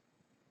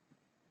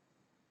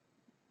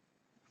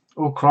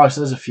 Oh Christ,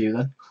 there's a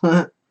few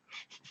then.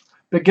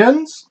 Big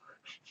guns.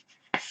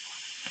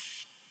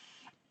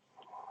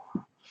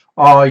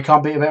 Oh, you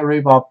can't beat a bit of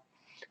rhubarb.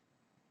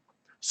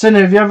 Sinner,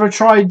 have you ever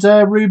tried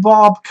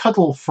rhubarb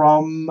cuddle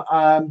from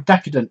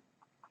Decadent?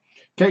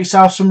 Get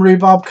yourself some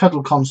rhubarb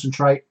cuddle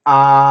concentrate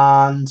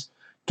and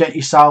get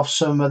yourself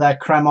some of their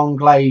creme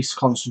anglaise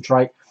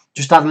concentrate.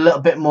 Just add a little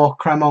bit more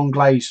creme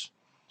anglaise,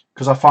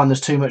 because I find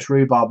there's too much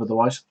rhubarb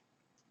otherwise.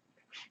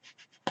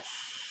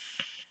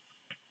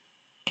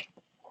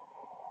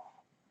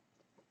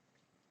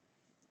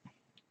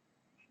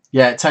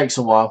 Yeah, it takes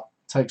a while.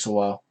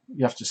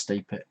 You have to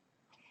steep it.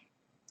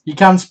 You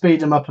can speed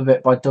them up a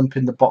bit by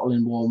dumping the bottle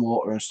in warm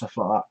water and stuff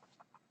like that.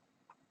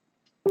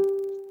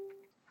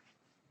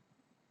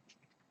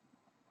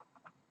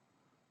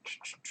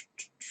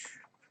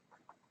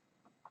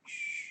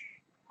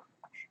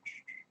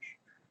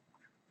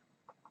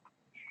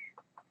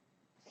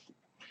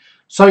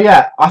 So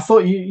yeah, I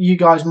thought you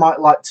guys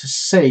might like to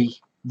see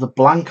the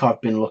blank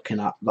I've been looking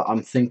at that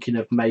I'm thinking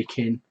of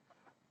making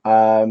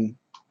a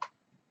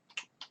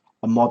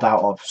mod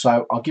out of.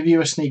 So I'll give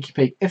you a sneaky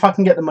peek. If I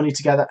can get the money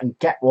together and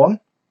get one,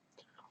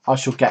 I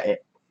shall get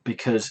it,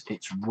 because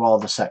it's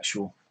rather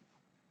sexual.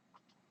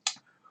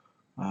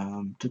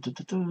 I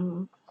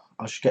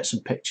should get some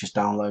pictures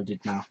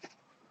downloaded now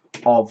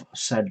of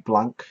said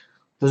blank.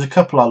 There's a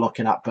couple I'm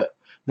looking at, but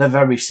they're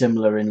very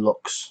similar in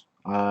looks.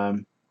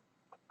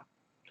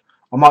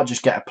 I might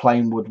just get a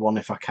plain wood one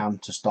if I can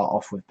to start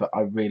off with, but I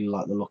really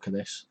like the look of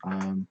this.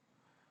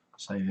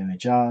 Save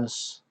image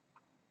as,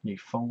 new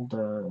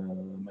folder,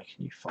 make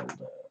a new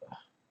folder,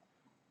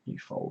 there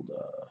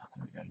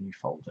we go, new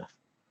folder,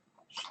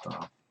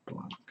 start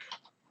blank,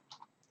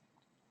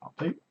 I'll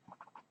do.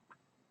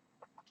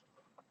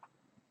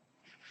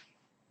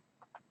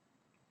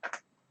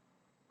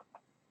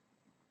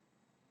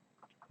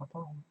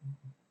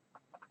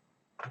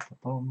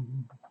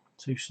 Ba-bum.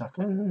 2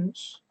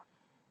 seconds.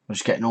 I'm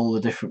just getting all the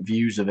different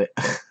views of it.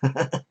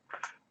 There's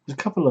a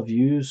couple of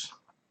views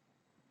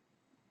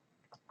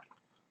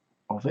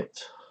of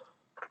it.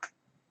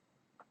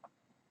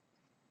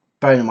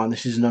 Bearing in mind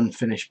this is an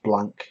unfinished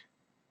blank.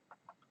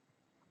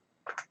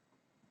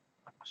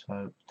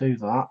 So do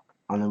that,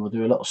 and then we'll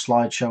do a little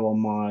slideshow on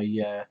my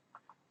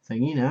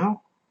thingy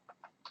now.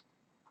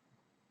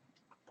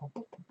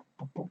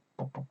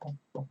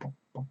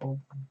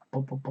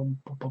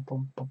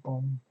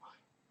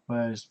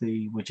 Where's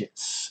the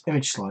widgets?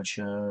 Image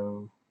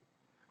slideshow,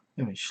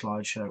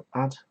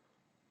 add,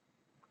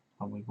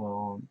 and we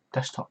want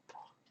desktop.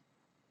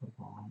 We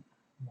want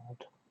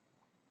mod.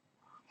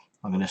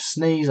 I'm going to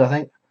sneeze, I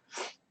think.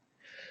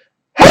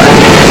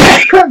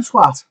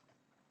 Swat.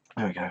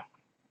 There we go.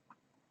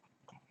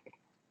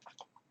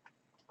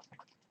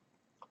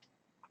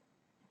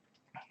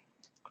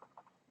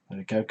 There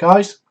we go,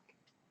 guys.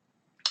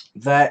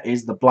 There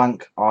is the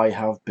blank I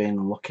have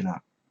been looking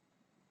at,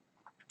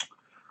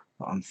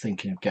 that I'm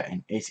thinking of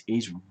getting. It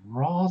is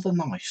rather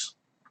nice.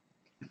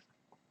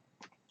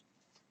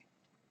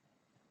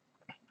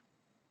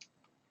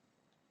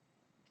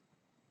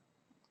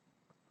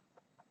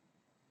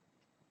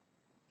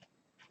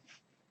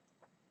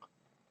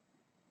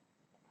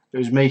 It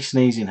was me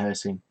sneezing,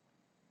 Hersin.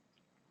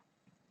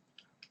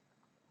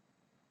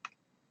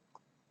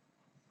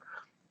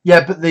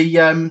 Yeah, but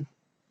the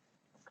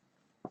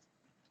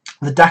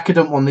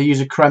Decadent one, they use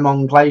a creme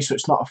anglaise, so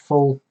it's not a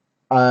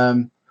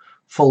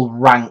full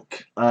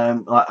rank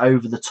like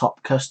over the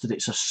top custard.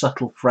 It's a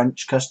subtle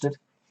French custard.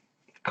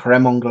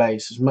 Creme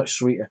anglaise is much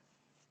sweeter.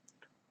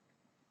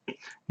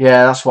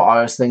 Yeah, that's what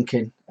I was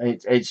thinking.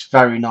 It's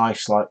very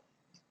nice. Like,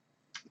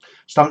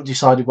 just haven't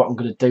decided what I'm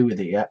going to do with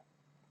it yet.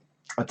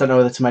 I don't know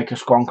whether to make a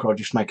squonker or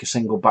just make a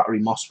single battery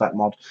MOSFET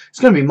mod. It's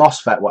going to be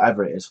MOSFET,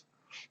 whatever it is.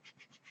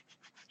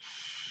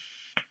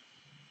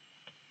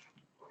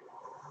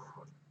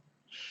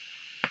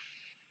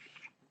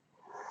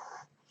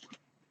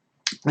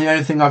 The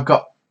only thing I've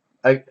got,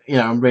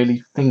 I'm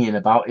really thinking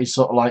about is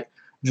sort of like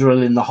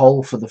drilling the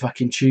hole for the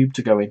fucking tube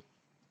to go in.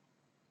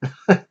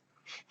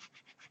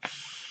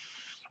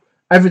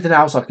 Everything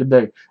else I can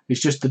do is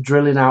just the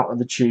drilling out of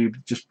the tube.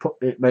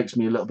 It makes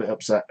me a little bit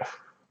upset.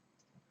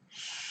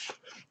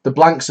 The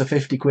blanks are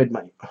 50 quid,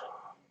 mate.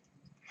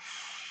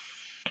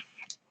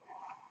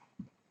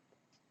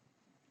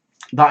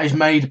 That is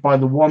made by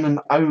the one and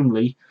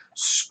only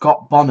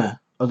Scott Bonner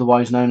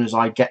otherwise known as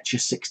I Get You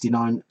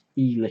 69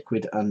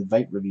 e-liquid and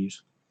vape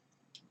reviews.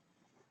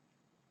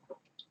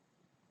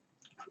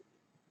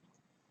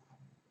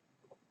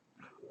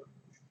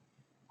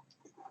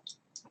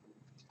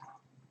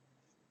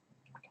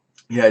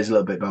 Yeah, it's a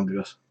little bit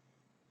ambiguous.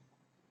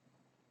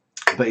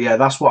 But yeah,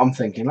 that's what I'm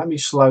thinking. Let me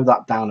slow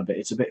that down a bit.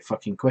 It's a bit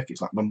fucking quick.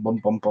 It's like bum bum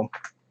bum bum.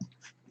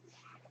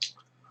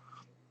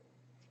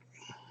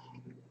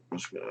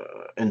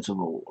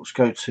 Interval. Let's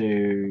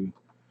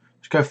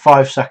go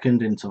 5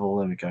 second interval.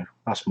 There we go.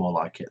 That's more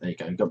like it. There you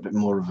go. Got a bit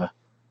more of a.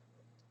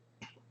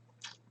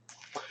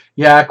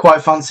 Yeah, I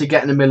quite fancy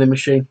getting a milling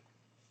machine,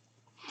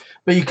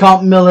 but you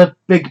can't mill a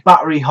big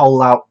battery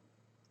hole out.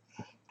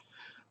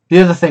 The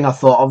other thing I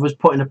thought of was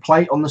putting a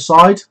plate on the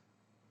side,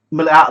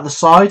 mill it out of the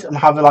side, and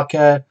have like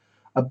a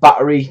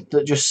battery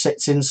that just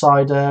sits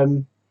inside,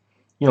 you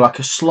know, like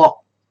a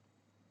slot.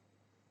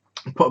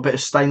 Put a bit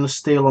of stainless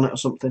steel on it or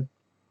something.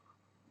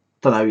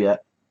 Don't know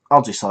yet.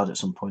 I'll decide at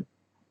some point.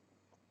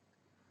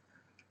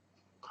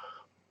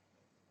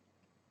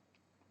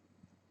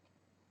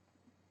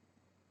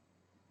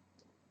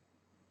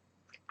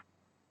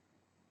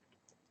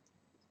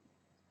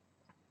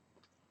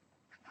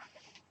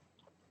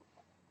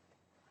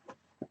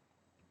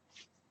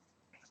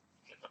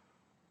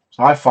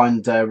 So I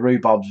find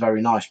rhubarb's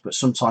very nice, but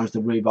sometimes the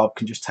rhubarb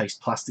can just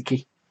taste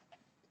plasticky.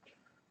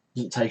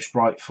 Doesn't taste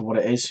right for what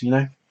it is, you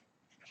know.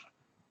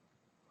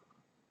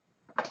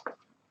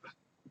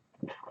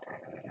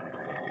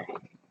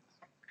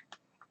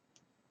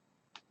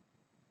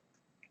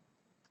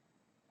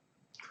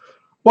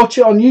 Watch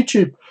it on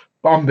YouTube,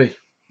 Bambi.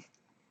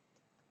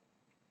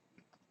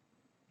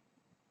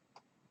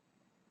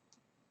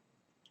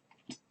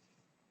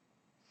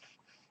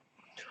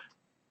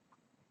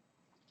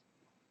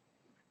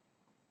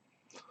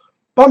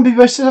 Bambi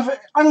versus.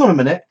 Hang on a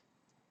minute.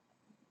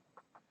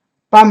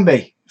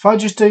 Bambi, if I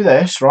just do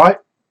this, right?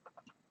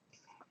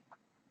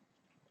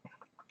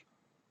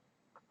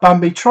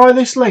 Bambi, try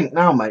this link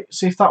now, mate.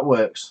 See if that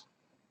works.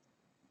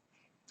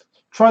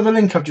 Try the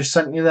link I've just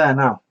sent you there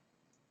now.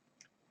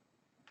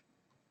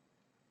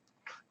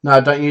 No,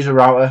 don't use a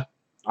router.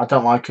 I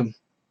don't like them.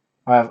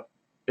 I have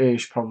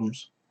earish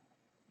problems.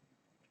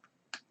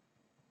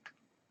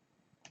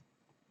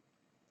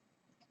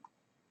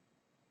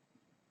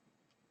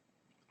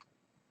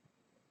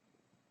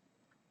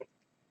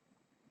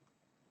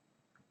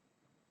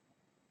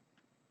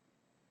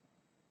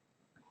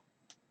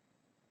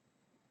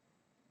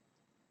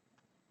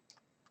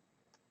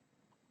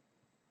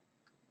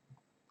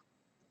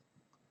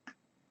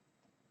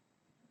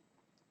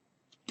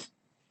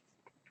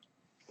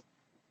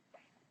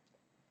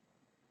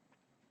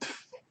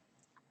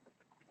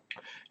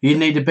 You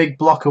need a big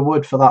block of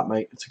wood for that,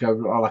 mate, to go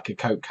like a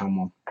Coke can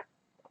one.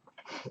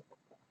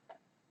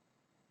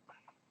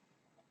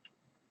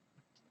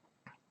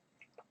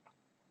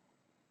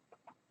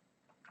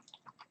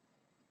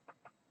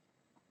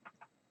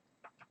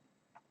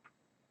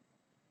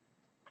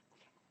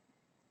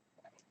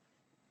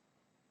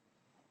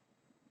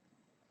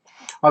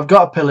 I've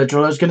got a pillar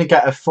drill. I was going to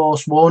get a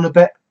V쏘ᴘᴇ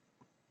bit.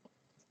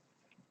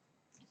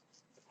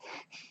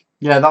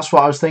 Yeah, that's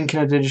what I was thinking.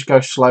 I did just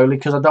go slowly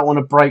because I don't want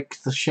to break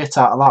the shit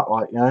out of that,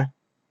 like, you know.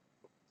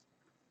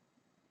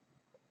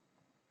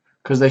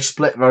 Because they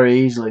split very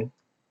easily.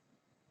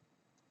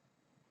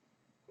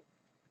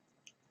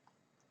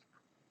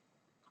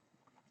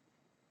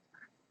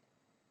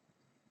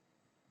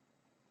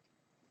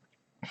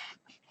 I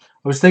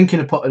was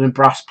thinking of putting a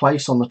brass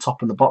place on the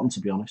top and the bottom,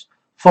 to be honest.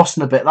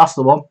 V쏘ᴘᴇ bit, that's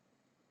the one.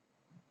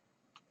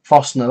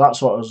 V쏘ᴘᴇ,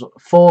 that's what it was.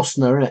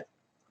 V쏘ᴘᴇ, isn't it?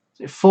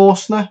 Is it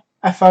V쏘ᴘᴇ?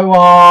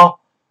 F-O-R-S-T-N-E-R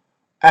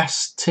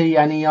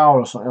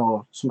or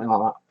something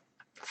like that.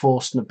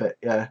 V쏘ᴘᴇ bit,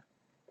 yeah.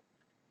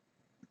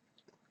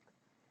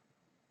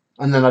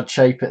 And then I'd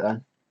shape it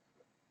then.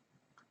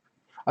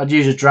 I'd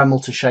use a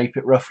Dremel to shape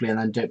it roughly and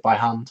then do it by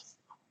hand.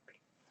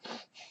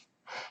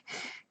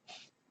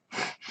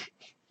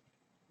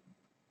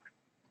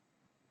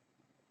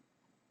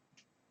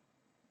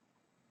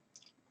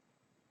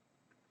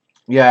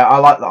 Yeah, I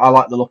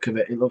like the look of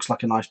it. It looks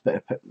like a nice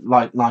bit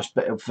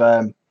of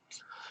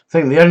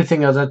thing. The only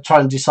thing is I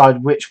try and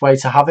decide which way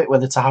to have it,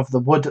 whether to have the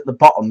wood at the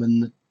bottom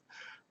and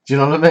do you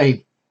know what I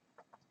mean?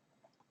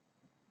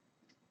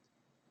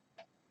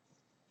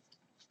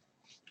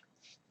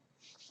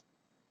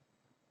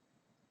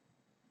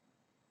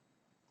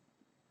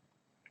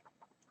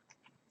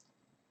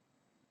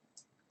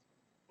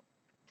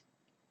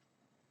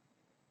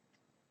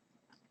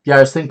 Yeah,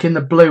 I was thinking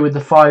the blue with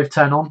the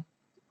 510 on,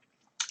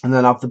 and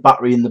then have the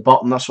battery in the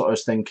bottom. That's what I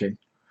was thinking.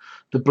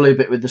 The blue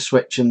bit with the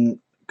switch, and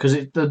because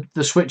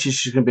the switch is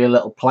just going to be a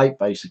little plate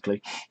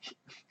basically,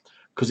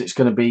 because it's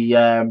going to be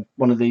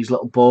one of these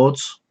little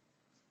boards.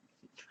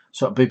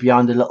 So it'll be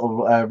behind a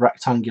little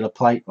rectangular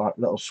plate, like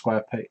little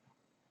square plate.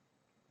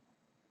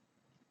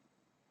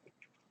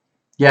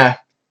 Yeah,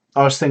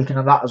 I was thinking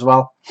of that as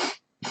well.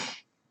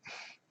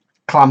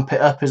 Clamp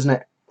it up, isn't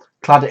it?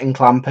 Clad it and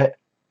clamp it.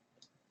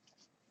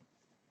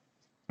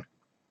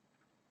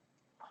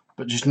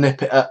 But just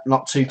nip it up,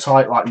 not too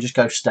tight, like, and just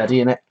go steady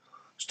in it.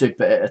 Just do a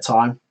bit at a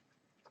time.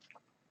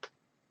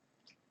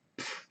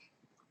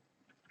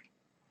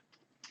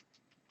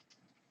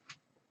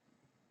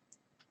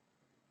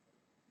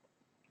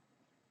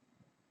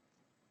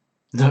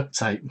 Duct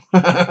tape.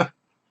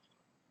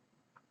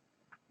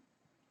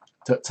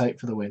 Duct tape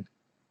for the win.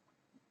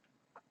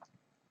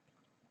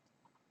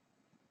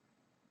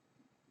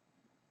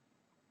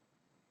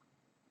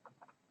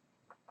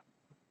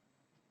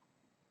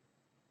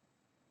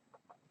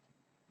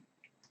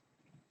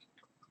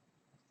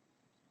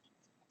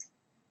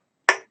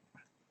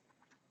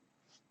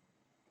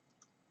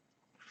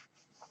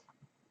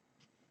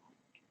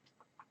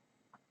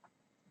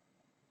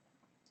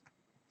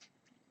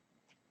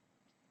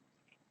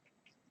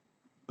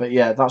 But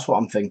yeah, that's what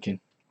I'm thinking.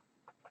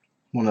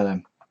 One of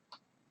them.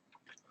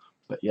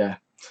 But yeah.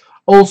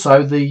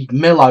 Also, the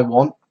mill I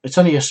want, it's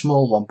only a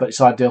small one, but it's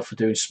ideal for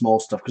doing small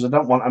stuff because I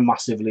don't want a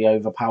massively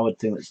overpowered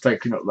thing that's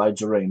taking up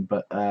loads of room.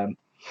 But I'll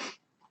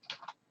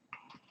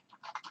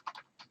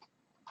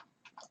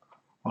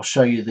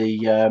show you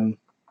the. I'll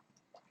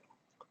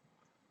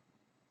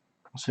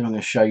see if I'm going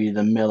to show you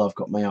the mill I've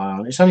got my eye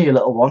on. It's only a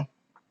little one,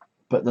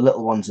 but the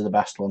little ones are the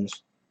best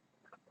ones.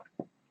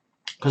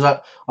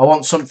 Because I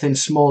want something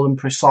small and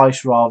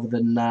precise rather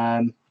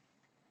than,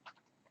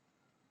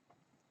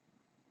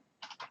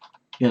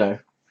 you know,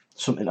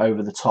 something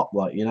over the top,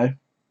 like, you know.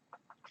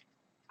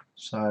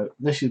 So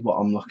this is what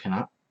I'm looking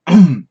at.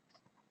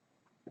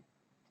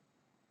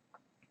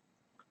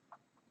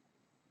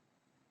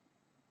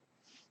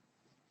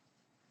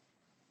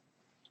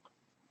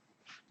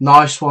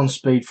 Nice one,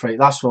 Speed Freak.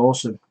 That's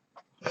awesome.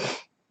 I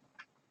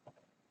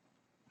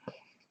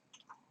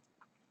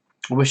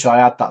wish I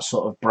had that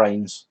sort of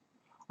brains.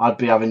 I'd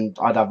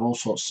have all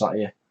sorts sat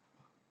here.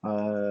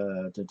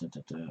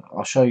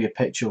 I'll show you a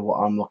picture of what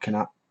I'm looking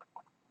at.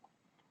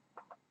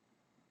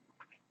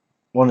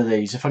 One of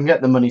these. If I can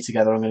get the money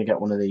together, I'm going to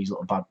get one of these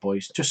little bad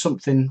boys. Just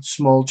something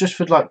small, just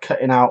for like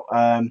cutting out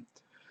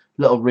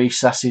little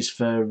recesses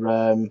for.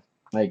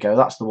 There you go.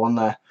 That's the one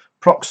there.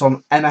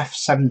 Proxon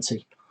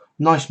NF70.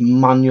 Nice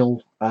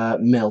manual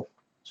mill,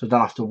 so I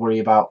don't have to worry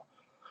about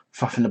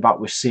faffing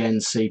about with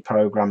CNC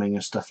programming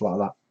and stuff like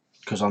that,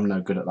 because I'm no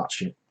good at that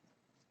shit.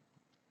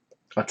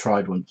 I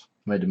tried once,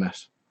 made a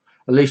mess.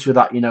 At least with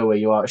that, you know where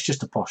you are. It's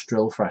just a posh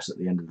drill press at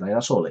the end of the day.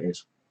 That's all it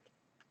is.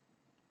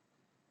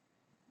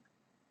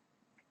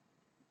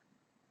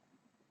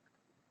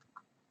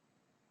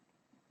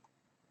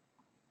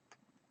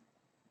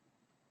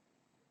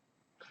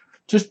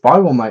 Just buy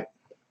one, mate.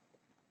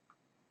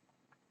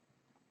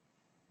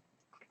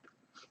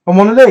 And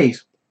one of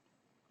these,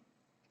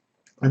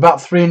 about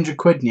 300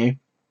 quid new.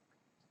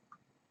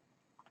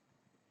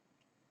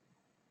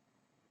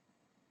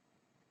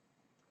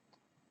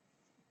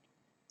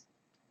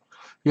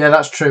 Yeah,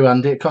 that's true,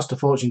 Andy. It cost a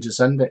fortune to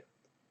send it.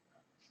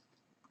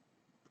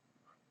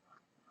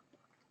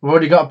 I've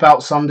already got a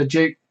belt sander,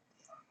 Duke.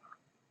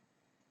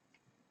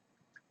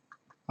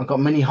 I've got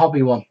a mini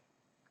hobby one.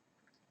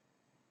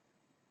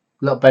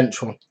 Little bench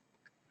one.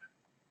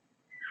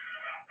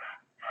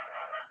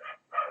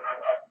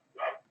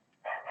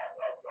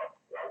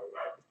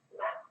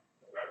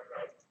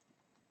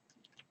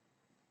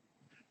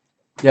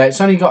 Yeah,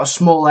 it's only got a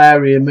small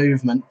area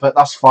movement, but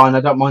that's fine.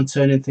 I don't mind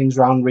turning things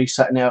around,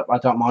 resetting it up. I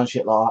don't mind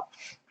shit like that.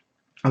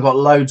 I've got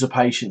loads of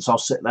patience. I'll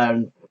sit there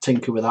and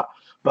tinker with that.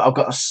 But I've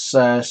got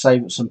to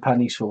save up some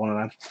pennies for one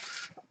of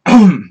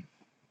them.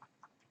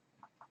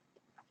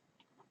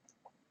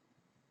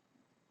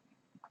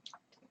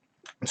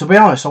 To be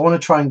honest, I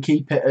want to try and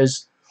keep it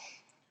as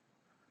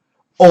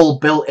all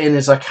built in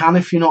as I can,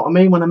 if you know what I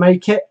mean, when I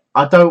make it.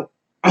 I don't...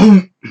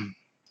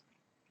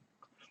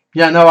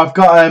 Yeah, no, I've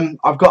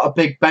got a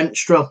big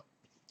bench drill.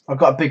 I've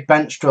got a big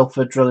bench drill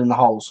for drilling the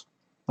holes.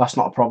 That's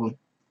not a problem.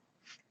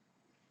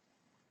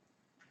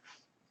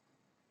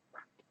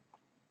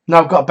 No,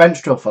 I've got a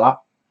bench drill for that.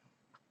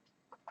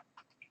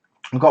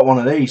 I've got one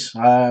of these.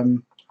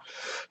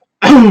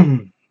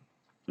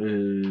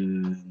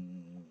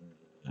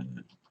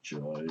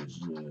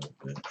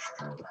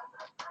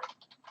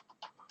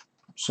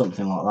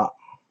 Something like that.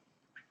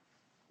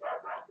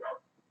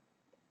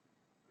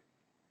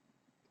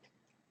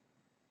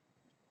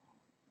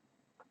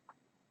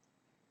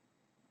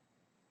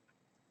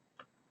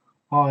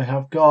 I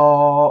have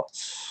got...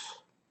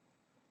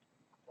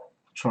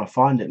 I'm trying to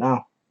find it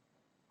now.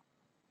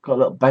 Got a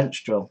little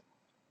bench drill.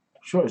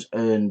 I'm sure it's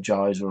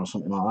Rᴇᴠɪᴇᴡs or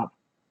something like that.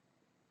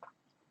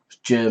 It's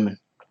German.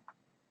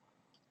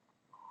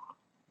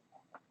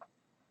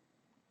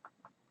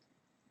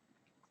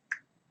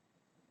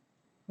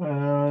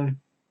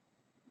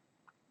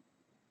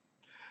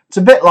 It's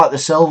a bit like the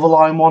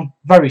Silverline one.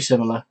 Very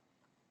similar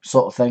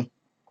sort of thing.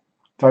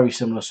 Very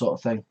similar sort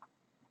of thing.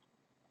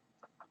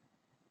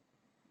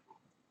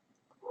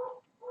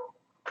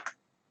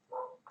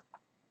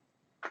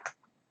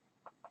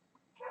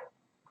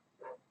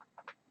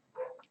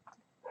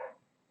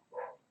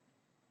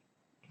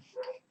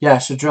 Yeah,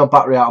 so drill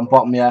battery out on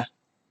bottom, yeah.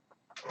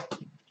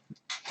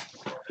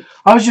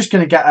 I was just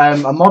going to get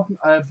a mod,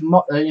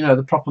 you know,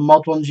 the proper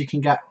mod ones you can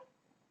get.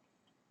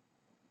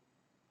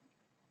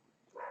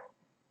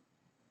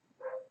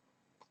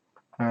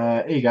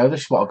 Here you go.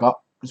 This is what I got.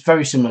 It's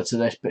very similar to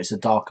this, but it's a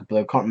darker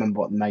blue. I can't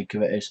remember what the make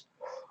of it is.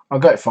 I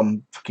got it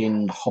from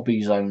fucking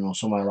Hobby Zone or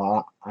somewhere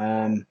like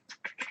that.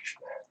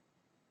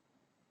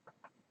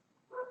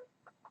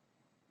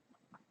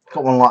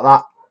 Got one like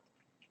that.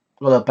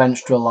 Got a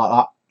bench drill like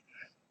that.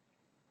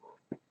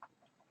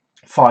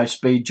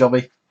 5-speed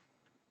jobby.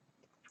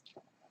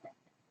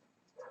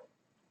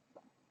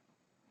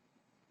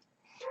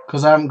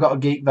 Because I haven't got a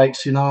Geek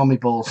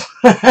Vapes balls.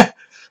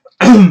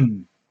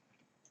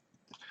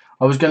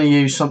 I was going to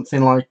use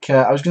something like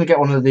I was going to get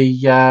one of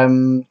the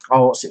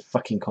oh, what's it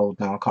fucking called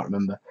now? I can't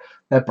remember.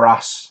 They're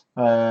brass.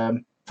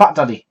 Fat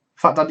Daddy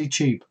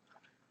tube.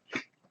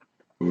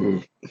 Yeah,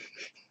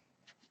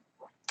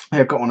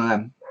 I've got one of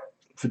them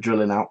for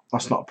drilling out.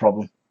 That's not a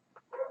problem.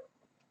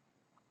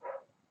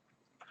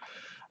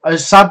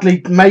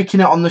 Sadly,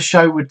 making it on the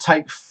show would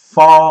take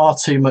far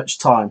too much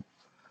time.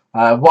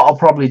 What I'll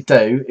probably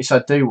do, if I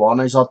do one,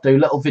 is I'll do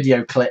little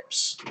video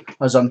clips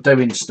as I'm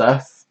doing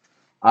stuff.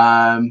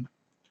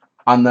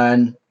 And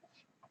then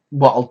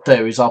what I'll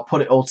do is I'll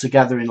put it all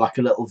together in like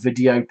a little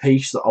video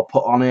piece that I'll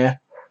put on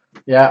here.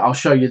 Yeah, I'll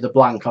show you the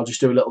blank. I'll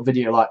just do a little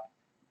video like,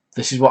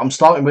 this is what I'm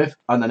starting with,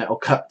 and then it'll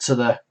cut to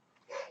the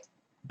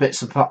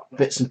bits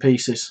and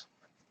pieces.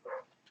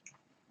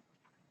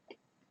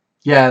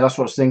 Yeah, that's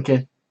what I was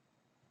thinking.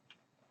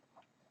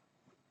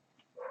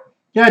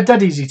 Yeah,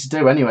 dead easy to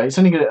do anyway. It's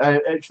only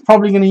it's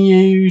probably gonna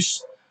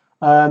use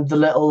the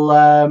little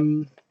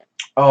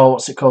oh,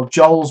 what's it called?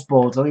 Joel's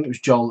board. I think it was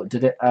Joel that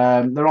did it.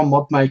 They're on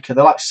ModMaker.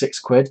 They're like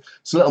 £6.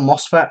 It's a little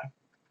MOSFET.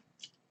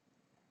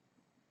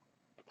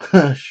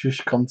 Shush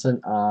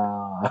content.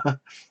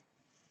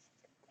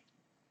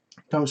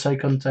 Don't say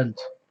content.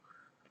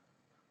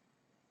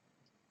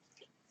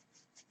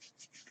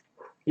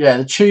 Yeah,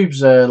 the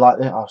tubes are like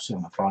that. I'll see if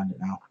I can find it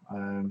now.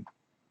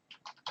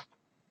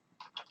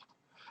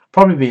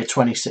 Probably be a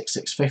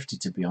 26650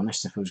 to be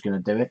honest if I was going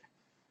to do it,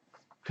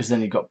 because then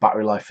you've got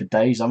battery life for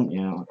days, haven't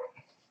you?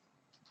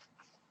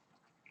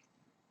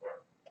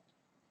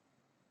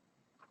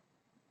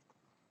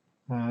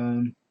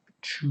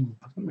 Tube.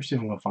 Let me see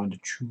if I can find a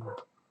tube.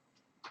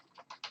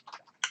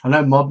 I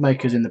know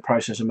ModMaker's in the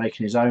process of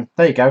making his own.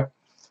 There you go.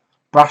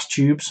 Brass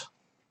tubes.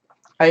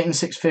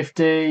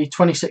 18650,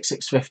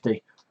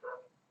 26650.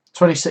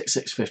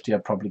 26650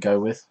 I'd probably go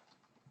with.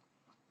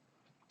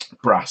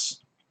 Brass.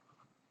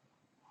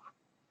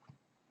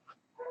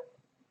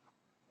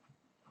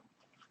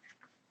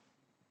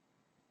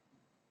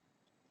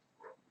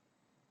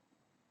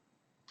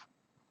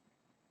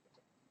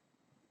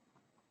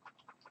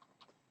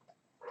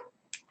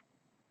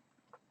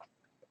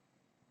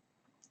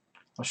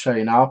 I'll show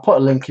you now. I'll put a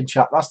link in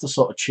chat. That's the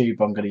sort of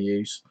tube I'm going to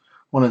use.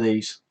 One of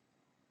these.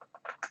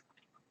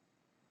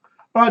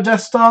 Right,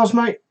 Death Stars,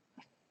 mate.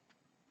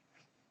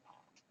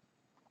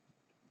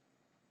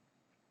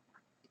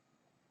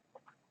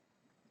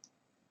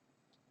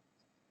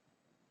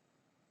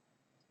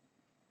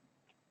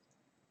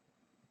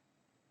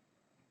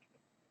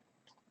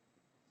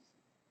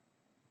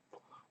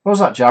 What was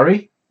that,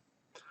 Jerry?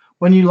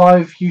 When you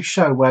live, you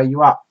show where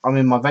you at. I'm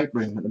in my vape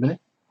room at the minute.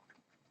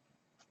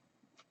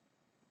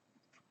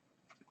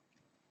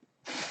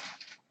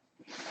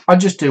 I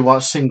just do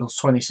one single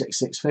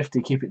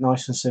 26650. Keep it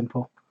nice and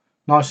simple.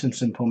 Nice and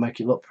simple. Make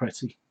it look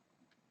pretty.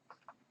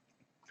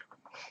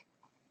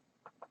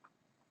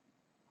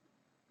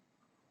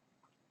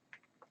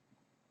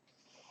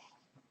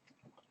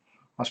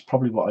 That's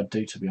probably what I'd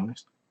do, to be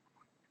honest.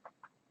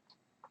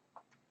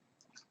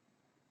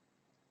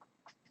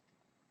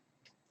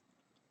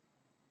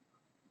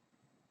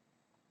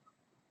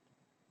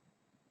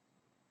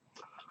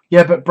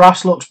 Yeah, but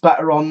brass looks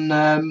better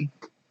on...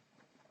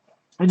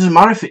 it doesn't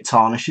matter if it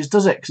tarnishes,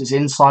 does it? Because it's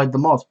inside the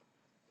mod.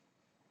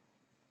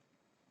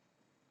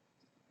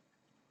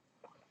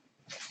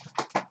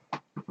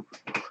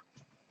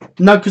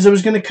 No, because I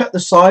was going to cut the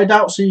side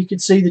out so you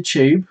could see the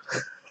tube.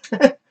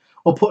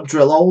 Or put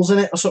drill holes in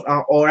it or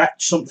something, or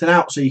etch something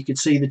out so you could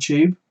see the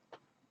tube.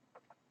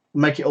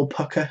 Make it all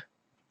pucker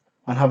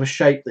and have a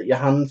shape that your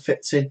hand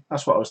fits in.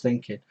 That's what I was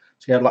thinking.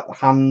 So you had like the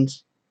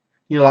hands,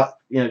 so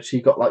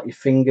you got like your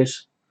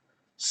fingers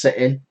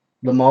sitting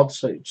the mod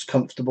so it's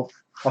comfortable.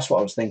 That's what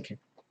I was thinking.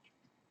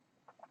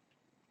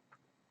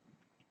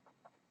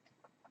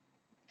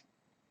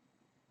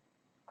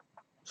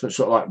 So it's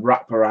sort of like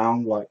wrap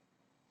around. Like,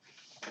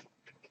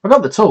 I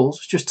got the tools.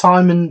 It's just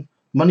time and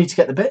money to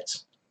get the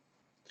bits.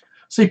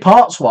 See,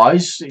 parts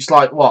wise, it's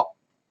like what,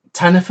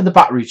 tenner for the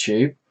battery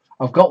tube.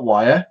 I've got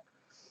wire,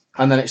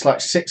 and then it's like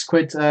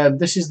 £6.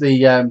 This is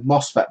the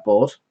MOSFET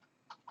board.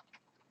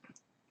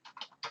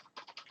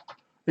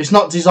 It's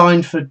not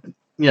designed for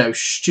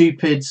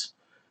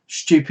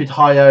stupid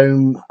high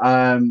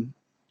ohm,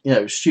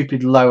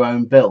 stupid low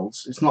ohm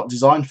builds. It's not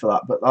designed for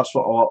that, but that's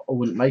what I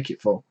wouldn't make it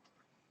for.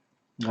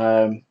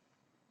 Find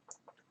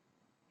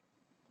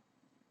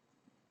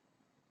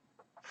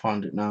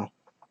it now.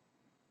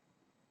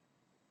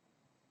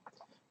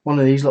 One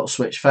of these little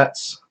switch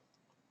FETs,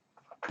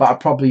 but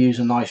I'd probably use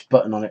a nice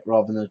button on it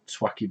rather than a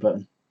twacky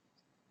button.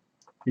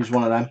 Use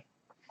one of them.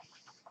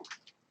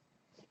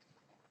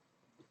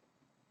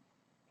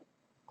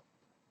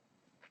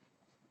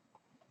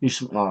 Use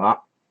something like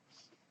that.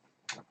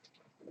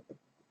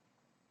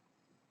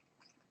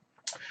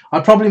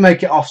 I'd probably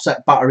make it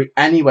offset battery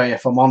anyway,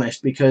 if I'm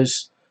honest,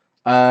 because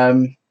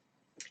I'd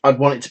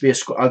want it to be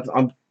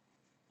I'm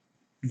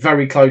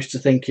very close to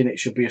thinking it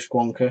should be a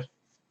VUKN,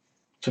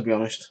 to be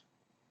honest.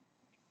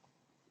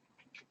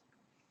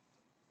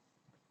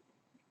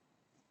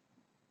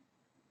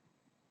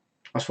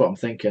 That's what I'm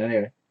thinking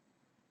anyway.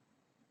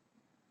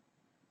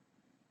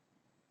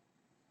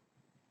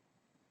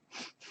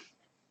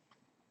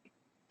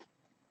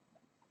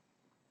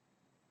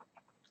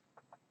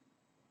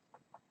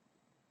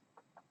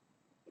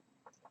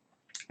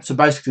 So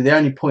basically, the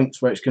only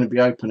points where it's going to be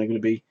open are going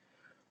to be.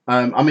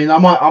 I mean, I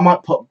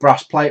might put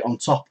brass plate on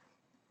top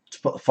to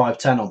put the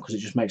 510 on, because it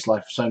just makes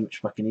life so much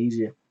fucking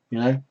easier, you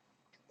know.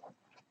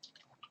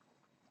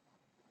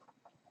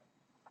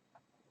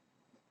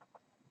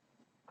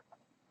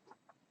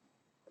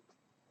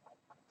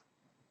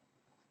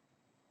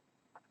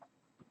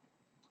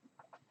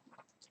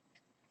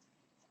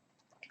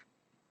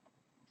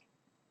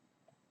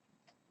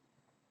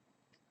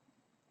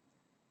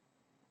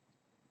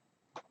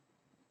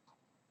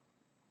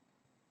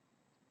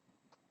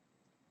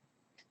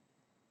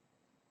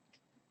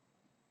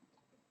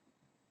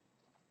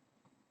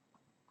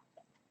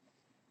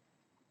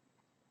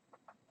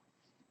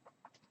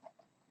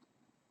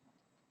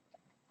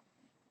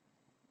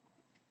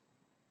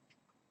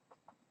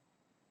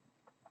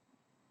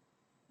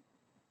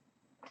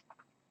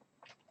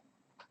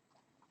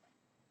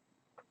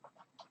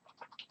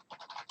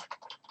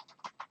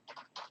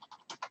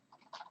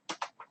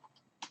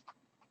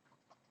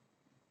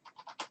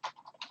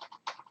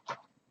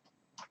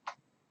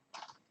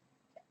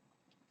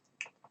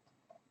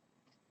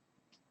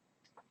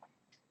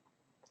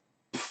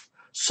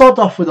 Sod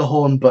off with a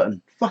horn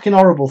button. Fucking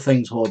horrible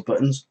things, horn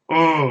buttons.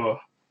 Ugh.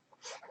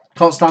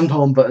 Can't stand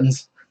horn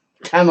buttons.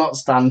 Cannot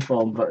stand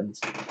horn buttons.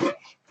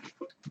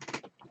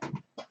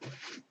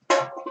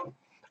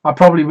 I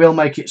probably will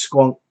make it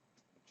VUKN,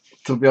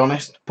 to be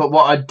honest. But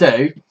what I'd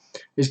do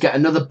is get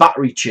another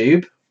battery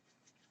tube.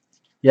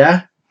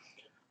 Yeah?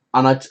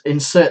 And I'd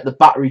insert the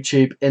battery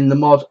tube in the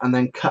mod and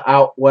then cut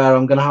out where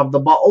I'm going to have the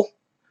bottle.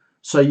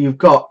 So you've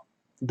got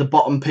the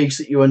bottom piece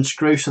that you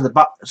unscrew so the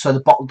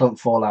bottle don't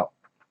fall out.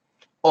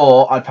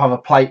 Or I'd have a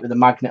plate with a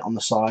magnet on the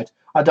side.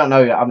 I don't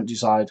know yet. I haven't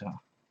decided.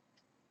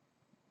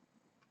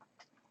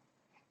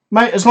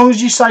 Mate, as long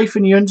as you're safe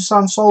and you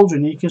understand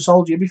soldering, you can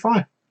solder, you'll be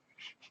fine.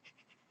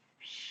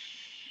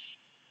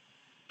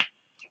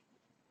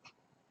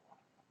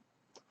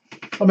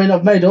 I mean,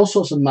 I've made all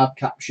sorts of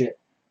madcap shit.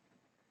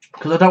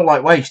 Because I don't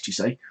like waste, you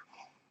see.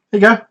 There you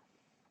go.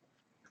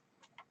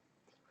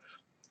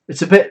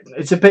 It's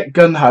a bit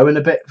gun-ho and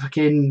a bit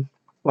fucking,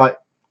 like,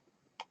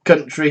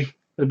 country.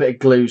 A bit of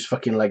glue's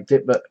fucking legged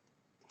it, but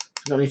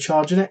it's got any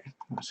charge in it?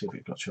 Let's see if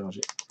we've got to charge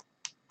it.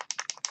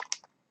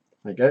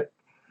 There you go.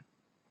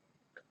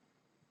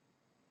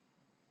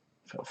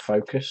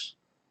 Focus.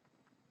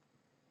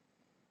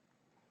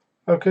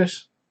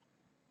 Focus.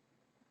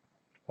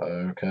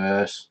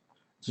 Focus.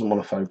 Doesn't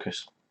want to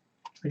focus.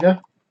 There you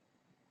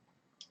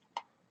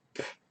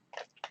go.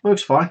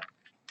 Looks fine.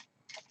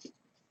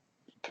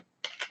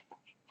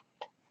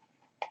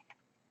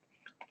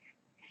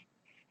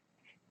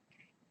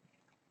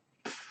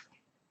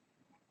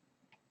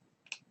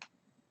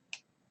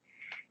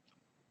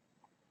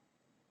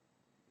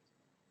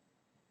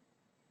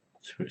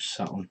 See what it's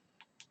sat on.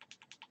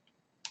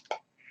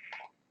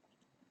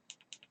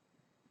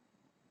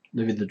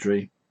 Living the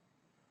dream.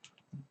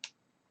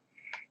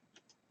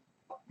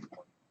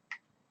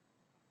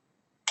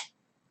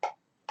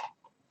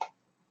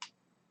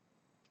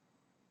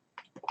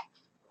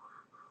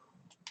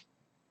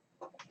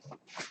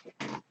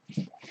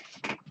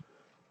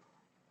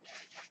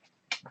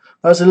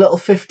 There's a little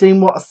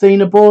 15-watt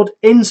Athena board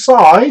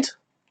inside.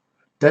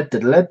 Da, da,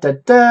 da, da,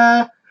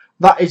 da.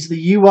 That is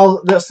the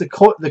UL. That's the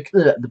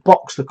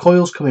box. The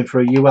coil's coming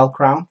for a UL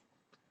crown.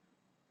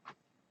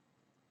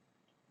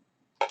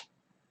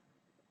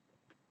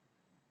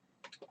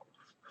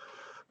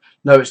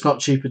 No, it's not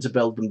cheaper to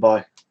build than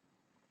buy.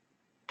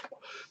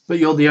 But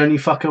you're the only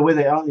fucker with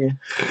it, aren't you?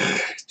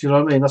 Do you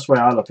know what I mean? That's the way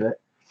I look at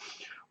it.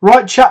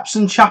 Right, chaps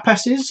and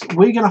chapesses,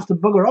 we're going to have to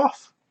bugger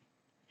off.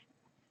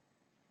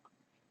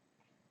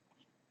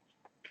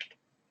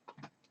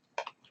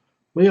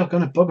 We are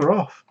going to bugger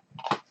off.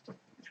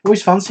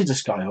 Always fancied a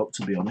Skyhawk,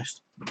 to be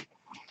honest.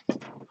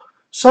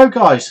 So,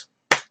 guys,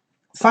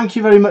 thank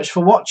you very much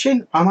for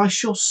watching, and I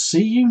shall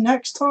see you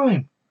next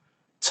time.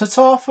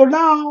 Ta-ta for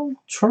now.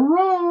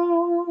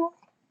 Ta-ra!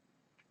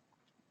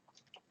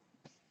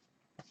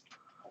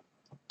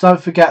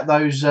 Don't forget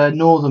those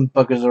northern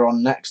buggers are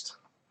on next.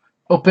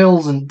 Up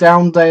hills and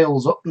down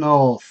dales up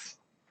north.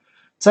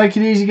 Take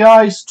it easy,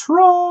 guys.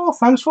 Ta-ra!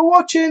 Thanks for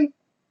watching.